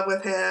been in love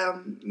with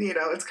him. You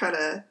know, it's kind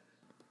of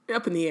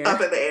up in the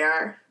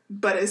air.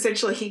 But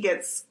essentially, he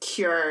gets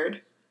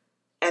cured,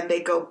 and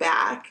they go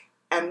back.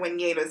 And when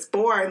Yena's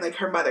born, like,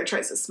 her mother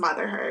tries to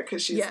smother her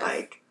because she's,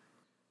 like,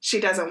 she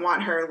doesn't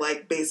want her,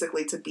 like,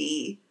 basically to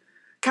be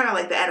kind of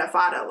like the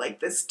Enifada, like,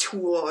 this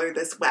tool or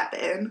this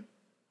weapon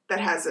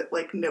that has,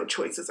 like, no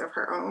choices of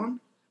her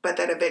own. But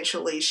then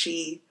eventually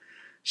she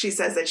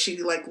says that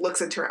she, like,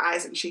 looks into her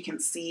eyes and she can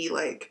see,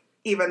 like,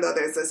 even though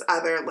there's this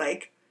other,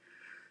 like,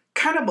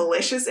 kind of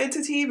malicious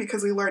entity,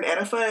 because we learn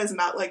Enifa is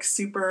not, like,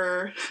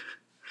 super...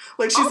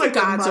 Like, she's like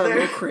a mother. Are a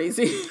little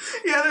crazy.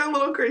 Yeah, they're a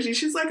little crazy.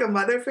 She's like a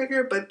mother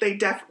figure, but they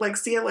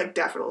Sia, like,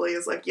 definitely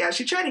is like, yeah,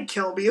 she tried to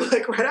kill me,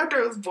 like, right after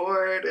I was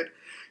born, and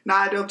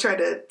Nahado tried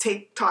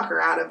to talk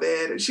her out of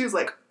it, and she was,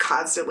 like,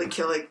 constantly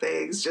killing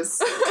things just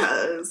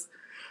because.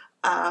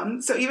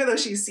 So even though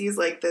she sees,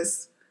 like,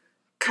 this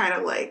kind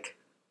of, like,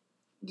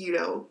 you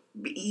know,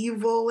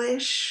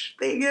 evil-ish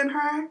thing in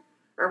her,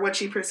 or what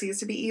she perceives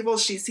to be evil,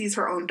 she sees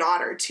her own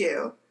daughter,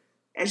 too.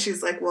 And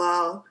she's like,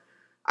 well...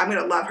 I'm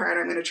going to love her and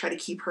I'm going to try to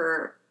keep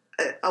her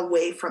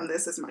away from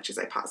this as much as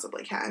I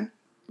possibly can.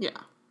 Yeah.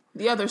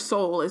 The other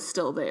soul is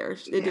still there.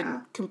 It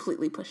didn't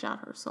completely push out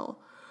her soul.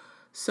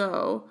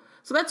 So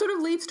that sort of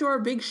leads to our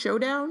big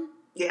showdown.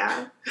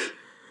 Yeah.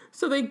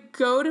 So they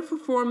go to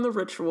perform the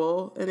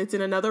ritual and it's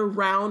in another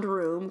round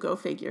room, go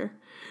figure.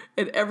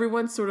 And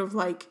everyone's sort of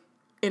like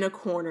in a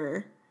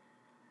corner.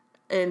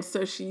 And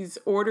so she's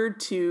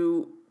ordered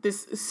to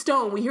this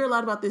stone. We hear a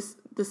lot about this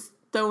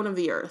stone of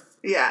the earth.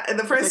 Yeah, and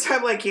the first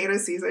time, like, Yena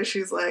sees her,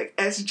 she's like,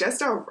 it's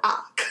just a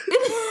rock. She's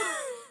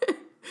like,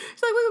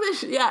 look at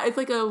this. Yeah, it's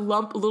like a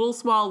little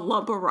small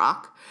lump of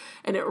rock,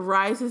 and it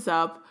rises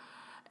up.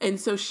 And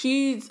so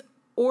she's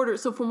ordered,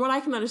 so from what I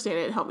can understand,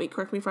 it help me,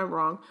 correct me if I'm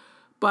wrong,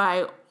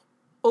 by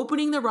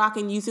opening the rock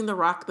and using the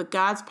rock, the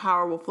god's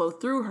power will flow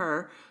through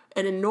her.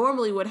 And then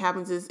normally what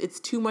happens is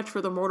it's too much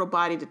for the mortal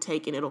body to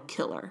take, and it'll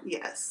kill her.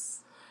 Yes.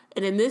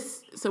 And in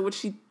this, so what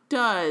she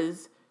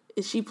does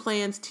is she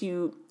plans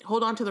to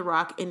hold on to the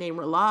rock and name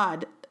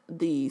R'hllad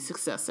the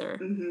successor.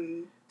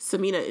 Mm-hmm.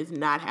 Samina is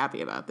not happy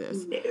about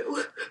this.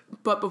 No.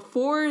 But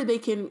before they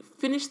can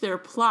finish their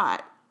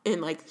plot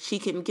and, like, she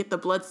can get the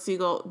blood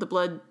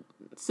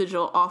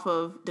sigil off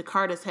of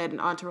Descartes' head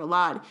and onto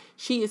R'hllad,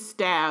 she is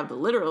stabbed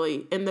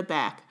literally in the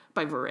back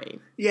by Varane.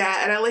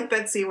 Yeah, and I like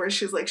that scene where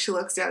she's like, she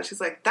looks down,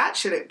 she's like, that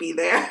shouldn't be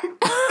there.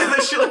 And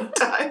then she, like,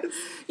 dies.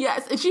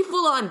 Yes, and she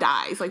full on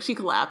dies. Like, she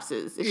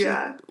collapses. She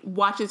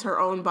watches her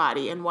own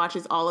body and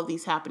watches all of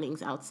these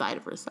happenings outside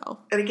of herself.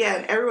 And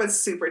again, everyone's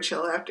super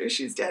chill after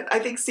she's dead. I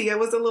think Sia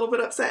was a little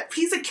bit upset.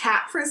 He's a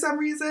cat for some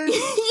reason. He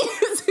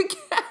is a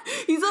cat.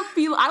 He's a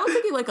I was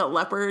thinking like a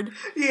leopard.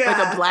 Yeah,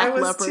 like a black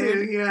leopard.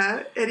 Too,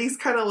 yeah. And he's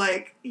kind of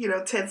like, you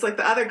know, tense. Like,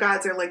 the other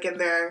gods are, like, in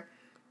their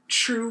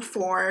true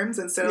forms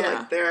instead of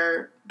like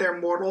their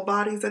mortal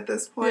bodies at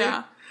this point.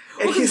 Yeah.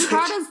 And well, he's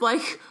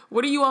like,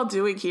 what are you all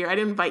doing here? I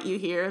didn't invite you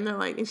here. And they're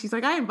like, and she's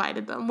like, I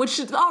invited them. Which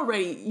is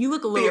already, you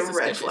look a little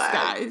suspicious,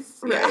 guys.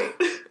 Right.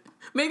 Yeah.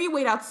 Maybe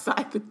wait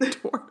outside the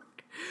door.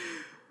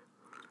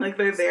 Like,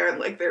 they're there,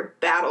 like, they're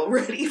battle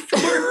ready for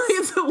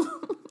It's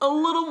a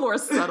little more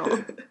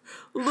subtle.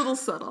 A little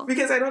subtle.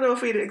 Because I don't know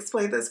if we'd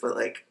explain this, but,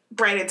 like,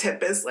 Brian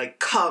Tempest, like,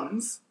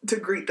 comes to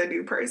greet the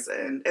new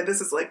person. And this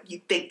is, like, you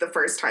think the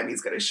first time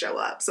he's going to show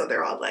up. So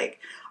they're all like,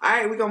 all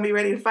right, we're going to be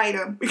ready to fight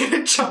him. We're going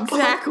to jump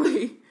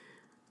Exactly.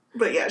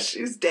 But yeah,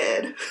 she's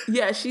dead.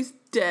 Yeah, she's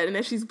dead. And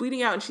as she's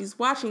bleeding out and she's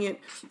watching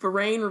it,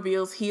 Varane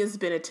reveals he has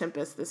been a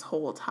Tempest this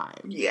whole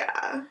time.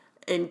 Yeah.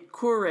 And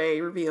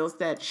Kure reveals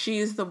that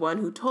she's the one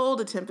who told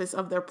the Tempest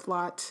of their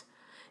plot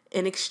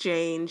in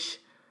exchange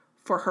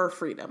for her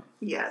freedom.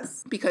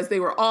 Yes. Because they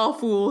were all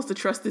fools to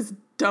trust this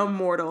dumb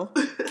mortal.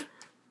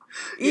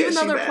 Even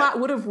though their plot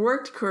would have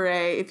worked, Kure,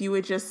 if you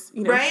would just,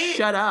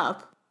 shut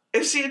up.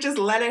 If she had just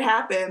let it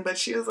happen, but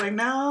she was like,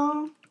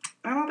 no,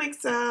 I don't think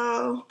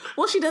so.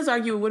 Well, she does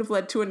argue it would have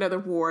led to another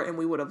war and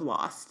we would have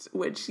lost,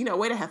 which,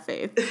 way to have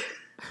faith.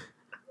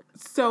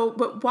 So,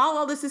 but while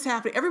all this is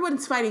happening,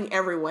 everyone's fighting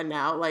everyone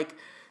now. Like,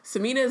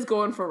 Samina is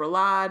going for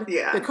R'hllad.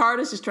 Yeah.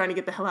 Descartes is just trying to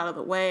get the hell out of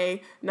the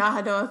way.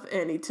 Nahadoth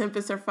and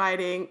Tempest are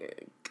fighting.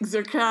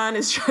 Zircon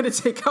is trying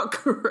to take out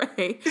Kure.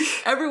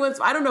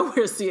 I don't know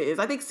where Sia is.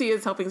 I think Sia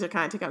is helping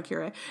Zircon take out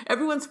Kure.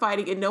 Everyone's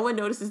fighting, and no one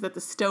notices that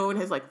the stone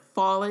has, like,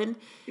 fallen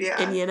in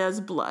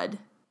Yena's blood.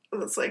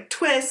 It's like,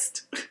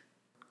 twist.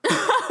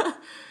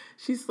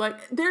 She's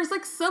like, there's,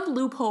 like, some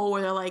loophole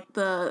where they're like,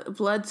 the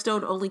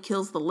bloodstone only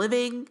kills the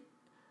living.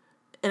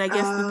 And I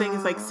guess the thing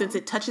is, like, since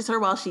it touches her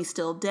while she's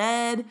still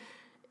dead,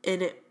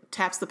 and it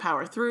taps the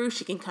power through,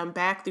 she can come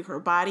back through her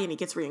body and it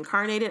gets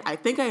reincarnated. I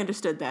think I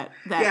understood that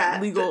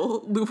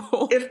legal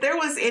loophole. If there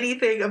was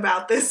anything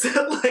about this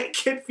that, like,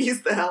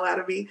 confused the hell out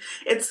of me,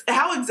 it's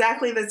how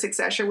exactly the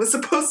succession was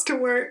supposed to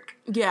work.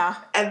 Yeah.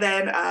 And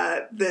then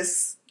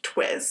this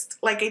twist.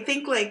 Like, I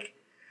think, like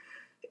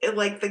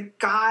the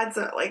gods,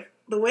 like,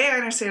 the way I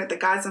understand it, the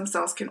gods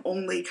themselves can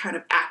only kind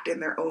of act in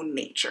their own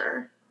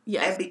nature.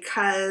 Yes. And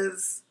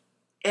because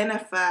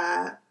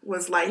Enifa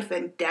was life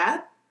and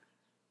death,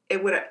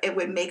 it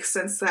would make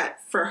sense that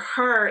for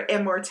her,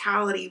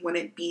 immortality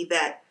wouldn't be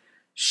that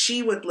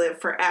she would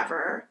live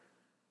forever,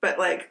 but,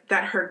 like,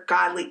 that her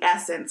godly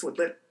essence would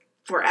live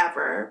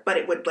forever, but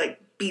it would,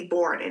 like, be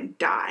born and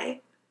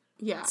die.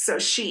 Yeah. So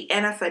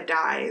Enifa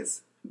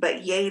dies,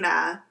 but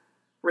Yena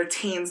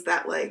retains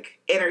that, like,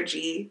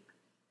 energy,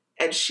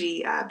 and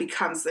she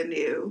becomes the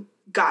new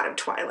god of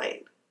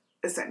Twilight,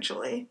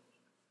 essentially.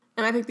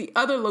 And I think the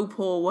other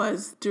loophole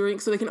was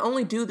so they can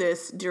only do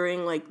this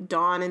during, like,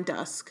 dawn and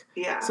dusk.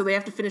 Yeah. So they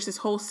have to finish this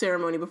whole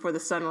ceremony before the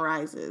sun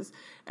rises.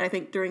 And I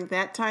think during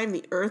that time,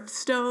 the Earth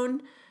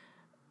Stone,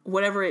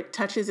 whatever it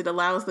touches, it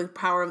allows the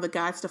power of the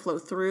gods to flow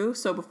through.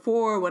 So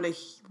before, when a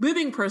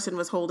living person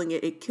was holding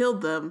it, it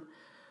killed them.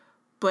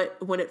 But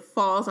when it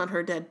falls on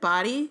her dead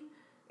body,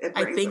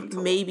 I think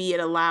maybe it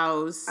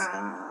allows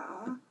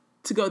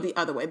to go the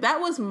other way. That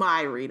was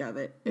my read of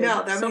it. No, that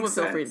makes sense. Someone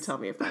feel free to tell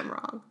me if I'm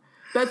wrong.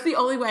 That's the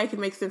only way I can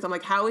make sense. I'm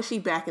like, how is she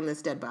back in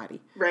this dead body?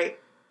 Right.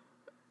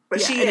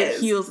 But she is. It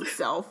heals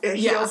itself. It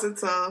heals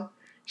itself.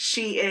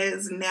 She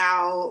is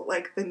now,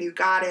 like, the new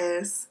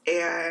goddess,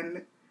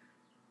 and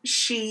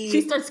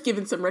she starts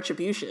giving some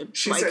retribution.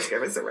 She starts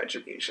giving some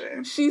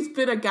retribution. She's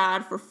been a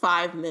god for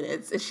 5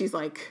 minutes, and she's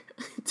like,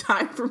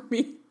 time for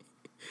me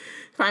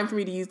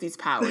to use these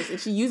powers.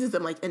 And she uses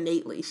them, like,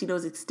 innately. She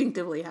knows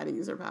instinctively how to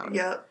use her powers.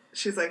 Yep.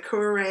 She's like,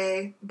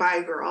 hooray,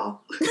 bye,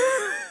 girl.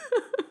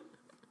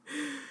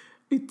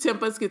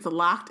 Tempest gets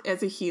locked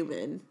as a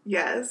human.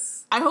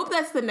 Yes. I hope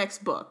that's the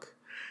next book.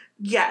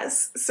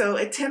 Yes. So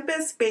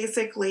Tempest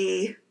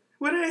basically,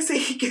 what did I say?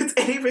 He gets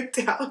Eddie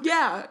McDowd.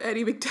 Yeah,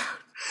 Eddie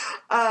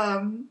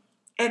McDowd.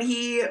 And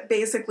he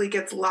basically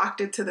gets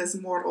locked into this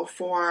mortal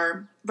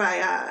form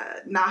by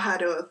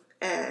Nahadoth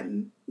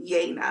and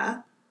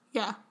Yena.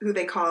 Yeah. Who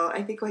they call,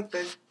 I think, like,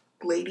 the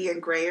Lady in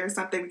Grey or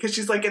something, because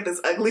she's, like, in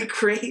this ugly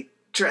gray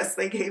dress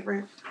they gave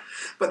her.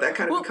 But that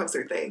kind of becomes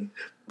her thing.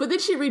 But then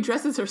she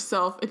redresses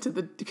herself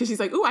because she's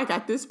like, ooh, I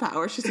got this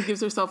power. She gives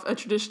herself a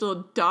traditional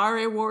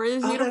Dare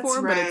Warriors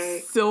uniform, but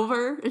it's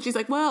silver. And she's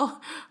like, well,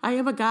 I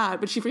am a god.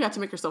 But she forgot to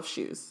make herself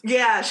shoes.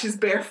 Yeah, she's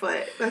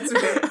barefoot. That's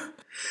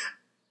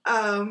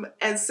right.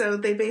 And so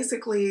they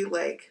basically,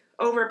 like,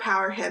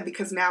 overpower him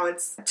because now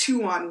it's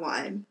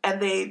 2-on-1. And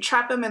they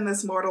trap him in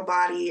this mortal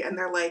body, and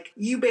they're like,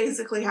 you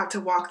basically have to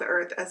walk the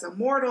earth as a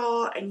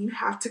mortal, and you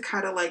have to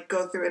kind of, like,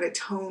 go through and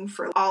atone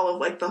for all of,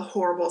 like, the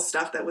horrible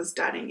stuff that was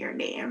done in your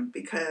name,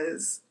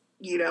 because,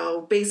 you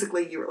know,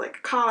 basically you were,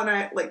 like,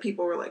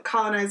 people were, like,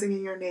 colonizing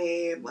in your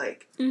name,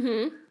 like,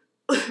 there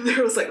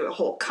was, like, a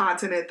whole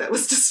continent that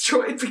was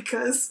destroyed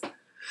because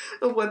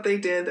of what they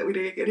did that we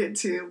didn't get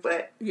into,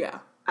 but yeah.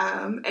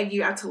 And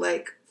you have to,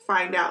 like,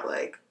 find out,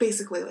 like,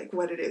 basically, like,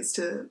 what it is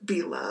to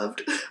be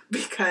loved,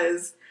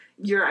 because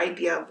your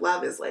idea of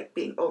love is, like,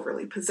 being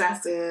overly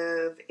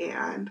possessive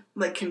and,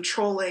 like,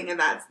 controlling, and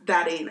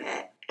that ain't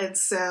it. And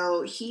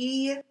so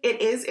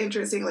it is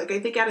interesting, like, I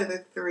think out of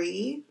the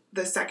 3,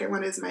 the second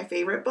one is my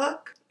favorite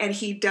book, and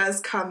he does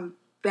come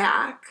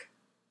back,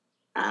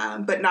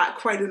 but not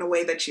quite in a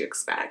way that you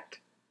expect.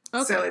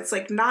 Okay. So it's,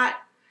 like, not,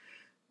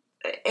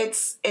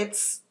 it's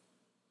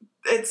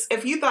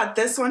if you thought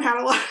this one had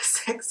a lot of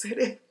sex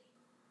in it,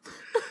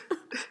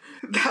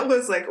 that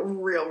was, like,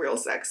 real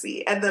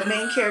sexy. And the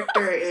main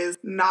character is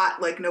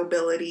not, like,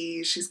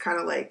 nobility. She's kind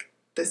of, like,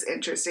 this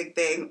interesting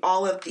thing.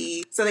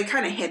 So they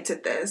kind of hint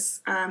at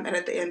this. And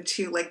at the end,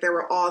 too, like, there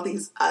were all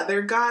these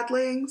other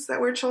godlings that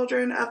were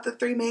children of the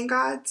 3 main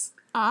gods.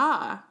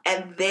 Ah.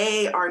 And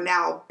they are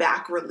now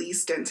back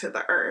released into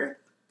the earth.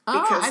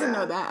 Because, I didn't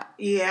know that.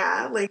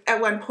 Yeah, like,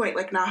 at one point,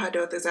 like,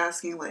 Nahadoth is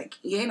asking, like,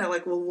 Yena,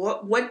 like, well,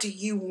 what do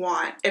you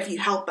want if you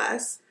help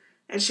us?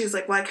 And she's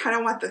like, well, I kind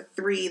of want the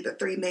three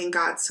main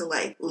gods to,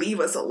 like, leave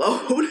us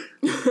alone.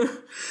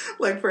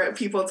 Like, for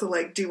people to,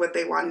 like, do what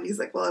they want. And he's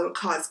like, well, it'll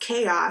cause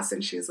chaos.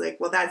 And she's like,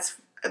 well,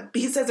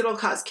 he says it'll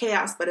cause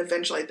chaos, but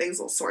eventually things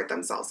will sort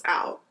themselves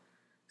out.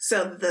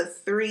 So the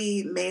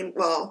 3 main,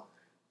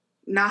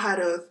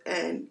 Nahadoth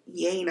and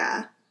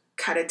Yena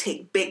kind of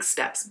take big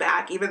steps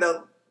back, even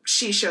though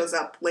she shows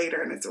up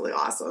later and it's really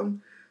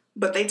awesome.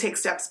 But they take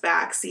steps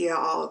back, Sia,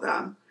 all of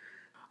them.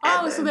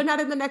 Oh, so they're not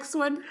in the next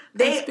one?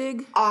 They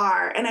big?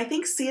 are. And I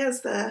think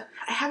Sia's I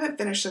haven't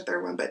finished the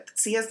third one, but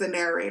Sia's the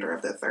narrator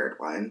of the third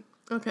one.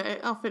 Okay,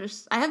 I'll finish.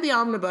 I have the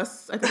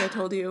omnibus. I think I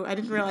told you. I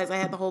didn't realize I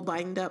had the whole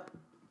bind up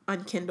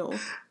on Kindle.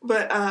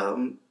 But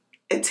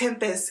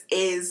Tempest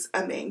is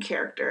a main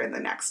character in the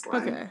next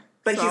one. Okay.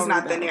 But so he's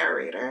not the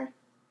narrator.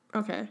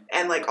 Okay.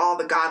 And, like, all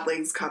the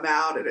godlings come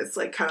out, and it's,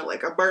 like, kind of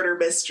like a murder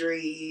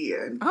mystery.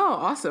 And, oh,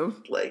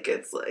 awesome. Like,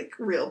 it's, like,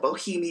 real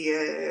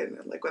bohemian,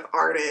 and, like, with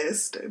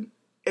artists, and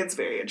it's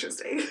very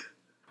interesting.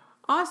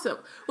 Awesome.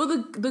 Well,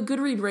 the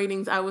Goodread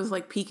ratings, I was,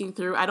 like, peeking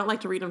through. I don't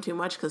like to read them too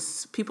much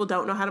because people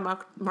don't know how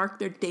to mark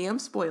their damn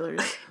spoilers.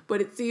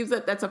 But it seems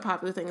that that's a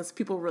popular thing, is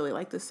people really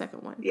like the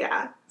second one.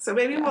 Yeah. So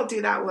maybe we'll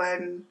do that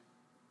one.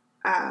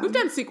 We've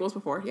done sequels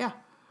before, yeah.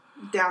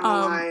 Down the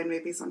line,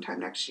 maybe sometime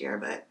next year,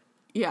 but...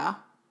 Yeah.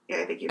 Yeah,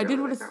 I think you really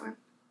like that one.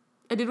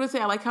 I did want to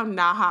say I like how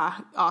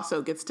Naha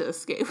also gets to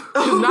escape.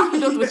 Because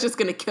Naha was just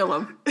going to kill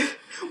him.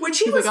 Which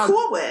he was like,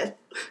 cool with.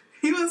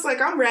 He was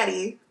like, I'm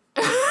ready.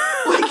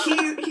 Like,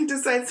 he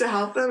decides to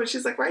help them, and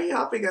she's like, why are you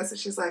helping us? And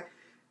she's like,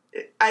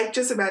 I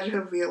just imagine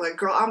him being like,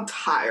 girl, I'm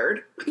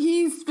tired.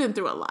 He's been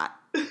through a lot.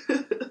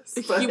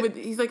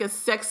 He's like a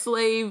sex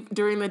slave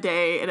during the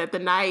day, and at the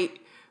night,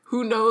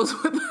 who knows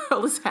what the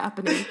hell is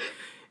happening.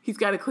 He's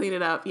got to clean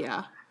it up,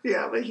 yeah.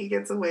 Yeah, but he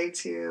gets away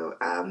too.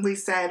 We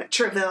said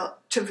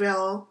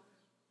Treville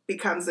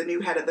becomes the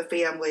new head of the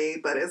family,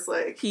 but it's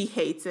like... He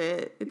hates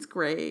it. It's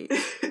great.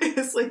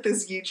 It's like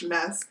this huge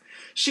mess.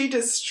 She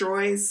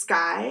destroys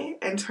Sky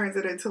and turns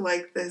it into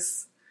like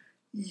this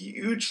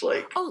huge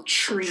like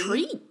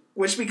tree,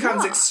 which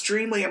becomes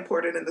extremely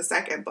important in the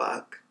second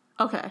book.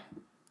 Okay.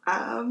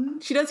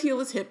 She does heal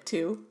his hip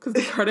too, because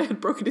Dakota had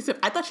broken his hip.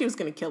 I thought she was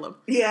going to kill him.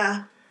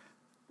 Yeah.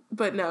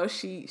 But no,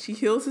 she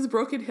heals his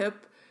broken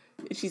hip.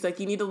 She's like,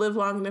 you need to live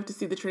long enough to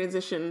see the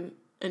transition.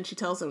 And she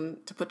tells him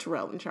to put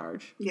Tyrell in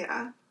charge.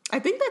 Yeah. I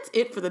think that's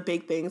it for the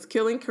big things.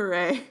 Killing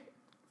Corey,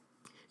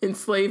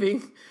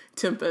 enslaving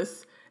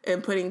Tempest,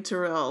 and putting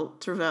Tyrell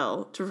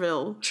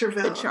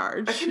in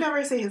charge. I can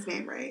never say his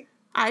name right.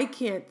 I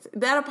can't.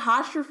 That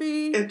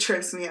apostrophe. It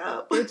trips me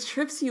up. It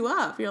trips you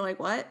up. You're like,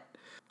 what?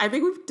 I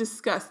think we've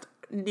discussed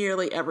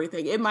nearly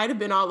everything. It might have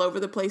been all over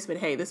the place, but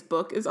hey, this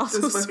book is also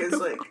This book is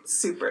like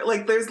super.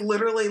 Like, there's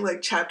literally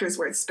like chapters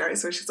where it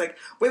starts where she's like,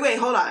 wait,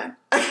 hold on.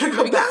 I gotta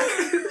go back.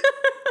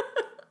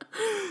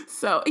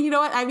 So, you know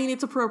what? I mean,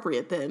 it's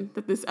appropriate then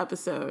that this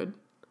episode.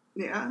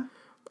 Yeah.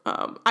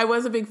 I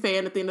was a big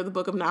fan at the end of the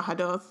book of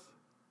Nahadoth.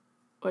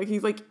 Like,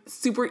 he's like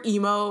super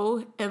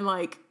emo and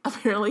like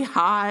apparently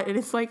hot, and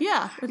it's like,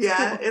 yeah. It's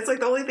cool. It's like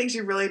the only things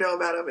you really know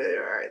about him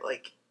are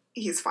like,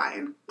 he's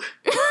fine.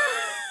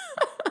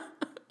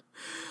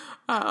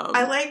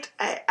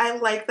 I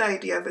like the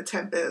idea of a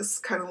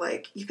Tempest, kind of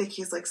like, you think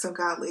he's like so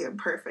godly and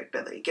perfect,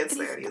 and then he gets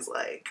there and he's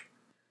like,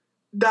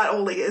 not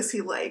only is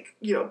he like,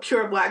 you know,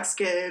 pure black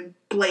skin,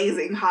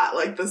 blazing hot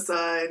like the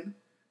sun,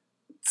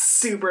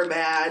 super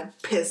mad,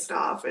 pissed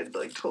off, and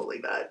like totally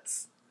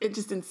nuts. It's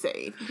just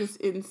insane.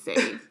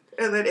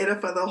 And then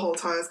Inifa the whole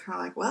time is kind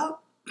of like,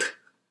 well,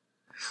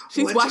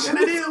 she's watching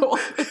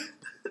this.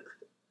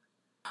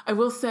 I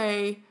will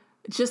say,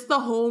 just the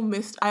whole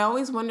I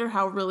always wonder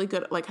how really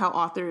good, like how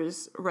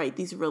authors write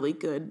these really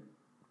good,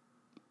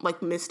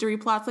 like mystery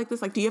plots like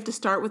this. Like, do you have to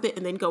start with it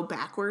and then go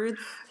backwards?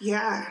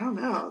 Yeah, I don't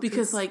know.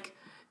 Because like,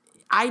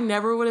 I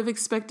never would have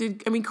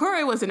expected. I mean,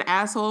 Corey was an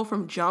asshole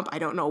from jump. I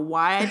don't know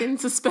why I didn't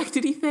suspect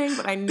anything,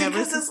 but I never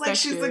because it's like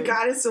she's the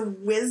goddess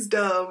of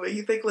wisdom, and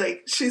you think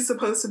like she's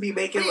supposed to be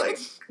making like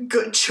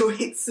good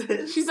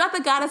choices. She's not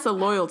the goddess of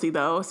loyalty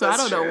though, so I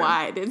don't know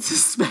why I didn't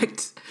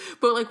suspect.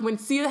 But like when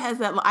Sia has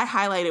that, I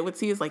highlighted when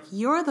Sia's like,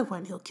 "You're the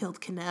one who killed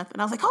Kenneth,"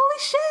 and I was like, "Holy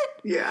shit!"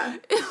 Yeah,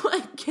 it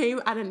like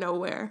came out of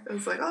nowhere. It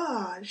was like,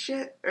 "Oh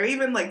shit!" Or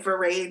even like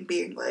Varane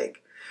being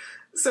like,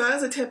 so I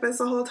was a Tempest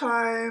the whole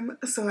time,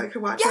 so I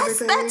could watch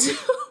everything. Yes, that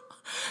too.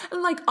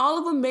 And like all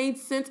of them made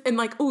sense. And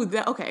like,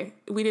 okay,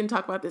 we didn't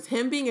talk about this.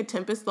 Him being a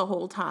Tempest the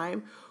whole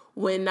time,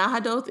 when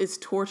Nahadoth is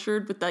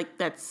tortured with like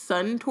that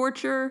sun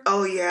torture.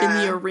 Oh yeah.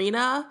 In the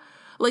arena,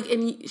 like,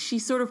 and she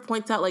sort of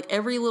points out like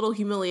every little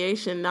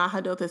humiliation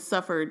Nahadoth has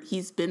suffered,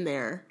 he's been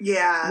there.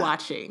 Yeah.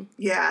 Watching.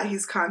 Yeah,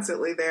 he's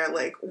constantly there,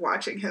 like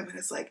watching him, and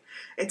it's like,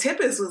 and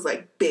Tempest was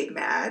like big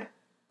mad.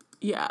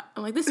 Yeah,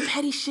 I'm like, this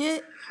petty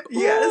shit.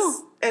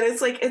 Yes. And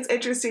it's like, it's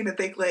interesting to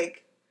think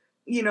like,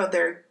 you know,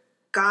 they're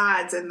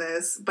gods in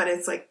this, but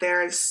it's like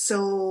they're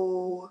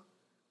so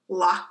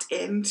locked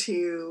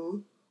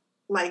into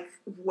like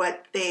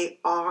what they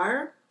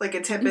are. Like a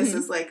Tempest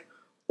is like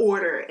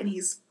order, and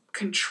he's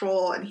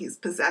control, and he's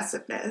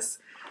possessiveness.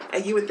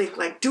 And you would think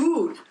like,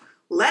 dude,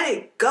 let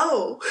it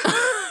go.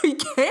 He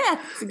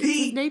can't. It's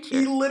his nature.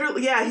 He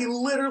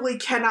literally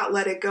cannot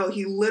let it go.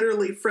 He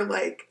literally for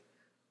like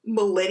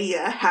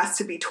millennia has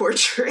to be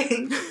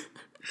torturing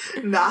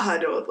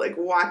Nahadoth, like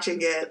watching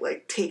it,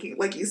 like taking,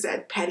 like you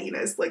said,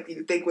 pettiness, like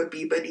you think would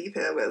be beneath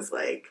him as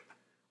like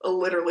a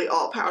literally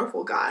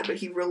all-powerful god, but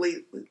he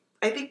really,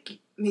 I think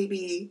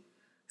maybe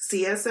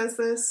Sia says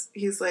this,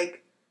 he's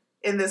like,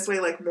 in this way,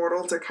 like,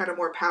 mortals are kind of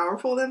more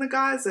powerful than the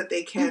gods, that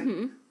they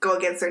can go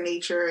against their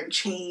nature and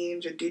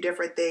change and do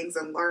different things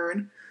and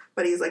learn.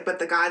 But he's like, but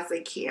the gods,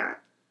 they can't.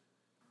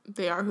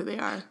 They are who they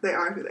are. They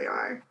are who they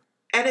are.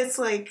 And it's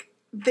like,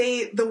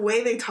 the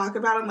way they talk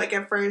about them, like,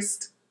 at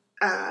first,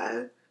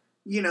 they're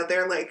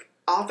like,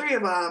 all three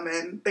of them,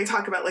 and they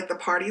talk about, like, the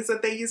parties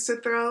that they used to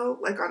throw,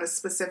 like, on a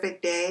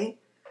specific day.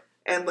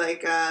 And,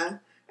 like,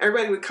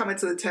 everybody would come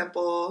into the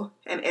temple,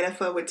 and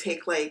Enifa would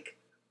take, like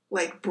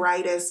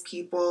brightest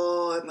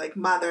people, and, like,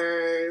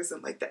 mothers,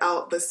 and, like,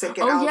 the sick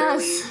and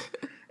elderly. Yes.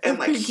 And,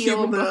 like,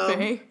 heal them.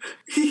 Buffet.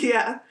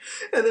 Yeah.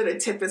 And then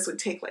Antipas would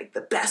take, like,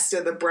 the best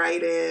of the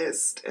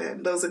brightest,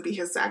 and those would be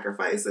his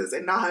sacrifices.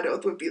 And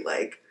Nahadoth would be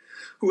like,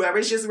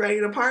 whoever's just ready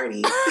to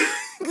party.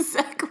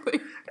 Exactly.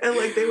 And,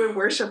 like, they would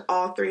worship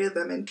all three of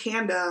them in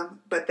tandem.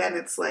 But then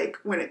it's like,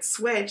 when it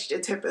switched,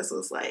 Antipas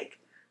was, like,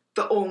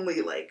 the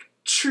only, like,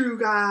 true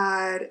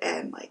god.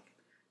 And, like,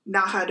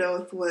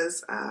 Nahadoth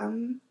was,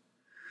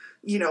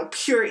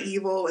 pure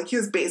evil. Like, he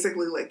was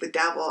basically, like, the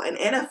devil. And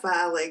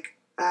Enifa, like,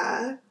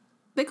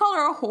 they call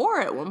her a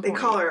whore at one point. They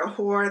call her a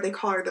whore. They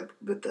call her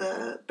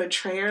the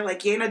betrayer. Like,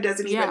 Yena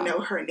doesn't even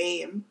know her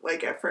name,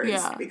 like, at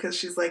first. Because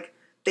she's like,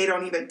 they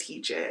don't even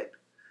teach it.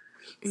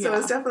 So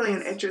it's definitely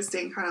an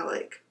interesting kind of,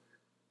 like,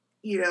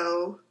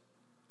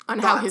 on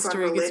how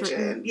history gets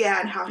written.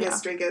 Yeah, and how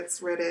history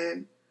gets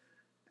written.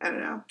 I don't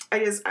know. I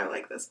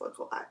like this book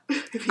a lot.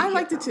 I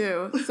liked it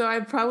too. So I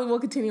probably will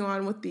continue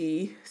on with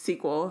the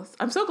sequel.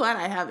 I'm so glad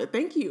I have it.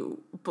 Thank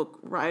you, book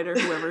writer,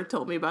 whoever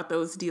told me about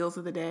those deals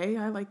of the day.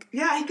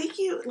 Yeah, I think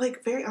you,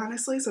 like, very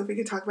honestly, so if we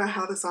could talk about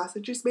how the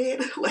sausage is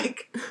made,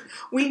 like,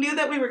 we knew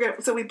that we were going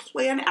to, so we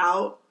plan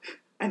out,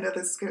 I know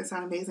this is going to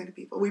sound amazing to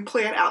people, we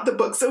plan out the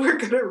books that we're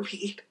going to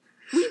read.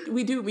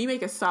 We do. We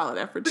make a solid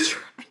effort to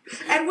try.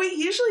 And we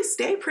usually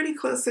stay pretty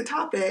close to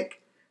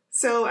topic.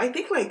 So I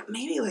think, like,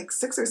 maybe, like,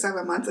 6 or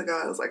 7 months ago,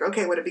 I was like,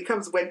 okay, when it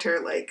becomes winter,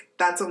 like,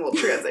 that's when we'll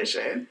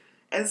transition.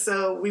 And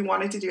so we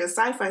wanted to do a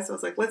sci-fi, so I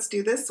was like, let's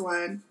do this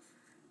one.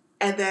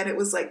 And then it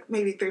was, like,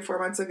 maybe 3-4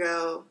 months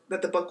ago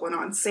that the book went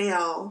on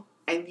sale,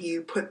 and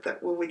you put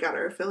we got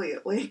our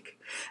affiliate link.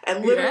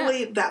 And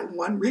literally that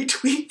one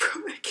retweet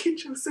from K.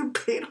 Joseph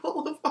paid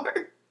all of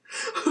our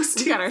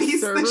hosting we got our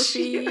fees server this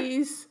year.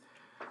 fees.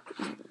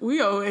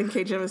 We owe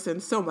N.K.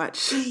 Jemisin so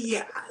much.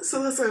 Yeah.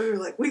 So that's why we were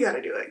like, we got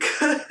to do it.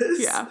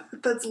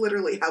 Because that's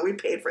literally how we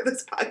paid for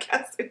this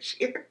podcast this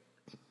year.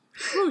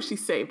 Oh, she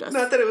saved us.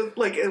 Not that it was,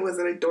 like, it was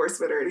an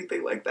endorsement or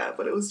anything like that,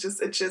 but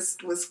it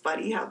just was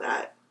funny how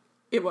that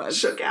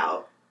shook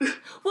out.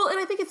 Well, and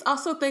I think it's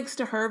also thanks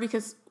to her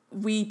because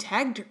we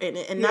tagged her in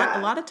it. And not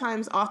a lot of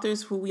times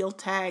authors who we'll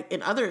tag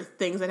in other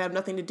things that have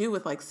nothing to do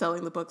with, like,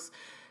 selling the books,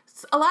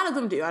 a lot of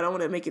them do. I don't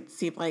want to make it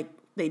seem like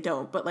they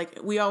don't, but, like,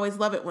 we always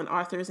love it when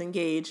authors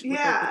engage with,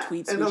 like, the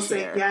tweets and we they'll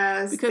share. Say,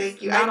 yes, because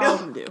thank you. Not all of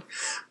them do.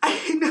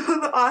 I know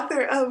the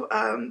author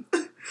of,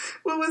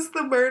 what was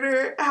the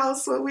murder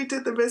house when we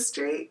did the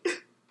mystery?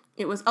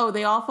 It was,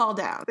 They All Fall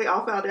Down. They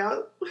All Fall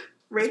Down?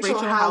 Rachel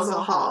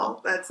Housel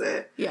Hall. That's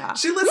it. Yeah.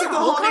 She listened to the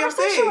whole damn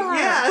thing.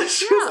 Yeah,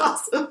 she was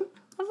awesome.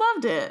 I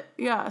loved it.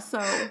 Yeah,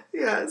 so.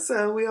 Yeah,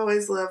 so we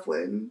always love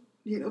when,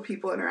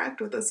 people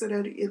interact with us at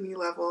any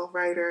level.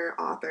 Writer,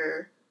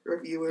 author,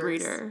 reviewers.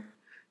 Reader.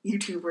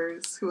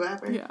 YouTubers,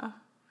 whoever. Yeah.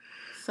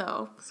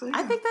 So yeah.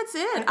 I think that's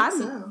it.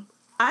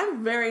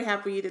 I'm very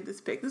happy you did this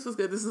pick. This was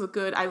good. This is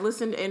good. I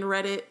listened and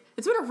read it.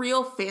 It's been a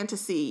real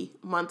fantasy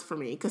month for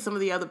me because some of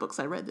the other books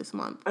I read this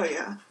month. Oh,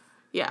 yeah.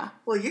 Yeah.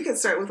 Well, you can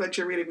start with what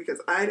you're reading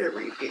because I didn't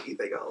read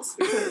anything else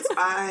because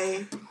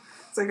I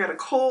got a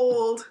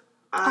cold.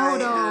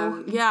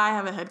 Yeah, I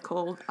have a head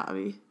cold,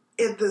 Abby.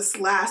 In this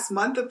last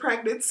month of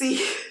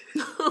pregnancy.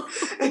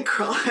 And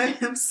girl, I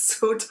am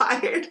so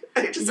tired.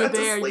 I just have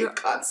to sleep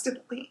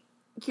constantly.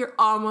 You're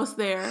almost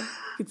there.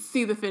 You can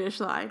see the finish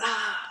line.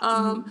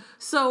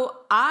 So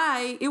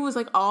it was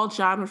like all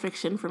genre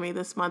fiction for me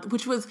this month,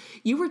 which was,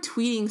 you were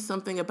tweeting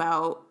something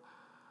about,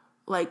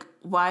 like,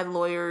 why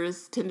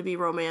lawyers tend to be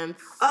romance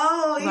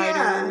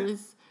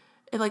writers.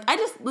 And, like,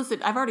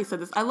 I've already said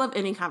this. I love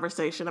any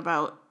conversation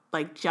about,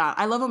 like,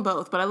 I love them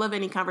both, but I love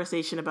any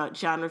conversation about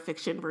genre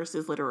fiction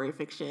versus literary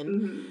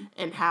fiction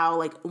and how,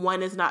 like,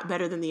 one is not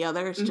better than the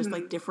other. It's just,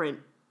 like, different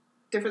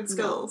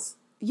skills.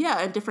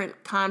 And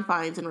different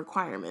confines and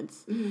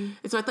requirements. And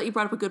so I thought you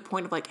brought up a good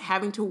point of, like,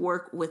 having to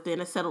work within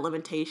a set of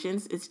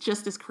limitations. It's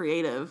just as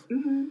creative.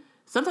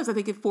 Sometimes I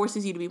think it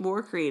forces you to be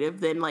more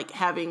creative than, like,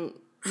 having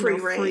free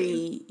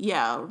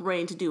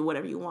reign to do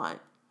whatever you want.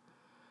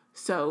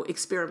 So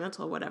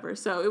experimental, whatever.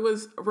 So it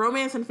was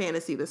romance and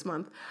fantasy this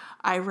month.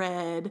 I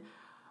read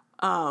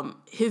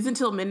His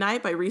Until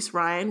Midnight by Reese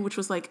Ryan, which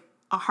was, like,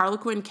 a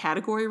Harlequin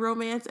category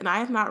romance, and I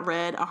have not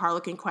read a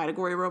Harlequin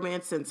category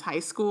romance since high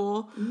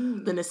school.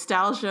 The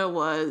nostalgia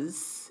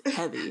was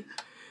heavy.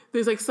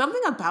 There's, like,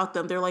 something about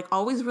them. They're, like,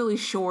 always really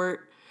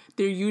short.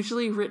 They're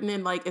usually written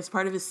in, like, as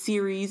part of a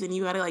series, and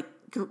you gotta, like,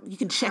 you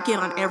can check in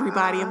on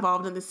everybody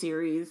involved in the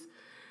series.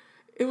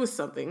 It was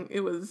something.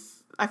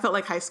 I felt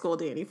like high school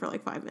Danny for,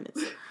 like, 5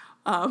 minutes.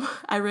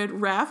 I read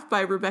Raft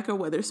by Rebecca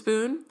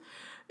Weatherspoon.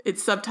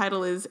 Its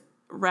subtitle is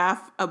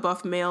Raph, a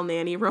buff male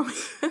nanny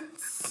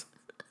romance.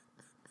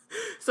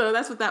 So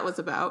that's what that was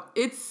about.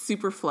 It's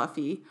super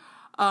fluffy.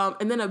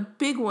 And then a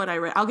big one I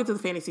read, I'll get to the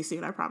fantasy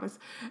soon, I promise.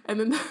 And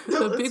then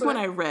the big one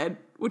I read,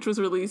 which was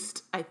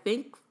released, I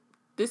think,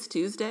 this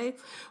Tuesday,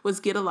 was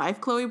Get a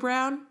Life, Chloe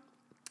Brown.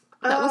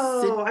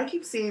 I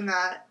keep seeing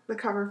that, the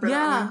cover for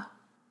that one.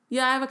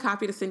 Yeah, I have a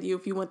copy to send you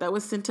if you want. That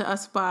was sent to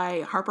us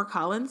by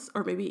HarperCollins,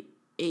 or maybe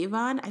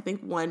Avon. I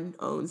think one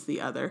owns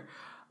the other.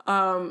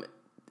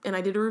 And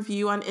I did a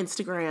review on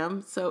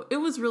Instagram, so it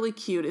was really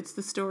cute. It's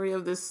the story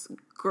of this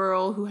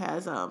girl who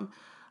has a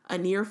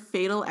near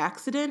fatal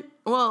accident.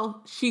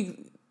 Well,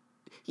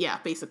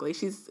 basically,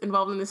 she's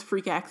involved in this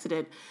freak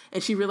accident,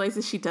 and she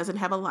realizes she doesn't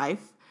have a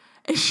life,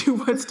 and she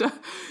wants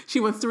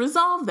to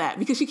resolve that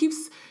because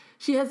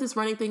she has this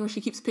running thing where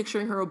she keeps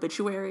picturing her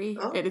obituary,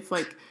 and it's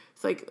like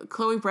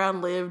Chloe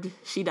Brown lived,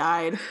 she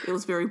died. It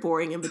was very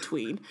boring in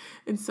between,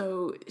 and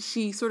so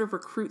she sort of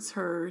recruits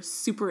her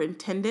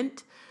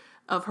superintendent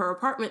of her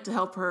apartment to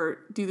help her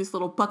do this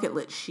little bucket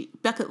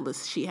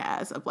list she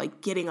has of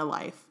like getting a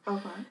life.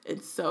 Okay.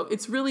 And so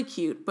it's really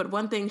cute. But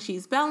one thing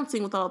she's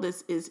balancing with all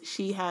this is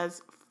she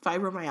has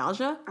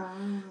fibromyalgia.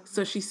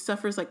 So she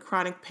suffers like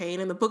chronic pain.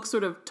 And the book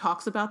sort of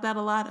talks about that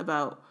a lot,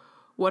 about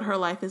what her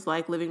life is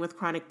like living with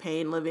chronic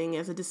pain, living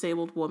as a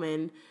disabled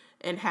woman,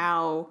 and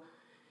how,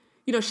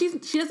 you know, she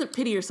doesn't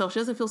pity herself. She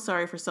doesn't feel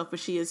sorry for herself, but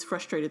she is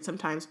frustrated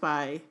sometimes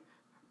by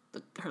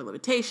her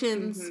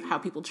limitations, how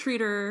people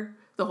treat her,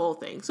 the whole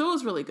thing. So it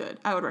was really good.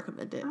 I would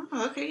recommend it.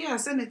 Oh, okay. Yeah,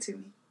 send it to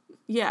me.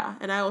 Yeah,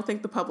 and I will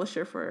thank the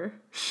publisher for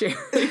sharing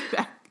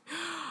that.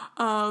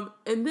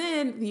 And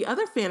then the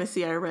other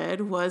fantasy I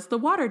read was The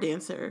Water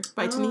Dancer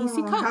by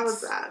Ta-Nehisi Coates. How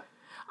was that?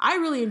 I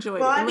really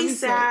enjoyed it. Will I be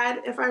sad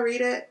if I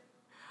read it?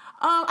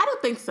 I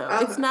don't think so.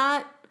 Okay. It's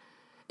not...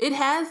 It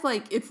has,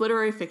 like, it's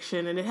literary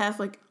fiction, and it has,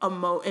 like,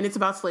 and it's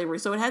about slavery,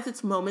 so it has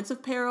its moments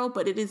of peril,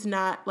 but it is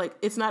not, like,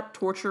 it's not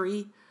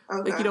torture-y.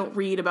 Okay. Like, you don't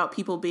read about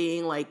people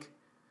being, like,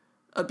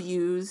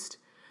 abused.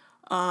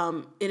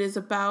 It is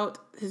about,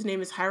 his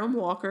name is Hiram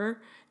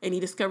Walker, and he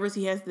discovers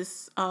he has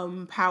this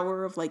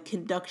power of, like,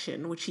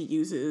 conduction, which he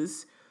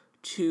uses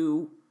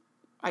to,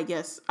 I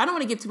guess, I don't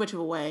want to give too much of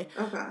away,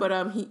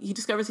 but he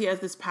discovers he has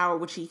this power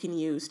which he can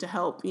use to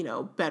help, you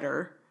know,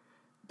 better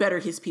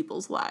his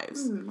people's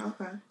lives.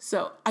 Okay.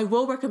 So I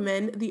will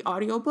recommend the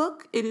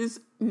audiobook. It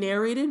is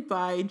narrated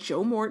by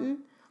Joe Morton,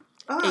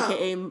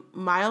 a.k.a.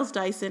 Miles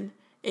Dyson,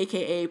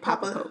 a.k.a.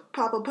 Papa Pope.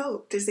 Papa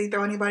Pope. Does he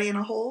throw anybody in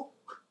a hole?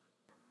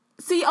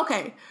 See,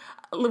 okay.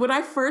 When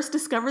I first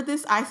discovered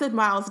this, I said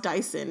Miles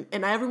Dyson,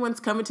 and everyone's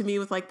coming to me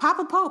with like,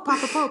 Papa Pope,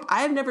 Papa Pope.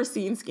 I have never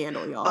seen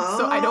Scandal, y'all,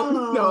 so I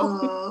don't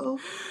know.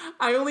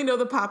 I only know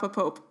the Papa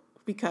Pope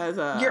because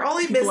you're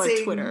only people missing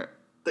on Twitter.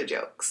 The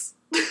jokes.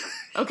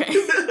 Okay.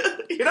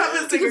 You're not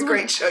missing a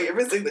great show. You're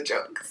missing the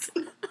jokes.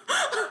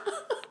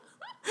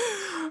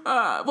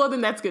 Well,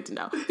 then that's good to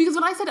know. Because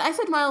when I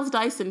said Miles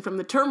Dyson from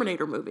the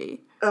Terminator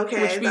movie.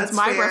 Okay, which means that's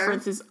my fair.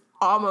 reference is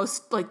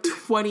almost like the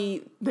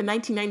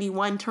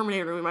 1991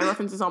 Terminator movie. My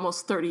reference is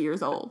almost 30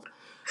 years old.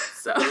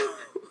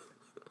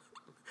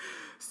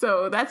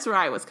 So that's where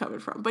I was coming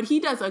from. But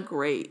he does a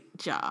great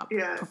job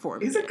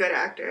performing. He's a good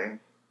actor.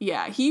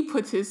 Yeah, he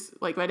puts his,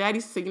 like, my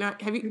daddy's singing.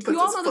 Do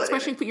you all know the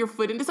expression, put your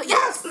foot into something?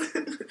 Yes!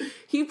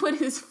 He put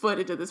his foot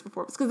into this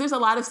performance. Because there's a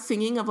lot of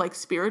singing of, like,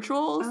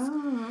 spirituals.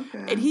 Oh,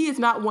 okay. And he is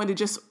not one to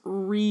just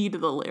read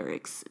the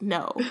lyrics.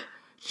 No.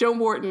 Joe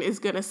Morton is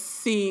going to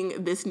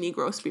sing this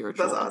Negro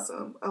spiritual. That's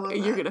awesome. I love that.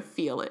 You're going to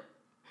feel it.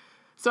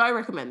 So I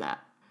recommend that.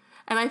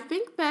 And I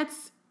think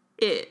that's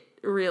it,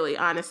 really,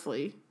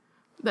 honestly.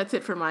 That's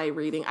it for my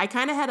reading. I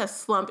kind of had a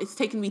slump. It's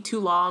taken me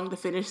too long to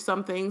finish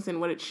some things and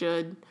what it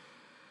should.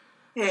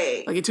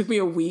 Hey. Like, it took me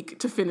a week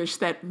to finish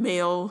that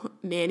male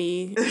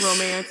nanny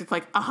romance. It's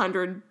like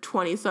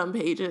 120-some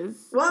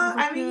pages. Well,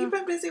 I mean, you've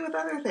been busy with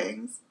other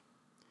things.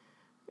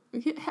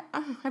 Yeah,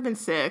 I've been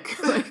sick.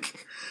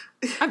 Like,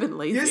 I've been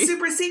lazy. Your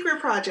super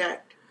secret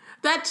project.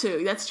 That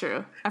too. That's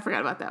true. I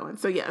forgot about that one.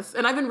 So, yes.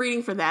 And I've been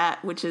reading for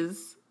that, which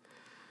is...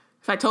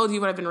 If I told you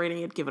what I've been reading,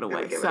 it'd give it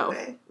away.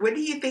 When do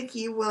you think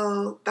you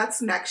will...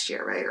 That's next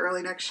year, right?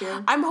 Early next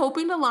year? I'm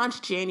hoping to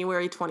launch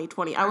January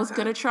 2020. I was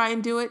going to try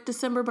and do it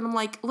December, but I'm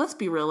like, let's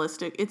be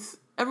realistic.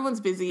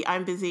 Everyone's busy.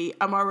 I'm busy.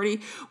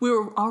 We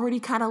were already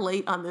kind of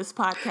late on this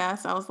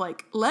podcast. I was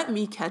like, let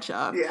me catch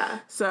up. Yeah.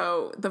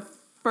 So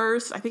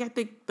I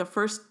think the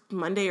first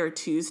Monday or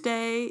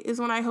Tuesday is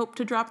when I hope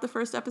to drop the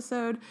first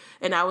episode.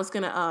 And I was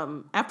going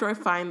to, after I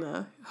find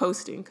the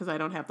hosting, because I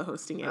don't have the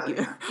hosting yet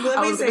either,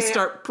 I was going to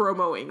start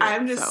promoting it.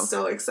 I'm just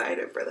so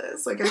excited for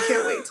this. Like, I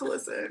can't wait to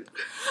listen.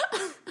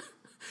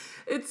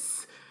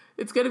 It's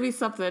going to be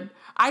something.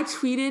 I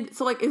tweeted,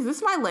 so like, is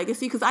this my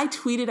legacy? Because I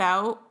tweeted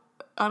out,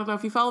 I don't know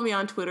if you follow me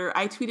on Twitter,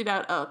 I tweeted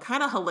out a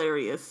kind of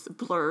hilarious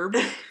blurb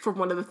for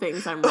one of the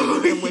things I'm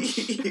reading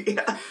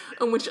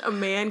in which a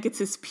man gets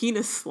his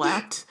penis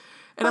slapped.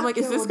 And I'm like,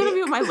 is this going to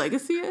be what my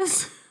legacy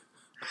is?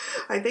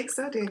 I think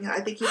so, Daniel.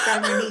 I think you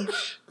found your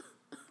niche.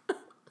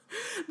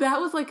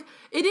 That was like,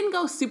 it didn't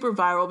go super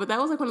viral, but that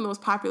was like one of the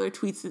most popular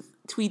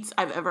tweets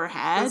I've ever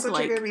had. That's what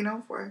like, you're going to be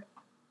known for.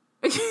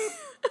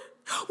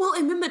 Well,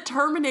 and then the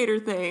Terminator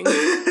thing.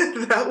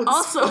 That was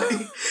Also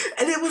funny.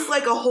 And it was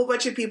like a whole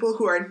bunch of people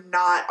who are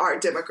not our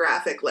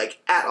demographic, like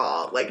at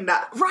all. Like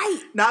not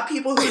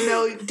people who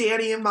know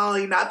Danny and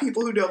Molly, not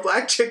people who know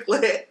Black Chick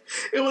Lit.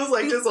 It was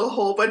like just a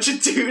whole bunch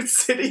of dudes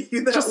sitting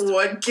in that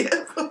one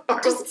gif of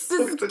Arnold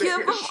Schwarzenegger. This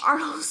gif of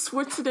Arnold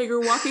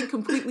Schwarzenegger walking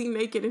completely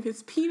naked and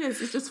his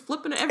penis is just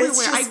flipping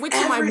everywhere. I went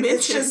to my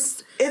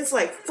mentions. It's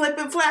like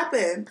flipping,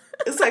 flapping.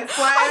 It's like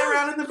flying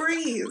around in the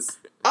breeze.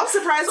 I'm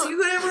surprised you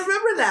couldn't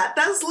remember that.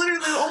 That's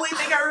literally the only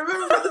thing I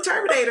remember from the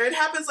Terminator. It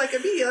happens like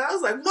immediately. I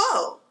was like,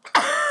 whoa.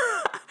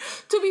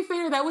 To be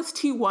fair, that was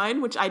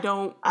T1, which I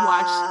don't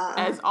watch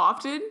as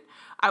often.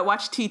 I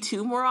watch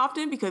T2 more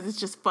often because it's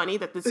just funny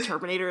that this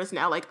Terminator is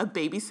now like a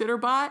babysitter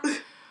bot.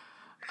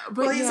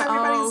 But well, he's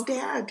everybody's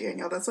dad,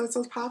 Danielle. That's why it's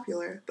so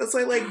popular. That's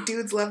why like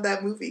dudes love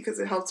that movie because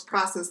it helps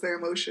process their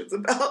emotions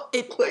about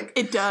it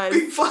does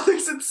being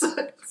fathers and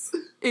sons.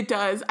 It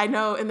does. I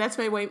know, and that's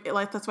why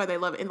that's why they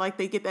love it. And like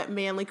they get that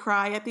manly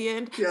cry at the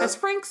end. Yeah. Has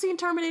Frank seen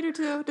Terminator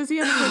 2? Does he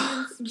have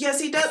opinions?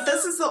 Yes, he does.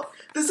 This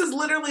is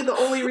literally the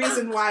only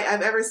reason why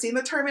I've ever seen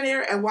the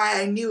Terminator and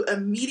why I knew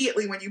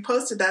immediately when you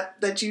posted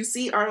that you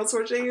see Arnold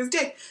Schwarzenegger's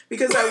dick,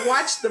 because I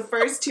watched the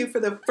first two for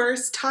the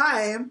first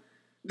time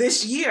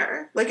this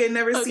year. Like, I'd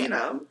never seen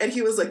them. And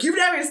he was like, "You've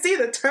never seen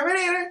the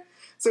Terminator?"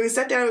 So we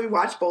sat down and we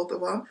watched both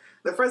of them.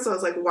 The first one I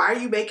was like, "Why are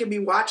you making me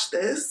watch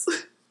this?"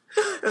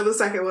 And the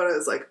second one I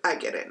was like, "I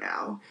get it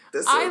now."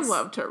 I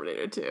love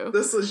Terminator 2.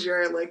 This was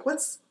your, like,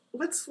 what's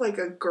like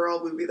a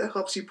girl movie that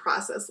helps you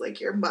process, like,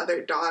 your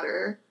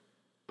mother-daughter?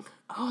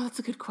 Oh, that's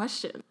a good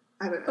question.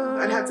 I don't know.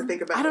 I'd have to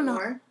think about it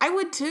more. I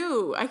would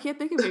too. I can't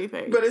think of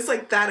anything. But it's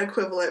like that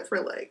equivalent for,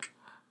 like,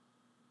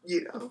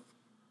 you know.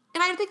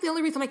 And I think the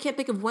only reason I can't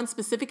think of one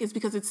specific is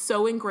because it's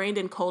so ingrained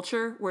in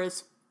culture,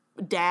 whereas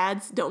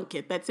dads don't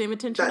get that same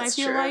attention, I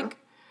feel like.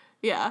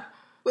 Yeah.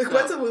 Like,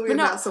 what's a movie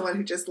about someone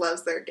who just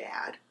loves their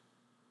dad?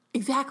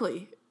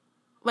 Exactly.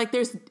 Like,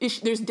 there's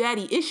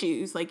daddy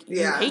issues, like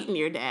you hating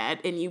your dad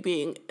and you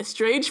being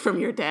estranged from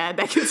your dad.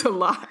 That gets a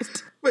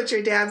lot. But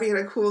your dad being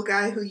a cool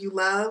guy who you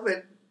love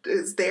and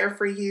is there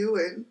for you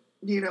and,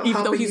 you know,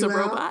 even though he's a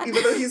robot.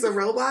 Even though he's a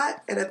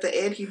robot. And at the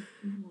end, he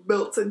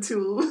melts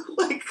into,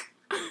 like,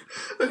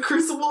 a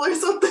crucible or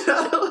something.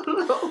 I don't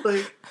know.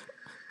 Like,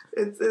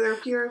 they're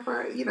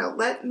purified. You know,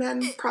 let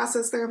men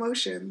process their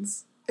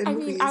emotions. I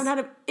mean,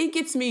 it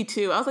gets me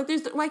too. I was like,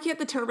 why can't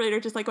the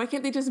Terminator why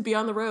can't they just be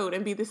on the road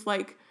and be this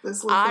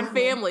odd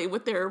family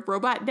with their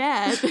robot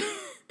dad?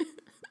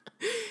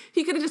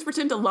 He could have just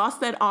pretended to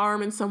lost that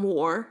arm in some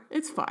war.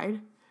 It's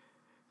fine.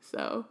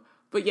 So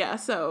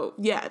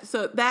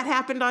that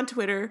happened on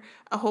Twitter.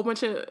 A whole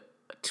bunch of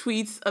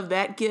tweets of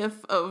that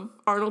gif of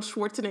Arnold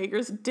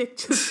Schwarzenegger's dick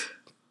just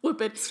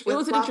flipping. It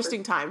was an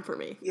interesting time for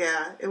me.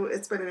 Yeah,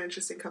 it's been an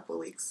interesting couple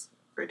of weeks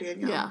for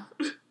Danielle. Yeah.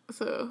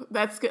 So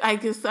that's good. I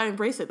guess I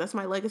embrace it. That's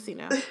my legacy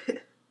now.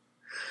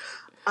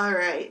 All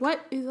right.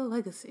 What is a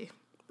legacy?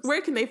 Where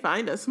can they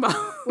find us, Mom?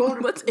 Well,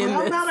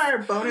 how about our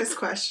bonus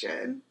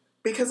question?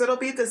 Because it'll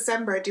be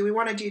December. Do we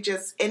want to do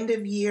just end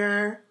of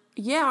year?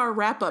 Yeah, our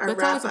wrap up.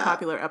 That's always a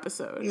popular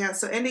episode. Yeah,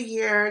 so end of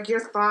year, your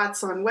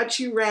thoughts on what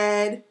you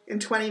read in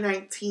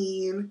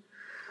 2019.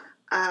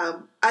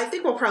 I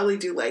think we'll probably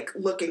do like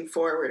looking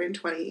forward in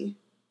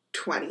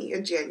 2020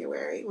 in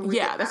January.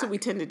 Yeah, that's what we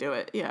tend to do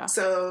it. Yeah.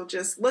 So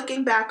just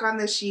looking back on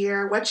this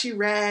year, what you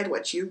read,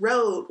 what you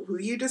wrote, who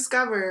you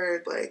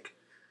discovered, like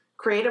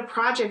creative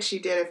projects you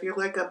did. If you're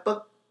like a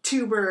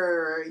booktuber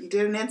or you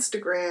did an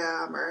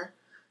Instagram or,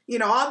 you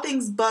know, all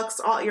things books,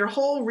 all your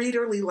whole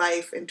readerly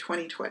life in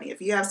 2020.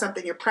 If you have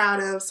something you're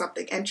proud of,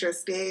 something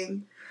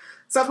interesting,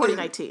 something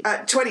 2019.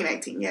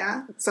 2019,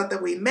 yeah.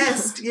 Something we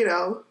missed, you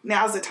know,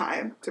 now's the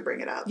time to bring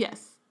it up.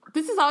 Yes.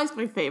 This is always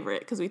my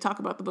favorite because we talk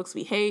about the books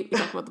we hate, we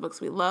talk about the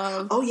books we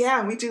love. Oh yeah,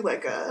 and we do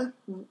like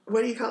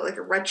what do you call it? Like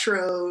a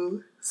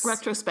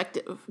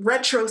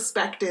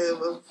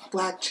retrospective of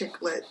Black Chick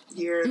Lit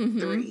year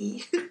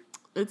 3.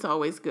 It's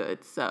always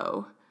good.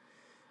 So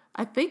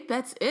I think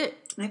that's it.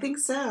 I think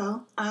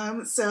so.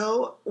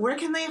 So where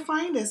can they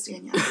find us,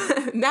 Danielle?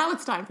 Now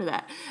it's time for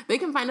that. They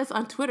can find us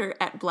on Twitter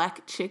at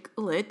Black Chick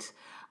Lit.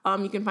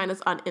 You can find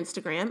us on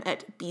Instagram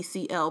at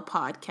BCL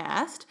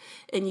Podcast,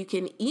 and you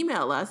can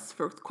email us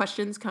for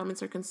questions,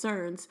 comments, or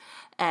concerns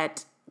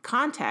at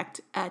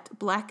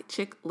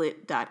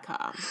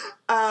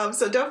contact@blackchicklit.com.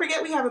 So don't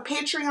forget we have a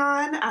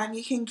Patreon.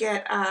 You can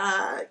get,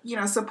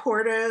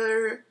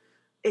 supporter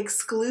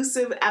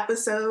exclusive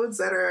episodes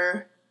that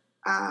are,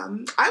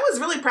 I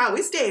was really proud.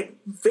 We stayed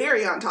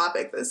very on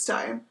topic this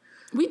time.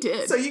 We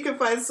did. So you can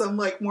find some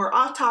like more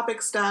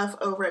off-topic stuff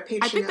over at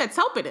Patreon. I think that's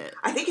helping it.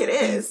 I think it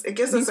is. It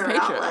gives us our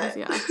outlet.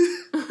 Yeah.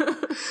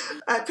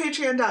 At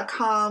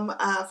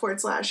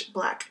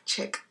patreon.com/Black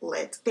Chick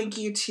Lit. Thank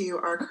you to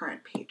our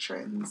current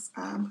patrons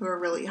who are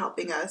really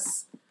helping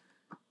us,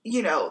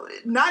 you know,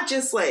 not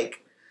just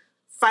like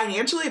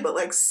financially, but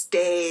like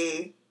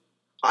stay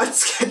on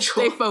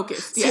schedule. Stay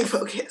focused. Stay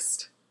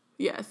focused.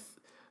 Yes.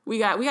 We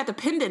got the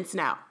pendants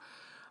now.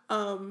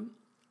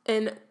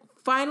 And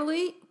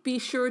finally, Be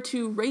sure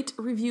to rate,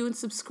 review, and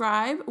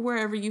subscribe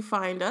wherever you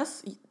find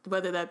us,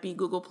 whether that be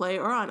Google Play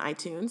or on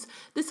iTunes.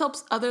 This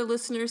helps other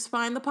listeners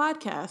find the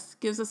podcast,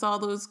 gives us all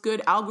those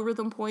good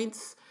algorithm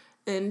points,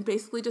 and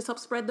basically just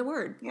helps spread the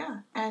word. Yeah.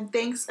 And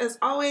thanks, as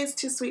always,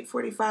 to Sweet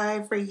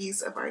 45 for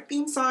use of our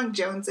theme song,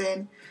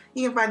 Jonesin.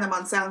 You can find them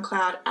on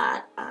SoundCloud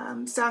at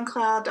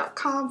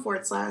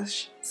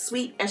soundcloud.com/sweet,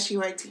 SUITE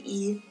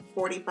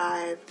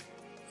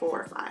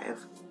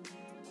 4545.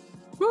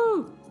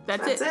 Woo!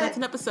 That's it. That's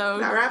an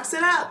episode. That wraps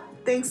it up.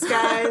 Thanks,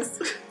 guys.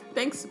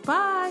 Thanks.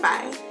 Bye.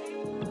 Bye.